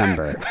phone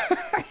number?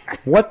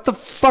 What the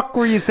fuck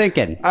were you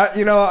thinking? I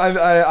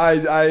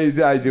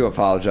do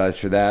apologize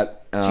for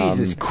that.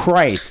 Jesus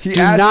Christ. Do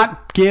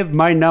not give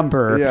my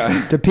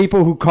number to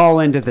people who call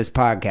into this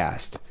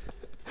podcast.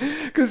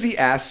 Because he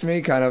asked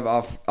me kind of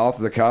off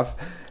the cuff.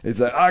 It's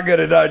like, I got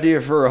an idea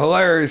for a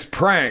hilarious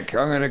prank.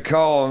 I'm going to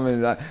call him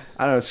and, I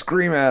don't know,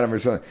 scream at him or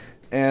something.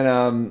 And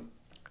I'm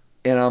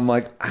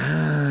like,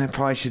 I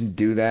probably shouldn't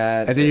do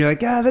that. And then you're like,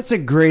 that's a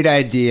great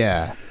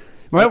idea.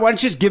 Why don't you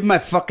just give him my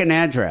fucking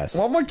address?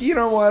 Well, I'm like, you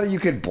know what? You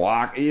could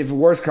block. If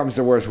worst comes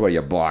to worst,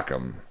 you block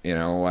him. You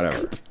know,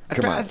 whatever.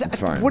 Come on, it's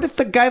fine. What if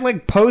the guy,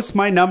 posts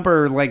my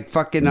number,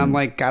 fucking on,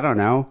 I don't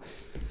know,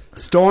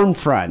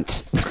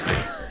 Stormfront?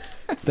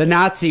 The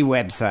Nazi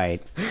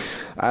website.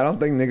 I don't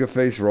think Nigga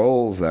Face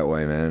rolls that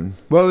way, man.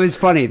 Well, it was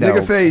funny, though.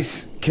 Nigga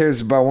Face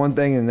cares about one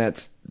thing, and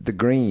that's the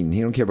green.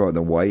 He don't care about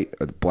the white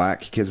or the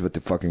black. He cares about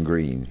the fucking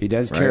green. He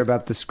does care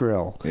about the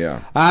skrill.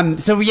 Yeah.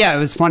 So, yeah, it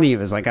was funny. It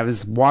was like I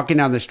was walking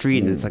down the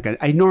street, and it's like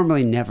I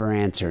normally never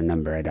answer a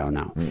number I don't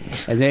know.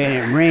 And then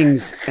it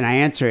rings, and I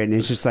answer it, and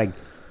it's just like,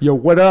 yo,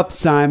 what up,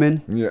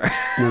 Simon? Yeah.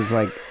 And I was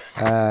like,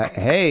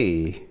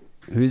 hey...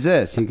 Who's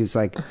this? He was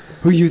like,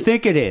 who you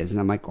think it is?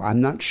 And I'm like, well, I'm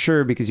not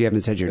sure because you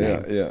haven't said your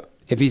name. Yeah.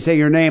 If you say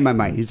your name, I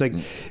might. He's like,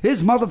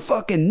 it's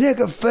motherfucking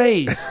Nigga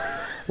Face.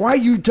 Why are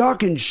you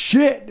talking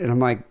shit? And I'm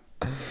like,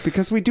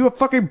 because we do a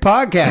fucking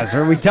podcast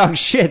where we talk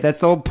shit. That's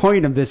the whole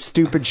point of this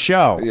stupid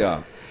show.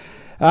 Yeah.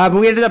 But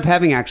we ended up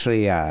having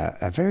actually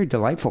a very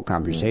delightful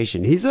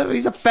conversation. He's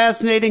a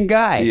fascinating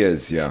guy. He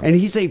is, yeah. And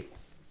he's a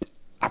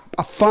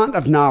font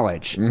of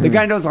knowledge. The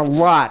guy knows a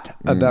lot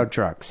about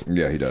drugs.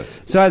 Yeah, he does.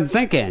 So I'm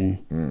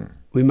thinking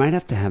we might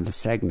have to have a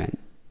segment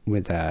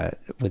with a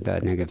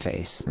Nigga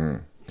Face.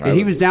 And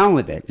he was down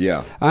with it.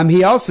 Yeah.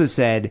 He also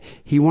said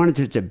he wanted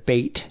to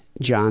debate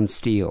John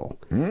Steele.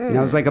 And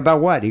I was like,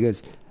 about what? He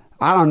goes,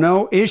 I don't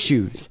know,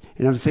 issues.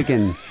 And I was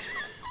thinking...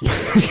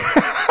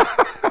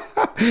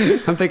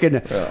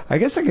 I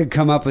guess I could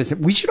come up with...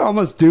 We should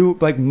almost do...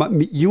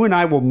 you and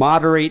I will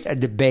moderate a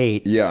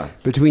debate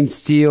between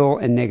Steele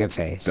and Nigga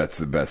Face. That's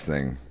the best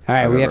thing. All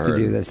right, we have to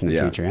do this in the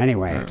future.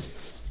 Anyway,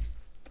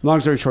 long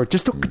story short,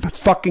 just don't get the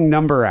fucking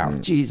number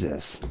out.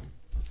 Jesus.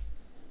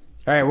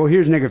 All right, well,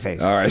 here's Nigga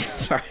Face. All right,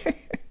 sorry.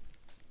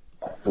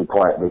 Be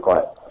quiet.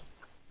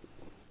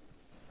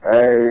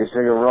 Hey,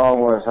 something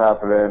wrong what's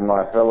happening,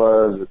 my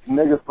fellas. It's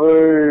Nigga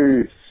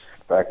Face.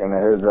 Back into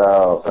his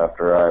house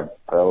after I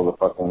fell the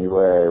fucking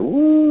UA.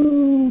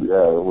 Woo!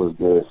 Yeah, it was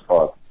good as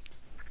fuck.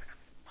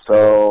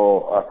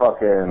 So, I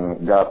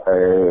fucking got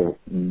a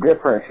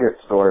different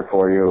shit story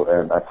for you,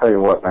 and I tell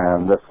you what,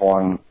 man, this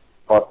one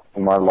fucked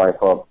my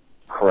life up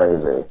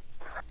crazy.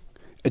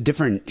 A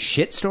different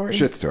shit story?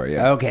 Shit story,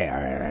 yeah. Okay,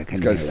 all right. This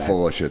guy's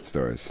full of shit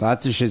stories.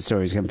 Lots of shit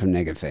stories come from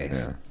Nigga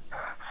Face. Yeah.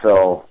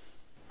 So,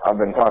 I've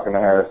been talking to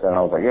Harrison.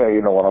 I was like, yeah,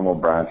 you know what? I'm going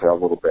to branch out a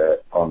little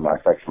bit on my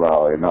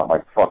sexuality. Not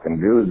like fucking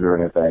dudes or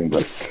anything,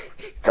 but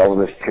tell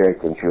this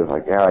chick, and she was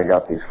like, yeah, I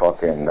got these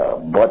fucking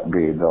butt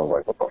beads. I was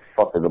like, what the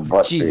fuck are the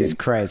butt beads? Jesus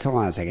Christ. Hold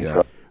on a second.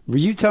 Yeah. Were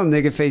you telling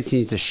Nigga Face he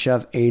needs to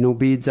shove anal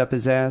beads up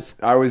his ass?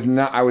 I was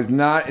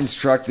not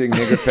instructing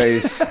Nigga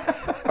Face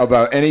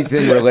about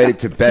anything related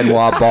to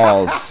Benoit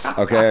balls.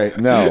 Okay?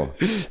 No.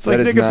 It's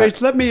like, Nigga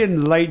Face, let me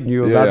enlighten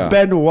you about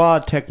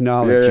Benoit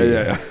technology.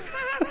 Yeah.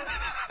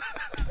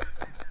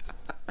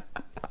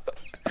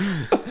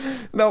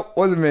 No,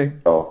 wasn't me.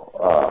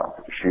 So,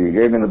 she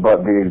gave me the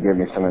butt beads, gave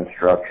me some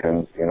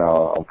instructions. You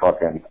know,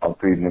 I'm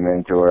feeding them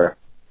into her.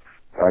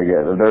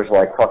 There's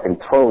like fucking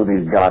 12 of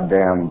these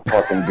goddamn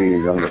fucking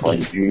beads. I'm just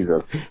like,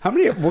 Jesus.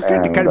 What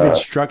kind of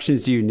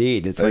instructions do you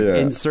need? It's like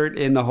insert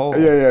in the hole.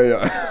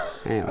 Yeah.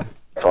 Anyway.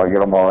 So I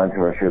get them all into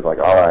her, and she was like,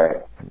 all right,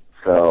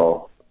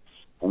 so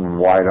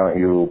why don't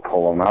you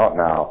pull them out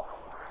now?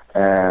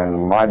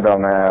 And my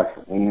dumb ass,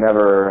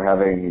 never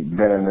having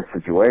been in this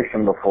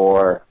situation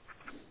before,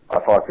 I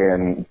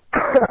fucking,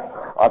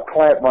 I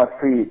plant my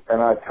feet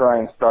and I try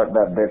and start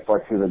that bitch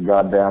like she's a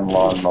goddamn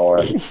lawnmower.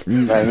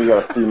 Man, you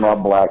gotta see my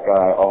black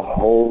eye. Oh,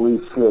 holy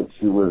shit,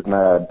 she was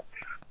mad.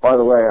 By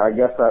the way, I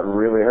guess that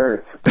really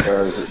hurts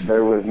because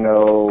there was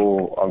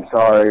no I'm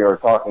sorry or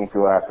talking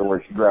to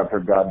afterwards. She grabbed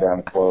her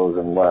goddamn clothes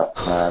and left,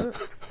 man.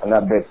 And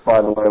that bitch, by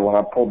the way, when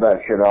I pulled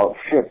that shit out,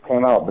 shit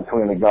came out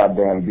between the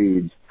goddamn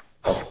beads.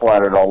 I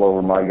splattered all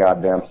over my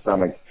goddamn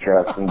stomach,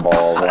 chest, and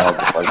balls, and I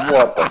was just like,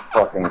 what the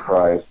fucking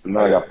Christ? And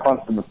then I got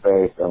punched in the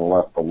face and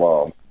left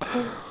alone.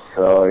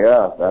 So,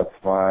 yeah, that's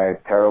my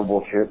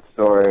terrible shit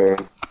story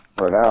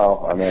for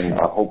now. I mean,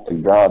 I hope to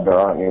God there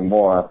aren't any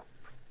more.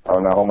 I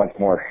don't know how much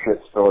more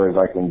shit stories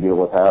I can deal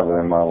with having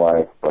in my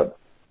life, but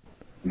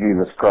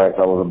Jesus Christ,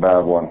 that was a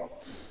bad one.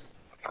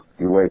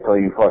 You wait till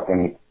you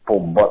fucking pull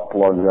butt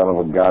plugs out of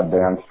a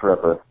goddamn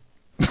stripper.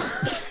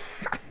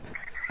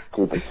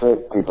 Keep it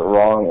sick, keep it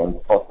wrong,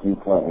 and fuck you,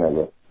 Clint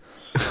nigga.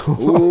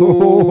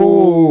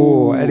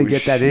 Ooh, I had to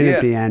get that in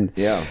at the end.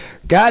 Yeah.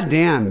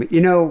 Goddamn. You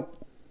know,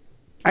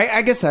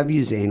 I guess I've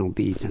used anal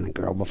beads on a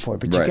girl before,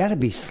 but you got to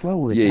be slow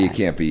with that. Yeah, you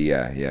can't be,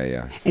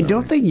 yeah. And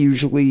don't they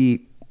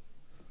usually,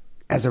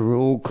 as a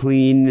rule,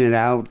 clean it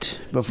out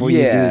before you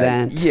do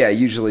that? Yeah,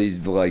 usually,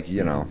 like,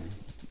 you know,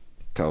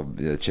 tell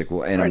the chick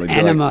will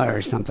enema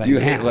or something.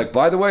 Like,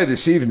 by the way,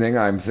 this evening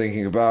I'm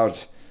thinking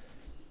about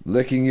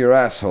licking your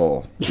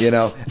asshole, you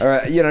know,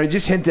 or, you know,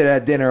 just hint it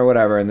at dinner or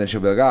whatever, and then she'll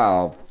be like,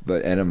 oh,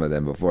 but enema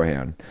then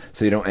beforehand.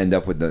 So you don't end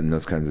up with in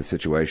those kinds of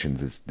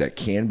situations. That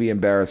can be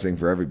embarrassing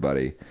for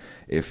everybody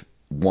if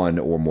one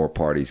or more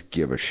parties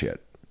give a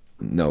shit.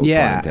 No pun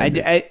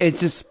intended. It's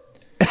just,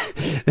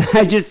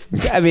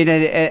 I mean,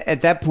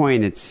 at that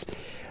point, it's,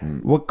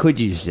 what could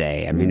you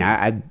say? I mean,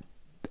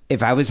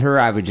 if I was her,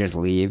 I would just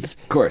leave.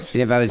 Of course.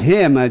 And if I was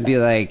him, I'd be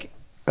like,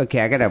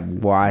 okay, I gotta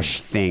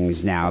wash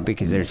things now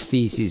because there's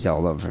feces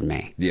all over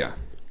me. Yeah.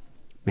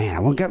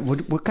 Man,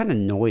 what kind of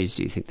noise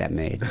do you think that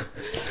made?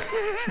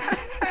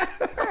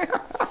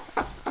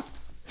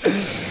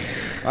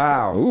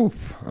 Wow.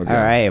 Oof. Okay. All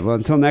right. Well,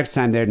 until next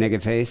time there,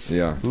 nigga face.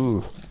 Yeah.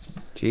 Ooh.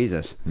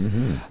 Jesus.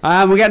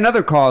 Mm-hmm. We got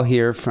another call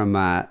here from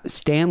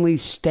Stanley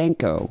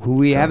Stanko, who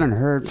we haven't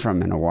heard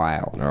from in a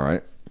while. All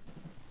right.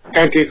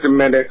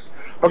 Anti-Semitics.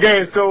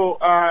 Okay, so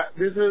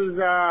this is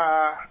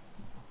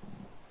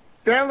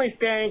Stanley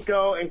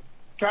Stanko and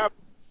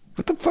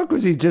What the fuck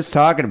was he just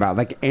talking about?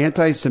 Like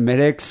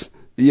anti-Semitics?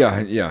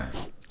 Yeah.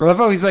 I love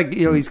how he's like,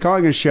 you know, he's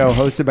calling a show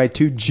hosted by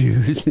two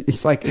Jews.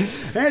 He's like,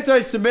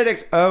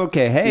 anti-Semitics.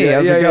 Okay, hey,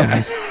 how's it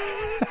going?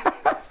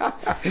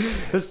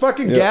 Let's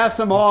fucking gas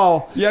them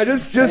all. Yeah,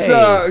 just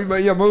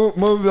hey.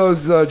 Move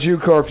those Jew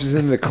corpses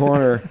in the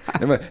corner.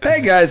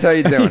 Hey guys, how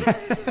you doing?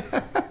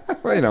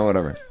 Well, you know,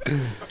 whatever.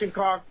 Fucking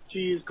cock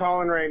cheese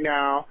calling right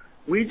now.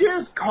 We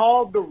just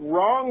called the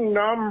wrong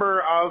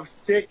number of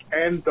sick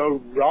and the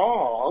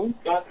wrong.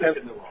 Not sick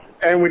and the wrong.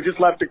 And we just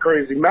left a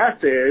crazy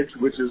message,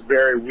 which is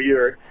very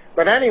weird.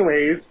 But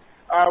anyways,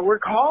 we're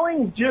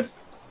calling just,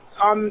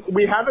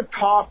 we had a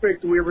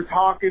topic. We were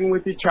talking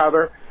with each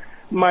other.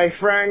 My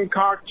friend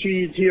Cock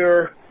Cheese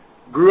here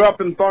grew up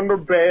in Thunder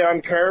Bay,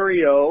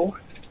 Ontario.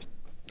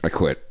 I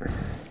quit.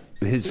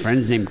 His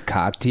friend's named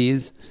Cock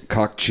Cheese?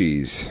 Cock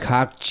Cheese.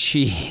 Cock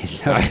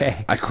Cheese,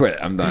 okay. I quit.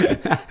 I'm done.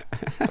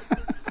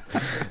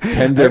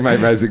 Tender my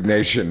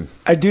resignation.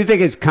 I do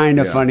think it's kind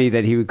of funny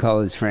that he would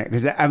call his friend,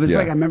 because I was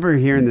like, I remember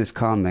hearing this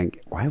call, and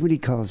like, why would he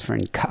call his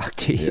friend Cock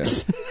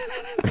Cheese?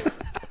 Yeah.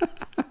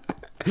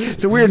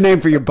 It's a weird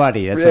name for your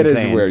buddy. That's what I'm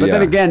saying. Weird, but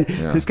then again,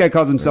 this guy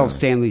calls himself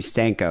Stanley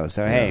Stanko.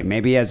 So hey,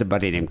 maybe he has a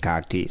buddy named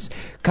Cock Cheese.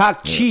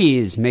 Cock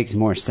Cheese makes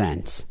more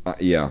sense.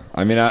 Yeah,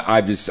 I mean,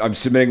 I'm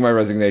submitting my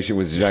resignation,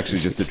 which is actually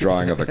just a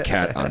drawing of a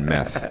cat on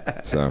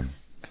meth. So.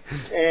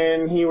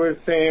 And he was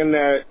saying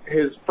that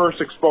his first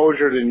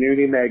exposure to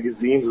nudie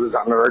magazines was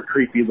under a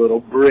creepy little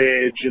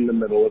bridge in the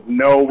middle of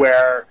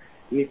nowhere,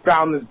 and he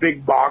found this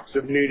big box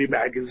of nudie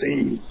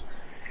magazines.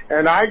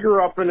 And I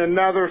grew up in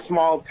another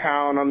small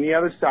town on the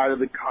other side of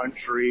the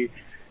country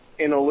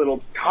in a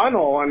little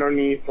tunnel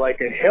underneath like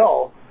a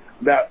hill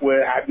that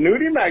had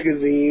nudie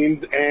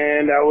magazines,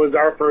 and that was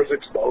our first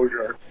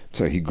exposure.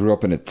 So he grew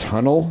up in a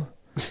tunnel?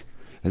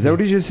 Is that what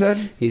he just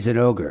said? He's an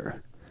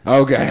ogre.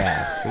 Okay.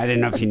 Yeah, I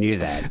didn't know if you knew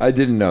that. I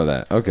didn't know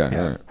that. Okay.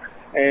 Yeah. All right.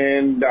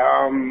 And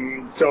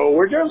so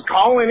we're just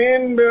calling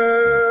in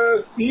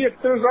to see if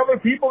there's other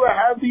people that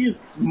have these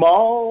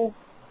small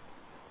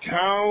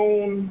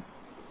town...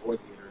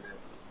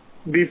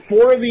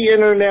 Before the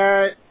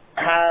internet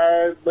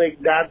had, like,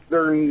 that's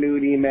their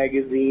nudie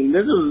magazine.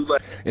 This is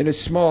like... In a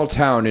small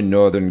town in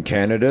northern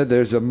Canada,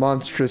 there's a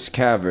monstrous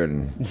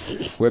cavern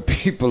where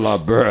people are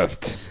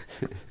birthed.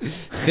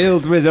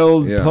 Filled with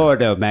old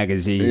porno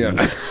magazines.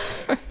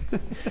 Yeah.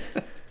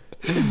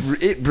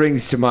 It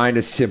brings to mind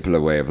a simpler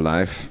way of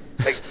life.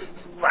 Like,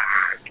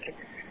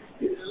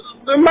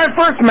 my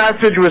first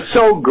message was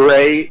so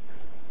great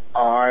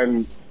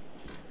on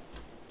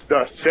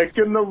the sick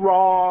and the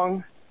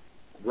wrong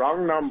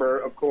number,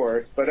 of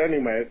course, but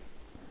anyways.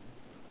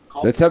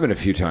 That's happened a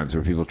few times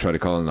where people try to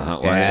call in the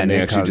hotline and they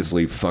actually just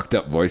leave fucked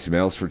up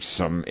voicemails for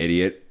some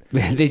idiot.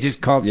 They just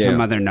called some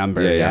other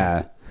number.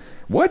 Yeah.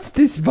 What's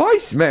this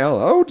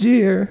voicemail? Oh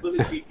dear. Let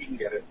me see if you can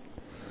get it.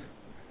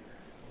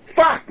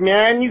 Fuck,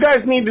 man, you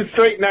guys need to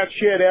straighten that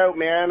shit out,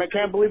 man. I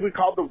can't believe we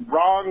called the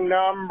wrong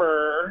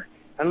number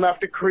and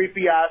left a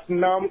creepy ass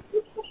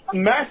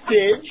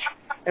message,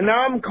 and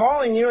now I'm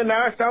calling you and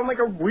now I sound like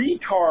a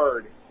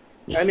retard.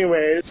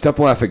 Anyways. Stop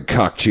laughing,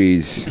 Cock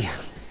Cheese.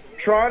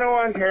 Toronto,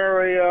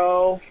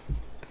 Ontario.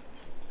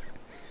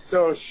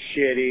 So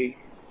shitty.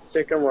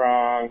 Sick and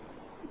wrong.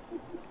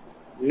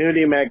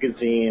 Nudie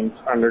magazines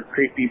under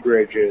creepy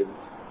bridges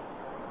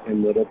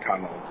in little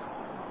tunnels.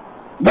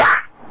 Bah!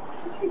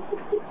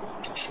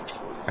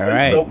 All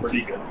right. Still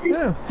pretty good.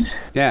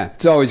 Yeah.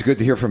 It's always good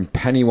to hear from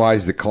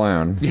Pennywise the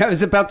Clown. Yeah, I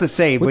was about to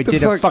say, What but the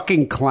did fuck? a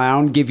fucking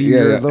clown give you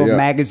Yeah, your yeah, little yeah.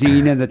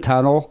 magazine in the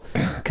tunnel?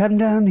 Come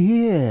down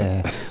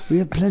here. We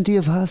have plenty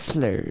of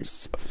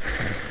hustlers.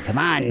 Come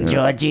on,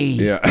 Georgie.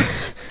 Yeah.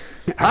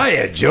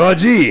 Hiya,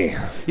 Georgie.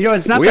 You know,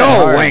 it's not We that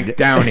all hard. wank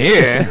down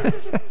here.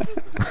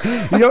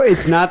 You know,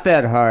 it's not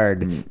that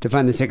hard to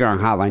find the Sick and Wrong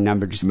hotline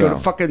number. Just go No. to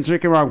fucking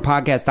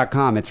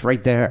sickandwrongpodcast.com. It's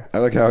right there. I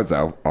like how it's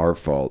our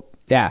fault.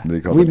 Yeah. They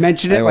call We it-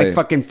 mention it Anyway, like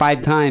fucking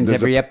 5 times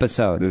there's every a-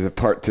 episode. There's a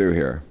part 2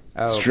 here.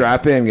 Oh.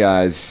 Strap in,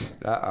 guys.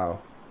 Uh-oh.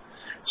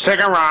 Sick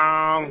and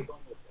wrong.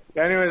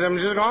 Anyways, I'm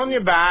just calling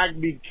you back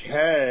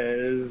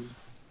because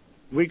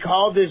we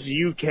called this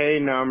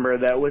UK number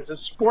that was a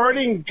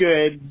sporting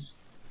goods,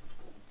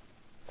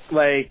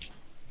 like,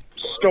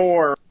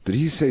 store. Did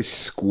he say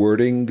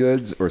squirting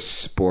goods or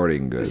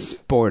sporting goods?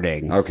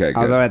 Sporting. Okay, good.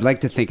 Although I'd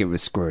like to think it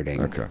was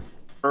squirting. Okay.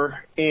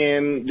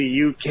 In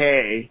the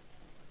UK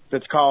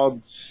that's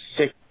called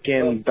Sick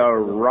and the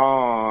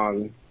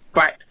Wrong.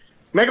 But,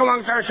 make a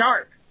long story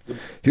short.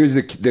 Here's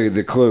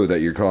the clue that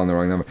you're calling the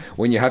wrong number.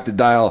 When you have to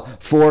dial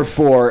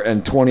 44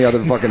 and 20 other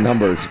fucking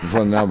numbers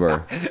before the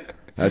number,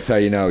 that's how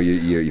you know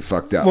you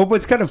fucked up. Well,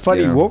 what's kind of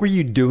funny, Yeah. what were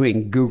you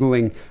doing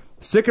Googling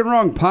Sick and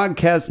Wrong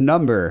podcast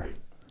number?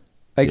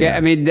 Like, Yeah.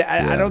 I mean,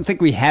 Yeah. I don't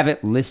think we have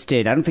it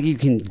listed. I don't think you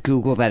can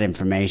Google that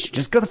information.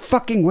 Just go to the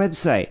fucking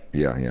website.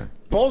 Yeah.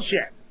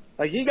 Bullshit.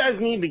 Like, you guys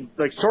need to,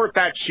 like, sort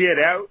that shit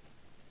out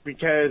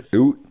because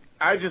Oot.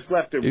 I just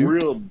left a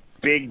real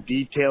big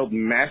detailed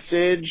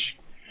message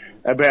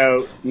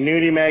about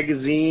nudie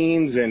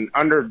magazines and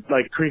under,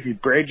 like, creepy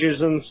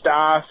bridges and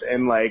stuff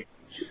and, like,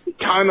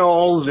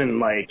 tunnels and,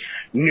 like,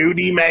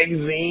 nudie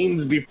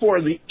magazines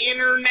before the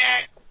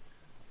internet.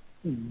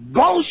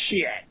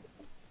 Bullshit.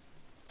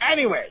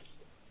 Anyways,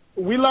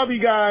 we love you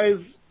guys.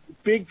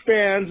 Big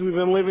fans. We've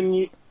been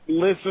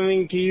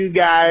listening to you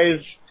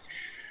guys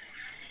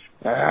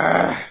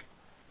from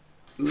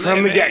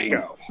the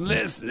get-go.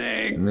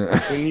 Listening.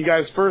 When you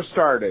guys first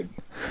started.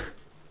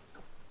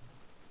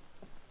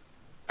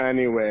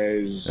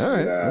 Anyways, All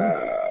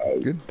right.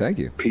 Good. Thank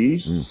you.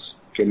 peace.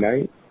 Good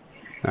night.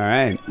 All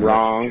right.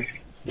 Wrong.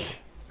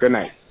 Good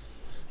night.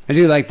 I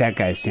do like that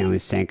guy, Stanley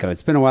Stanko.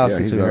 It's been a while Yeah,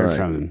 since he's we heard all right.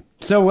 from him.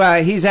 So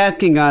he's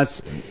asking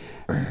us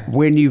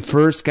when you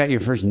first got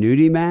your first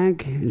nudie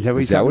mag. Is that what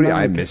he's talking about?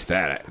 I missed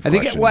that. I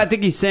think. question. Well, I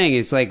think he's saying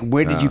it's like,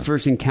 where did you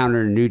first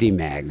encounter nudie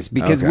mags?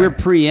 Because Okay. we're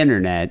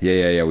pre-internet.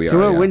 Yeah, we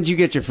So are. when did you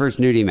get your first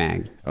nudie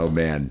mag Oh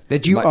man,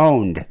 that you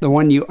owned? The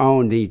one you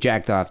owned that you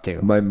jacked off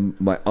to?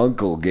 my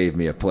uncle gave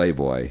me a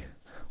Playboy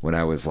when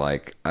I was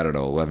like, I don't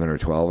know, 11 or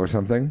 12 or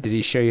something. Did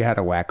he show you how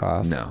to whack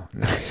off? No.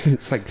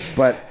 It's like,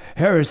 But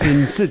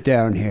Harrison, sit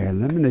down here. I'm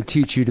going to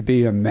teach you to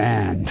be a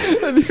man.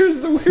 and here's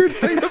the weird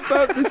thing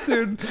about this,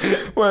 dude.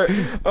 Where,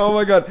 oh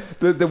my god,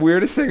 the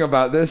weirdest thing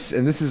about this,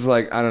 and this is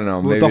like, I don't know,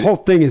 Well, maybe the whole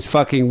thing is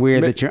fucking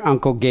weird that your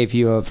uncle gave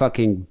you a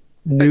fucking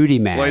nudie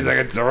mag. Well, he's like,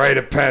 it's a rite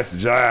of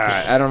passage.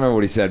 I don't remember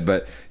what he said,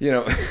 but you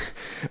know,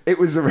 it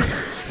was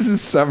the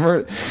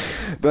summer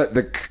that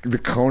the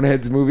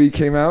Coneheads movie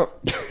came out.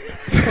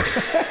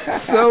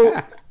 So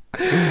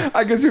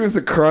I guess it was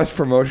the cross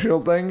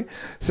promotional thing.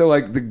 So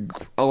like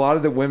a lot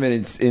of the women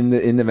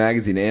in the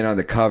magazine and on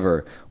the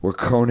cover were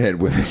Conehead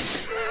women.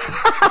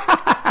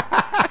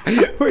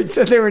 Wait,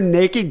 so they were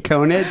naked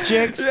conehead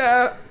chicks?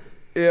 Yeah.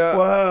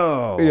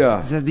 Whoa.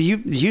 Yeah. So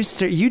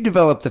you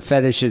developed the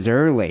fetishes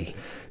early.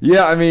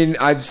 Yeah, I mean,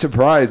 I'm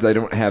surprised I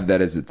don't have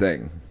that as a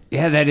thing.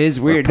 Yeah, that is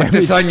weird. Put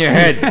this on your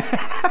head.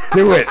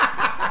 Do it.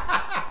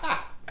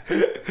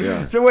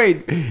 Yeah. So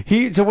wait,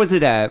 was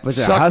it a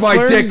Suck hustler?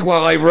 my dick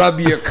while I rub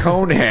your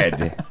cone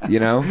head. You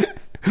know?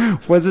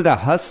 Was it a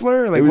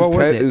hustler? Like what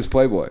was it? It was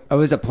Playboy. Oh, it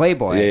was a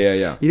Playboy.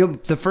 Yeah. You know,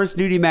 the first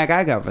nudie mag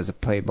I got was a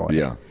Playboy.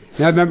 Yeah.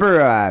 Now I remember.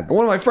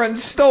 One of my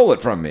friends stole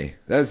it from me.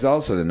 That's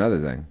also another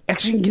thing.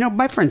 Actually, you know,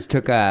 my friends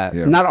took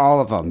not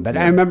all of them, but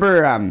I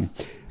remember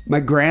my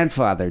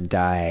grandfather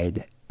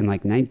died in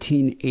like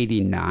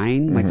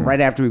 1989, like right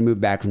after we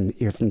moved back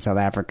from South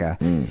Africa,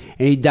 and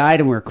he died,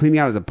 and we were cleaning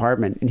out his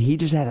apartment, and he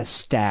just had a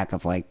stack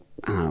of like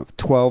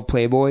 12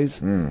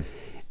 Playboys,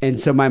 and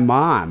so my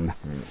mom,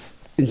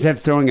 instead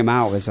of throwing them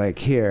out, was like,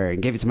 here,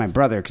 and gave it to my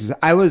brother because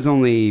I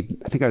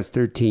think I was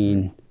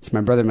 13, so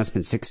my brother must have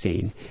been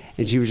 16,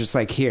 and she was just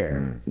like,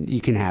 here,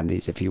 you can have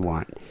these if you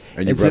want.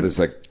 And your so- brother's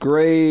like,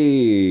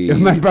 great.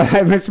 my brother,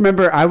 I must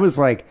remember, I was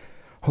like,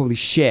 holy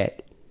shit.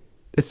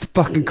 It's the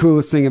fucking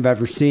coolest thing I've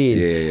ever seen.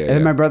 Yeah. And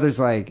then my brother's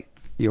like,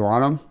 you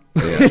want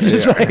them? Yeah,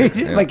 Just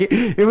yeah. like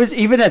it was,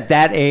 even at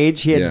that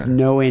age, he had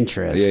no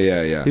interest.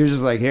 Yeah. He was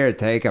just like, here,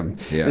 take them.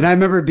 Yeah. And I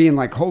remember being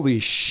like, holy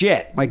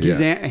shit. Like he's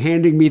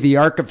handing me the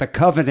Ark of the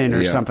Covenant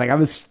or something. I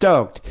was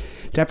stoked.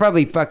 I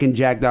probably fucking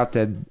jacked off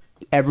to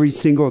every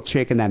single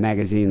chick in that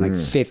magazine like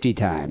 50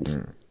 times.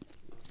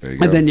 There you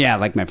go. And then, yeah,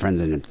 like my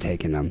friends ended up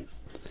taking them.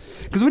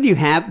 Because what do you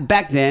have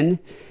back then?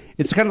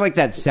 It's kind of like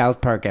that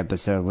South Park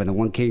episode when the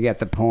one kid got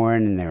the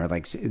porn and they were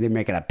like, they're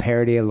making a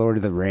parody of Lord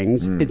of the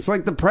Rings. It's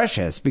like the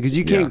Precious because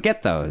you can't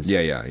get those.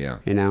 Yeah.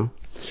 You know?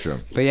 Sure.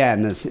 But yeah,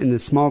 in the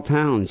small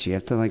towns, you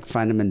have to like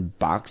find them in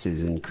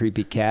boxes and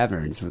creepy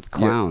caverns with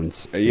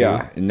clowns.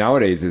 Yeah. And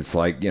nowadays, it's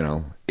like,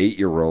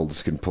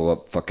 8-year-olds can pull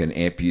up fucking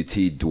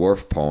amputee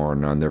dwarf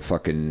porn on their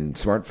fucking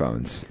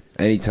smartphones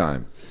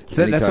anytime.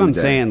 So that's what I'm of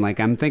day. saying. Like,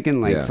 I'm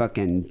thinking like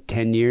fucking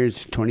 10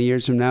 years, 20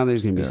 years from now,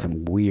 there's going to be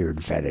some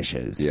weird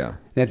fetishes. Yeah.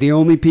 That the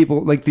only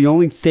people, like the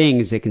only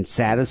things that can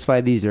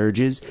satisfy these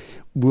urges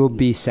will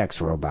be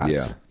sex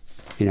robots.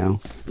 Yeah.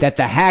 That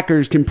the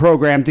hackers can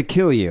program to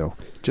kill you.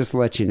 Just to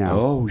let you know.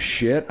 Oh,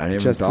 shit. I never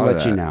Just thought to of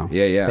let that. you know.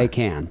 Yeah. They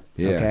can.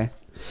 Yeah. Okay.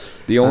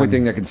 The only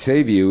thing that can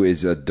save you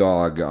is a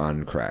dog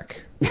on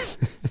crack.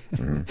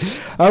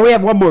 Oh, we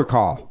have one more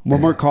call.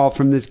 One more call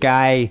from this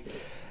guy.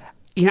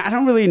 I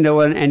don't really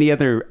know any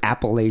other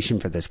appellation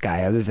for this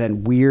guy other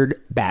than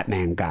weird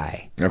Batman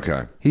guy.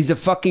 Okay. He's a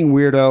fucking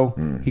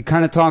weirdo. He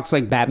kind of talks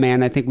like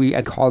Batman. I think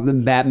I called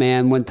him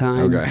Batman one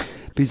time. Okay.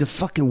 But he's a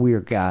fucking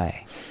weird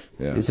guy.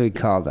 Yeah. And so he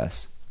called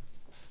us.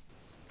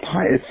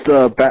 Hi, it's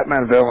the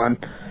Batman villain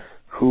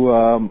who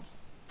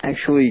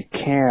actually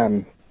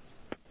can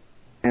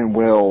and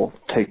will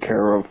take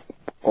care of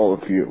all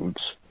the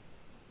feuds.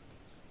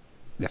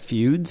 The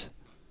feuds?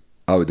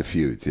 Oh, the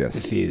feuds, yes.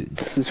 The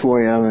feuds. This is who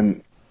I am,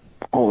 and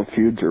all the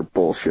feuds are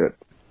bullshit.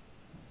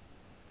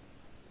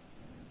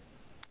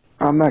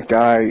 I'm that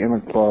guy in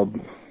the club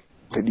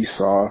that you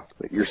saw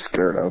that you're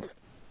scared of.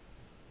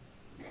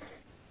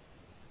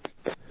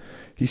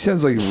 He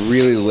sounds like a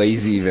really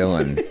lazy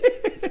villain.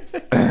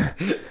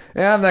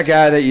 Yeah, I'm that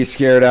guy that you're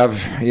scared of.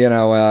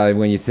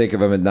 When you think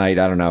of him at night,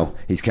 I don't know.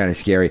 He's kind of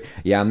scary.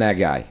 Yeah, I'm that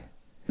guy.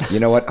 You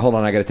know what? Hold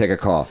on, I got to take a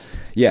call.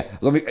 Yeah,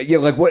 let me. Yeah,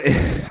 like what?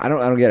 I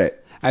don't get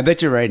it. I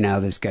bet you right now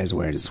this guy's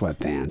wearing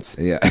sweatpants.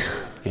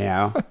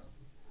 Yeah.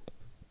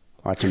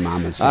 Watching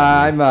Mama's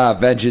family. I'm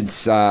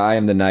Vengeance. I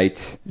am the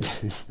Knight.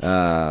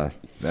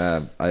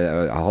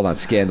 Hold on,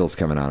 Scandal's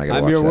coming on. I gotta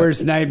I'm watch your that.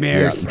 worst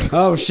nightmares. Yeah.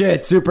 Oh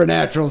shit,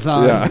 Supernatural's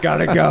on. Yeah.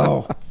 Gotta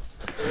go.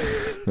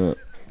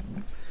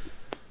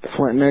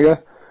 Flint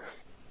nigga?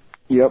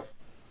 Yep.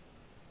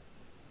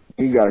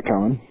 You got it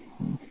coming.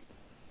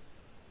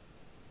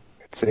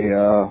 It's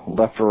a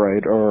left or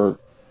right or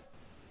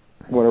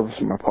whatever's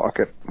in my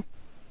pocket.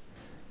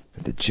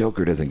 The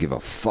Joker doesn't give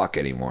a fuck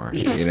anymore,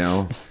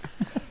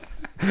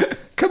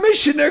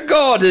 Commissioner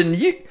Gordon,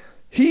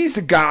 he's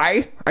a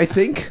guy, I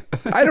think.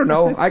 I don't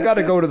know. I got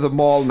to go to the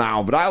mall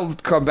now, but I'll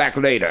come back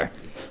later.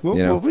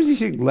 What was he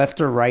saying?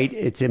 Left or right?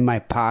 It's in my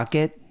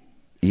pocket?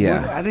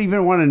 Yeah. I don't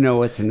even want to know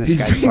what's in this He's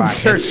guy's being pocket.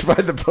 searched by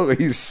the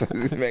police.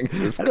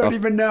 I don't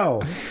even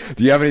know.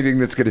 Do you have anything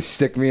that's going to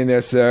stick me in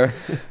there, sir?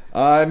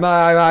 I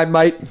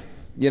might.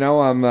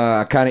 I'm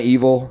kind of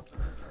evil.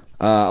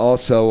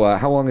 Also,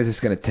 how long is this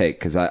going to take?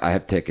 Because I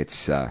have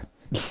tickets to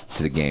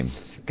the game.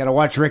 Gotta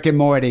watch Rick and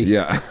Morty.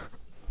 Yeah.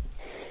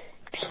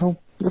 So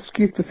let's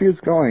keep the feuds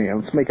going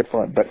and let's make it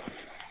fun. But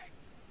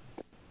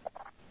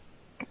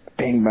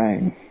bang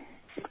bang.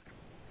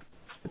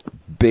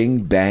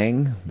 Bing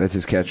bang. That's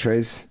his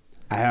catchphrase.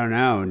 I don't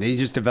know. Did he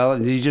just develop?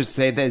 Did he just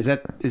say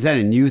that? Is that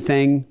a new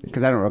thing?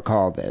 Because I don't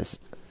recall this.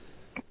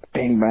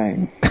 Bang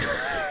bang.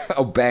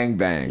 Oh, bang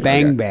bang.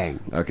 Bang okay. bang.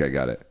 Okay,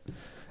 got it.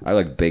 I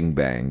like Bing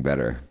bang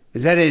better.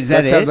 Is that it?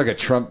 That sounds like a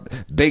Trump.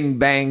 Bing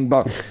bang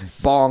bong.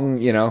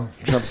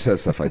 Trump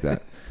says stuff like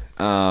that.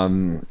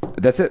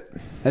 That's it.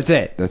 That's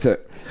it. That's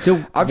it.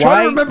 So I'm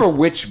trying to remember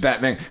which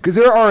Batman, because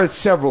there are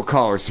several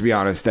callers, to be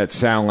honest, that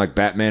sound like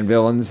Batman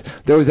villains.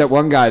 There was that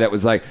one guy that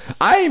was like,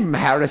 "I'm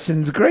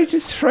Harrison's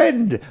greatest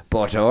friend,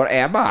 but or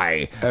am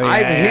I? Oh,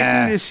 I've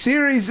yeah. hidden a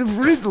series of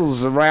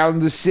riddles around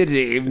the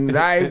city, and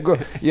I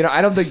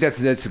don't think that's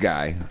this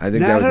guy. I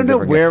think Now, that I was don't a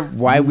know different guy.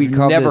 why we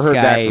call Never this heard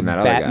guy back from that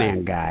other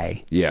Batman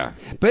guy. Yeah,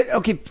 But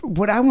okay,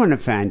 what I want to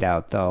find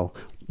out though,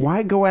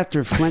 why go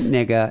after Flint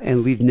nigga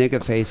and leave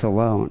nigga face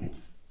alone?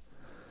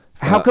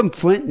 How come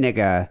Flint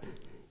nigga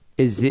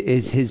is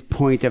his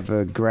point of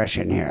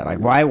aggression here? Like,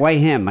 why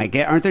him? Like,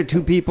 aren't there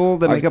two people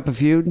that make up a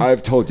feud?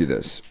 I've told you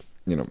this.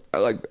 I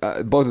like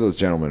both of those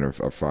gentlemen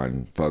are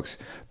fine folks,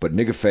 but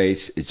nigga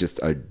face is just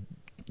a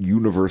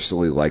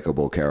universally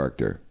likable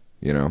character.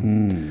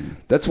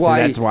 That's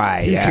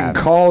why he can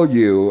call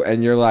you,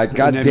 and you're like,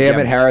 God damn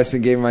it,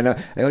 Harrison gave me my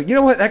number. And like, you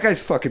know what? That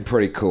guy's fucking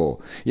pretty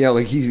cool.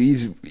 Like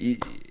he's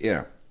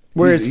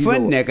Whereas he's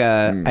Flint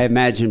nigga, I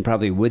imagine,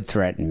 probably would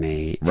threaten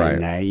me,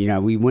 right?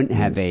 And we wouldn't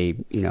have we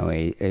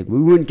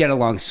wouldn't get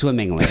along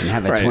swimmingly and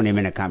have a Right.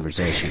 20-minute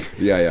conversation.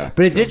 Yeah.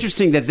 But it's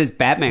interesting that this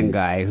Batman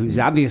guy, who's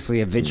obviously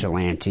a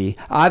vigilante,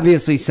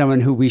 obviously someone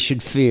who we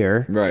should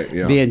fear, Right,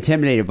 yeah. be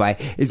intimidated by,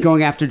 is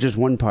going after just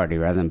one party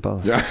rather than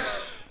both. Yeah.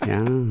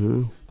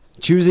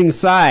 Choosing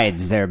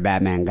sides, there,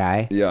 Batman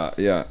guy.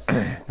 Yeah.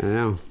 I don't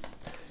know.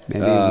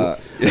 Maybe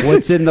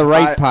what's in the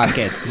right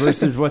pocket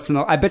versus what's in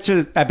the. I bet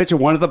you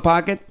one of the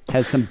pocket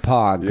has some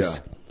pogs.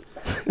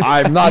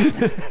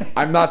 Yeah.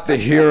 I'm not the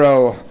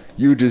hero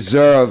you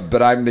deserve,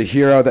 but I'm the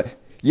hero that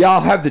Yeah,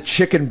 I'll have the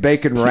chicken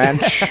bacon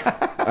ranch.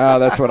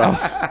 That's what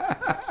I'll...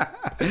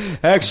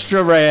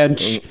 Extra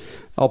ranch.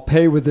 I'll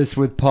pay with this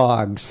with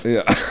Pogs.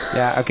 Yeah.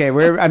 Yeah, okay.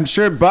 I'm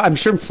sure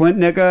Flint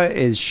Nigga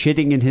is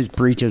shitting in his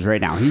breeches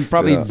right now. He's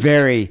probably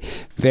very,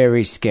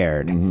 very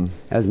scared,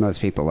 as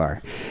most people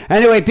are.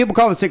 Anyway, people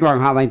call the Sick and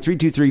Wrong hotline,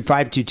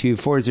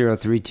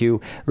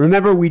 323-522-4032.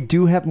 Remember, we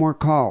do have more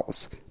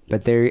calls,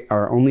 but they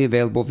are only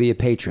available via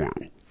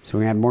Patreon. So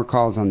we have more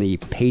calls on the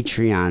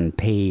Patreon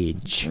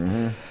page.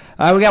 We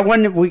got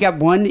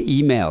one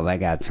email that I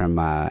got from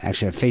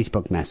actually a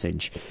Facebook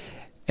message.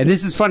 And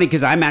this is funny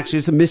because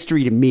it's a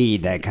mystery to me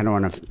that I kind of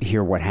want to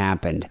hear what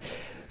happened.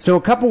 So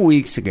a couple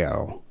weeks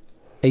ago,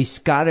 a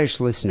Scottish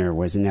listener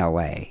was in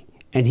L.A.,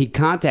 and he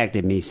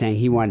contacted me saying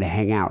he wanted to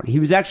hang out. He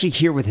was actually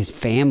here with his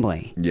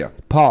family. Yeah.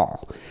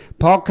 Paul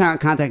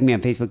contacted me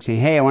on Facebook saying,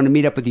 hey, I want to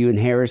meet up with you in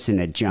Harrison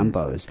at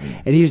Jumbo's.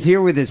 And he was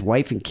here with his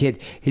wife and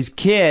kid. His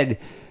kid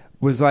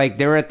was like,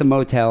 they were at the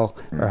motel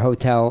or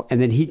hotel,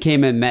 and then he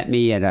came and met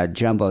me at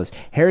Jumbo's.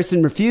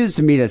 Harrison refused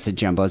to meet us at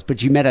Jumbo's,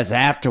 but you met us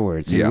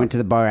afterwards. We went to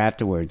the bar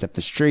afterwards up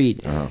the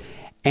street.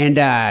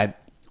 And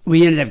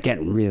we ended up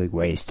getting really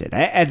wasted.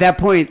 At that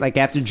point, like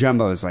after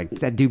Jumbo's, like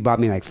that dude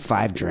bought me like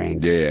 5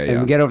 drinks.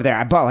 And we get over there.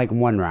 I bought like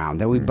 1 round.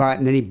 Then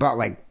and then he bought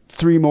like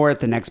 3 more at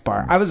the next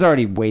bar. I was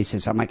already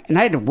wasted. So I'm like, and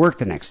I had to work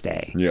the next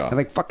day. At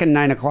like fucking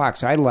 9 o'clock.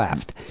 So I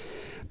left.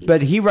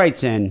 But he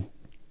writes in,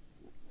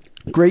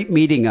 great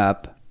meeting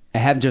up. I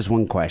have just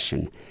one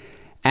question.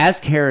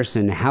 Ask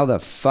Harrison how the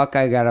fuck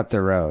I got up the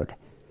road.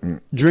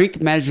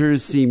 Drink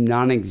measures seem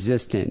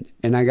non-existent,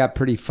 and I got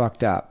pretty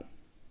fucked up.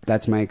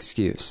 That's my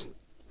excuse.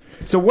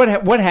 So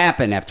what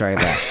happened after I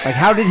left? Like,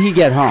 how did he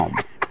get home?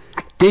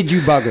 Did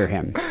you bugger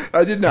him?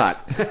 I did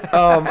not.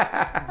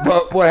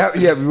 But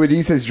when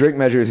he says drink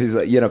measures, he's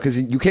like, because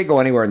you can't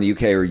go anywhere in the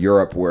UK or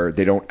Europe where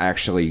they don't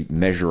actually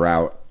measure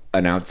out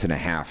 1.5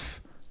 ounces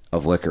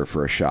of liquor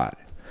for a shot.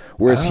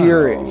 Whereas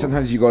here,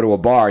 sometimes you go to a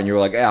bar and you're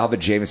like, I'll have a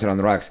Jameson on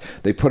the rocks.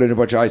 They put in a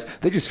bunch of ice.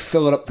 They just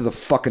fill it up to the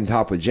fucking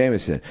top with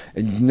Jameson.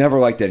 And you never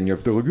like that. And you're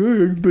like, hey, I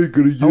can make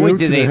it a wait,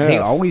 do they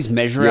always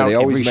measure out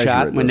every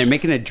shot? When they're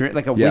making a drink,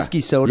 like a whiskey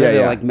soda,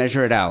 they like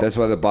measure it out. That's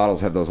why the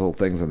bottles have those little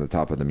things on the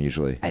top of them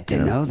usually. I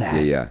didn't know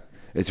that. Yeah.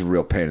 It's a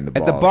real pain in the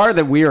balls. At the bar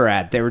that we were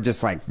at, they were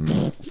just like,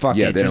 fuck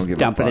it, they just don't give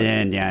dumping a it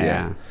in.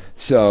 Yeah.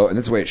 So, and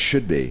that's the way it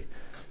should be.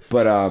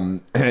 But,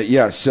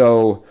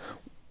 so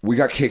we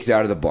got kicked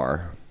out of the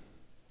bar.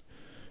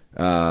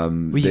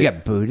 You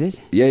got booted?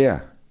 Yeah.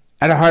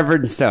 Out of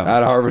Harvard and Stone.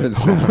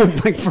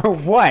 Like for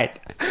what?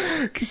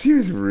 Because he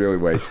was really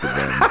wasted,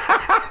 man.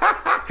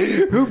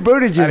 Who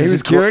booted you? The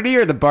security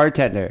or the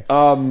bartender?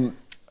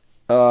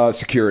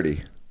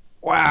 Security.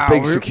 Wow,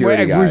 big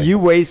security guy. Were you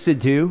wasted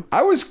too?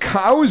 I was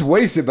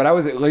wasted, but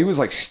he was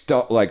like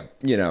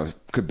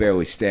could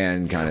barely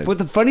stand, kind of. But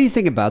the funny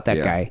thing about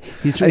that guy,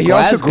 he's from and he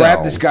Glasgow. Also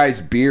grabbed this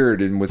guy's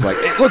beard and was like,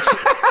 "It looks."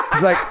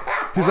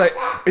 He's like,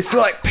 it's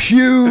like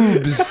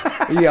pubes.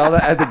 He yelled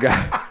at the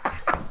guy.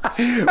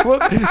 Well,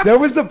 that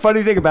was the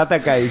funny thing about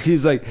that guy is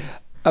he's like,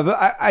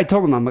 I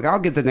told him, I'm like, I'll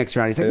get the next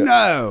round. He's like,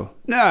 no.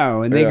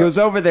 And then he goes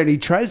over there and he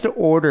tries to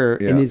order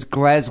in his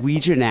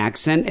Glaswegian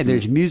accent and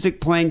there's music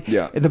playing.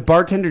 And the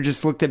bartender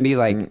just looked at me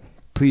like,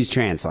 please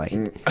translate.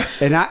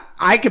 And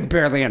I could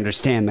barely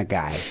understand the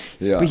guy.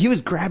 But he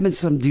was grabbing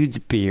some dude's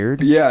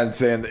beard. And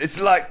saying, it's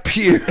like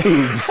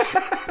pubes.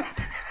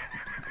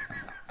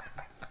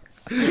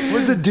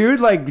 Was the dude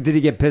like, did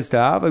he get pissed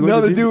off? Like,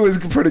 no, the dude was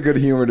pretty good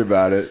humored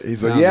about it.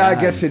 He's like, I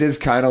guess it is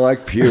kind of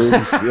like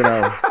pubes,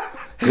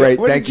 Great,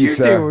 thank you,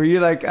 sir. Do? Were you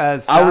like,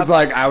 stop?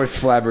 I was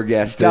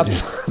flabbergasted. I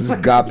was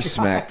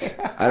gobsmacked.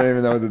 I didn't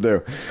even know what to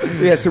do.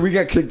 Yeah, so we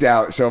got kicked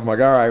out. So I'm like,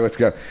 all right, let's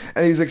go.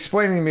 And he's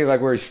explaining to me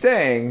like where he's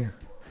staying.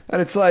 And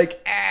it's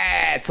like,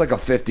 it's like a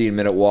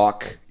 15-minute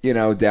walk,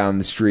 down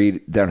the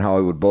street, down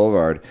Hollywood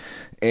Boulevard.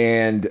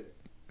 And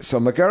so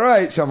I'm like, all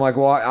right. So I'm like,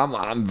 well,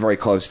 I'm very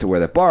close to where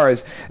that bar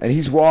is. And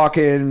he's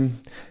walking,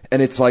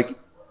 and it's like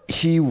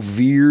he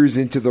veers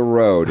into the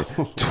road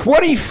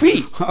 20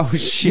 feet. Oh,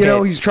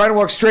 shit. He's trying to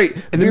walk straight.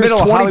 In the middle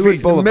of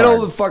Hollywood Boulevard. In the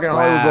middle of the fucking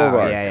Hollywood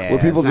Boulevard. Yeah, where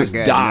people just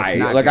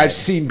die. Like, I've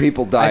seen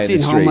people die in the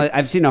street.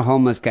 I've seen a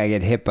homeless guy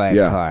get hit by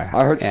a car.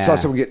 I saw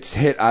someone get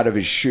hit out of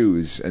his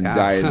shoes and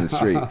die in the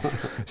street.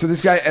 So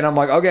this guy, and I'm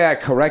like, okay, I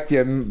correct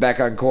him back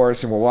on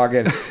course, and we're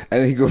walking, and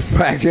then he goes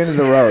back into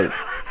the road.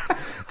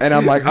 And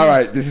I'm like, all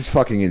right, this is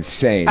fucking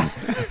insane.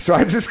 So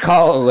I just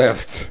call a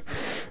Lyft.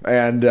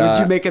 And did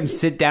you make him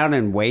sit down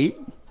and wait?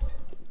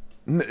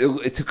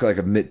 It took like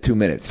 2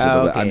 minutes.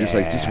 I'm just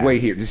like, just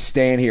wait here. Just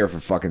stand here for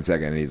a fucking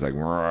second. And he's like,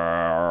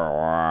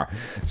 wah.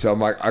 So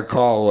I'm like, I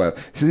call a Lyft.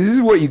 So this is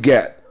what you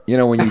get,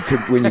 when you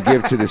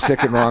give to the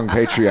Sick and Wrong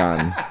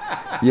Patreon.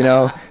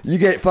 You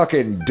get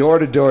fucking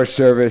door-to-door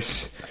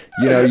service.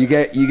 You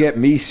get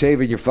me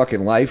saving your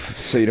fucking life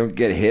so you don't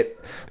get hit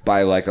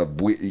by like a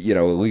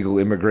illegal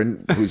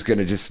immigrant who's going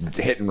to just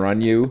hit and run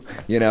you,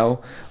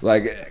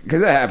 like, because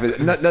that happens.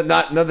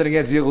 Not nothing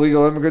against the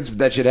illegal immigrants, but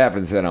that shit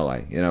happens in LA.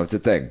 It's a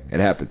thing. It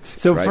happens.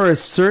 So right? For a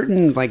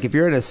certain, like, if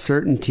you're at a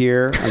certain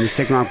tier on the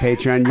Sick and Wrong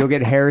Patreon, you'll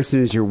get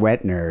Harrison as your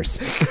wet nurse.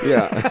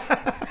 Yeah.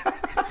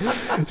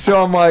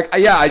 So I'm like,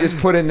 yeah, I just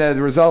put in the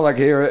result. Like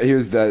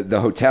here's the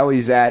hotel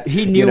he's at.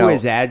 He knew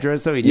his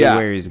address, so he knew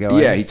where he was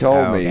going. Yeah, he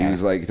told me. Okay. He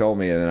was like, he told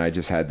me, and then I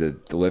just had the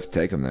lift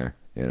take him there.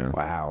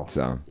 Wow.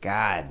 So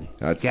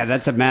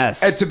that's a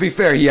mess. And to be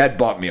fair, he had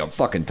bought me a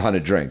fucking ton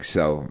of drinks.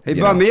 So he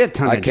bought me a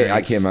ton of drinks.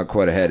 I came out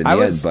quite ahead in the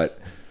end, but.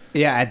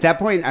 Yeah, at that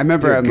point, I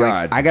remember I'm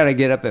like, I got to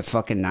get up at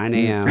fucking 9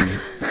 a.m.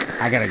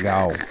 I got to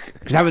go.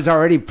 Because I was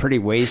already pretty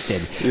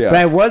wasted. Yeah.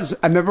 But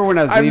I remember when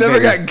I was leaving. I've never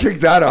gotten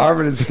kicked out of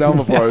Harvard and Stone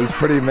before. It was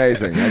pretty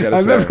amazing, I got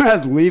to say. I remember when I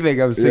was leaving,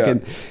 I was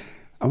thinking,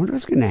 I wonder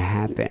what's going to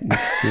happen.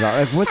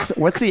 Like,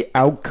 what's the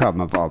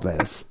outcome of all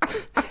this?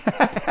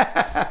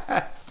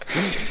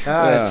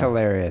 That's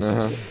hilarious.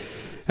 Uh-huh.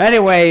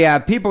 Anyway,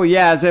 people,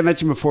 as I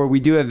mentioned before, we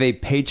do have a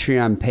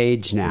Patreon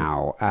page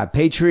now.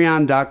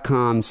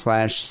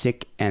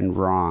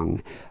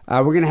 Patreon.com/sickandwrong.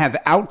 We're going to have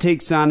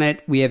outtakes on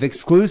it. We have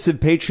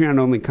exclusive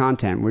Patreon-only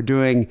content. We're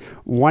doing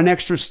 1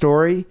 extra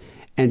story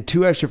and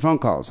 2 extra phone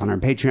calls on our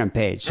Patreon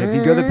page. So if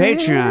you go to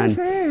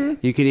Patreon,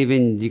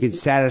 you can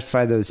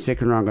satisfy those sick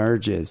and wrong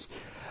urges.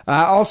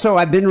 Also,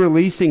 I've been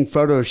releasing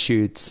photos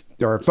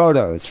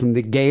from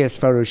the gayest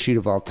photo shoot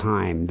of all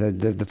time.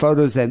 The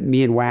photos that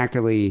me and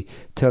Wackerly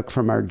took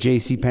from our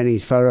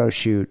JCPenney's photo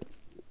shoot.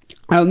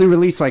 I only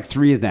released like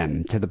 3 of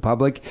them to the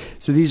public.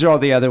 So these are all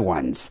the other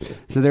ones.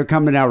 So they're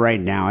coming out right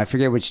now. I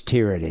forget which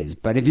tier it is.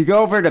 But if you go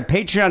over to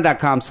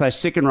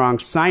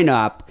patreon.com/sickandwrong, sign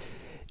up.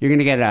 You're going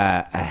to get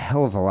a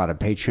hell of a lot of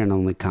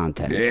Patreon-only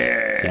content.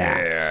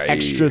 Yeah.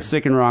 Extra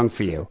Sick and Wrong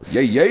for you.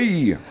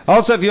 Yay.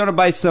 Also, if you want to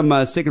buy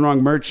some Sick and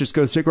Wrong merch, just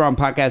go to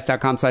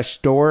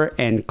sickandwrongpodcast.com/store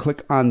and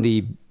click on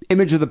the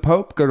image of the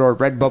Pope. Go to our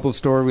Redbubble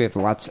store. We have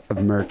lots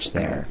of merch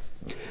there.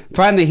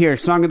 Finally here,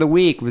 Song of the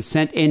Week was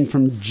sent in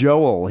from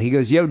Joel. He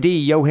goes, Yo, Dee,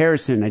 yo,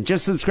 Harrison, I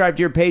just subscribed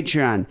to your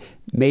Patreon.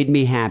 Made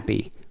me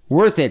happy.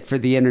 Worth it for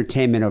the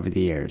entertainment over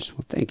the years.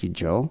 Well, thank you,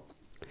 Joel.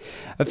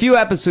 A few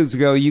episodes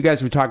ago, you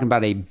guys were talking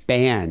about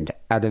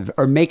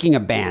making a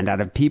band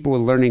out of people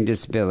with learning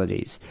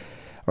disabilities,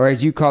 or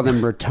as you call them,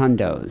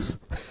 rotundos.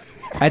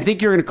 I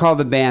think you're going to call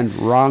the band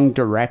Wrong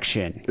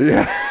Direction.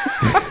 Yeah,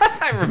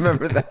 I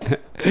remember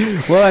that.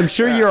 Well, I'm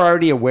sure you're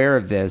already aware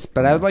of this,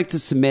 but I would like to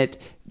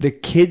submit the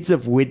Kids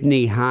of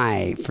Whitney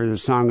High for the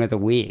Song of the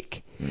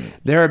Week.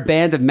 They're a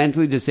band of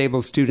mentally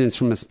disabled students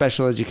from a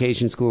special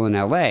education school in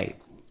L.A.,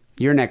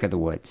 your neck of the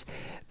woods.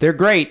 They're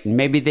great, and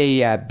maybe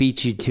they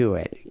beat you to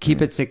it.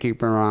 Keep it sick,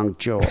 keep it wrong,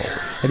 Joel.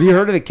 Have you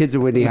heard of the Kids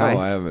of Whitney High? No,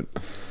 I haven't.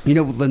 You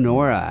know,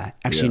 Lenora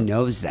actually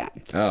knows them.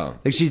 Oh.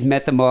 Like, she's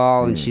met them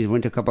all, and she's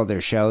went to a couple of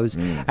their shows.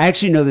 I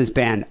actually know this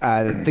band.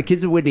 The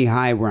Kids of Whitney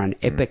High were on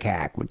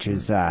Ipecac, which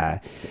is...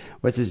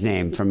 what's his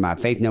name from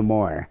Faith No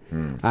More?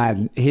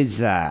 I'm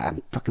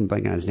fucking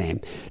blanking on his name.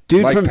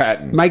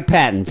 Mike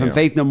Patton from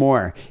Faith No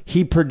More.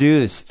 He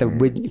produced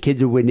the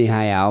Kids of Whitney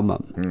High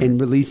album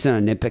and released it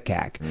on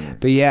Ipecac.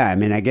 But yeah, I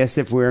mean, I guess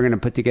if we were going to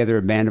put together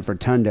a band of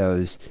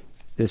rotundos,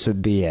 this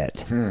would be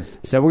it.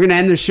 So we're going to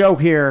end the show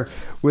here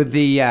with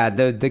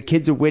the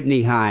Kids of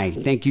Whitney High.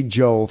 Thank you,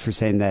 Joel, for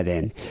saying that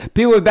in.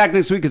 People will be back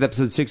next week with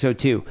episode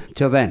 602.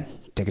 Till then,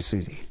 take it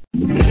easy.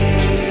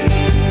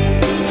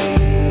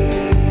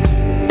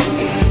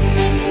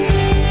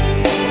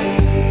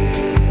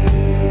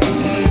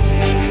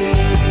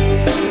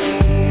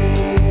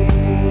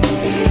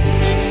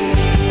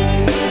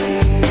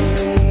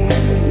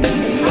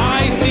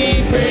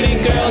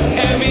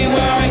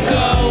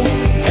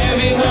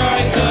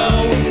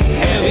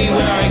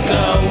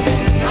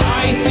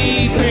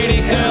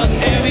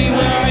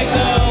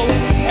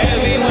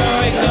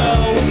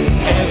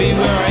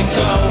 Everywhere I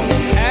go,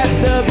 at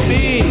the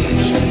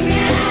beach.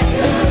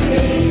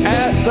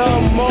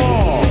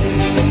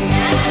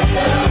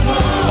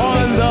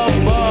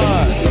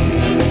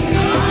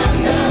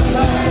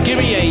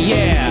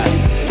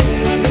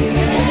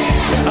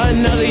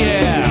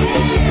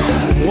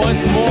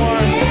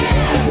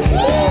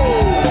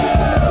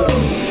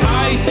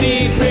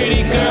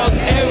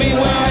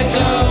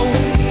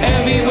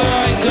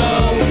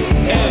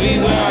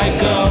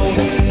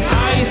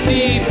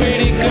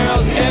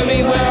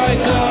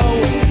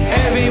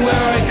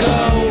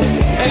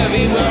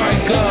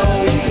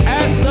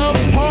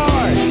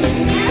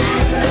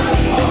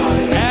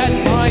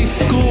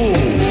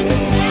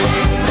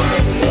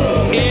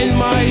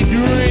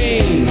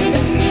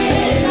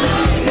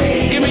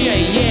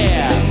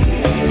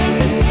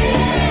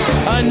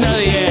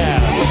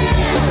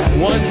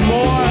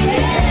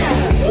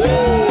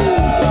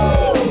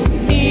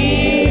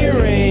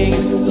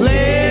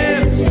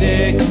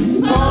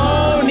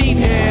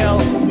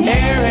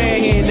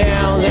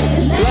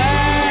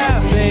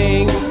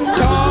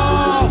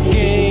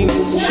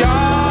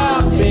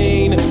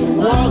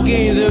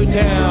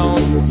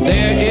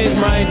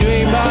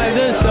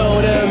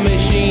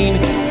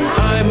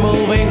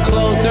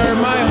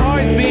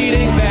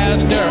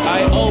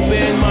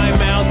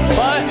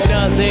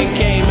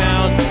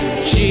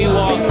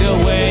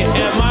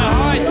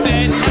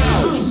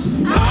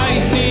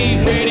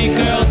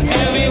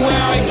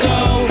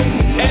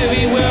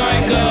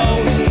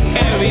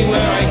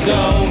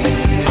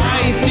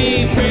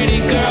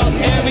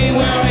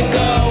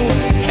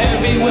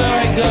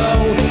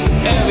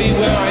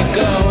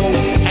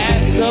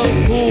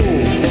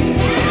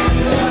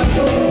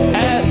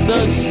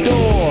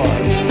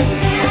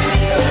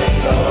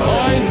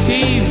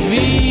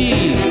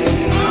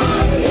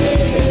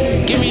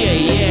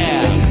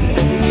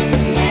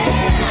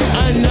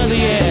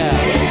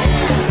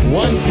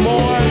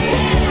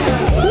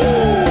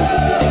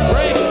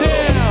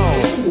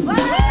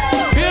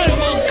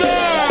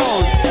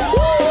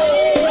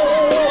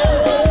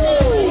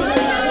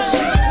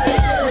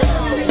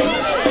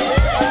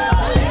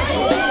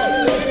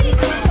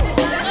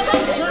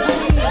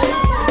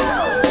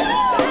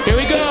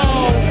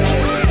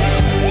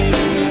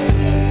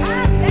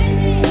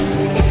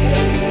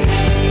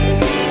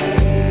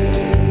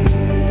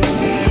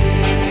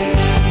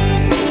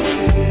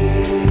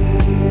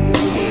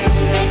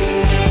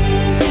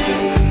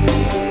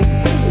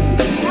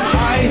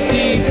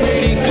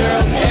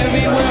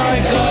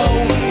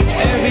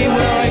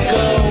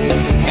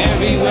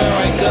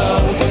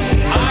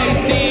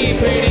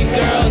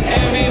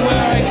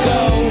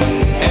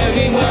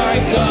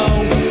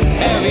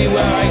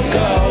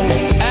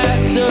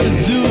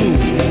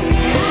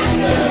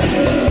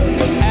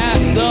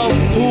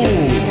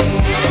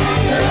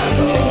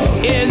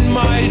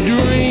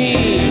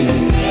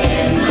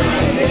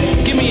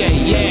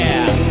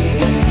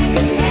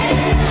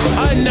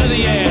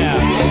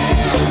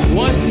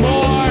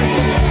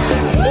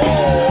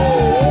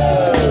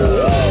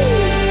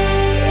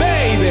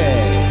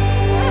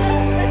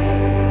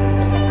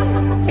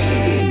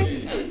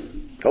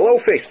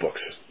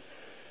 Facebooks.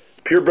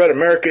 Purebred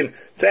American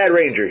Thad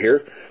Ranger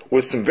here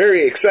with some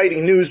very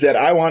exciting news that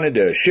I wanted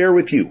to share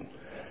with you.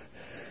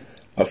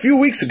 A few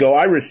weeks ago,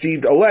 I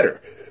received a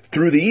letter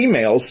through the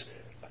emails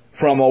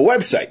from a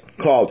website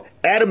called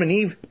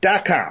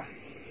adamandeve.com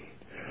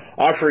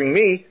offering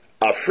me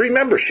a free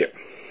membership.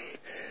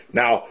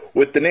 Now,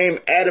 with the name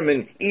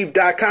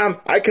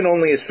adamandeve.com, I can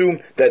only assume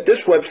that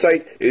this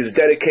website is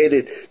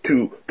dedicated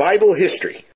to Bible history.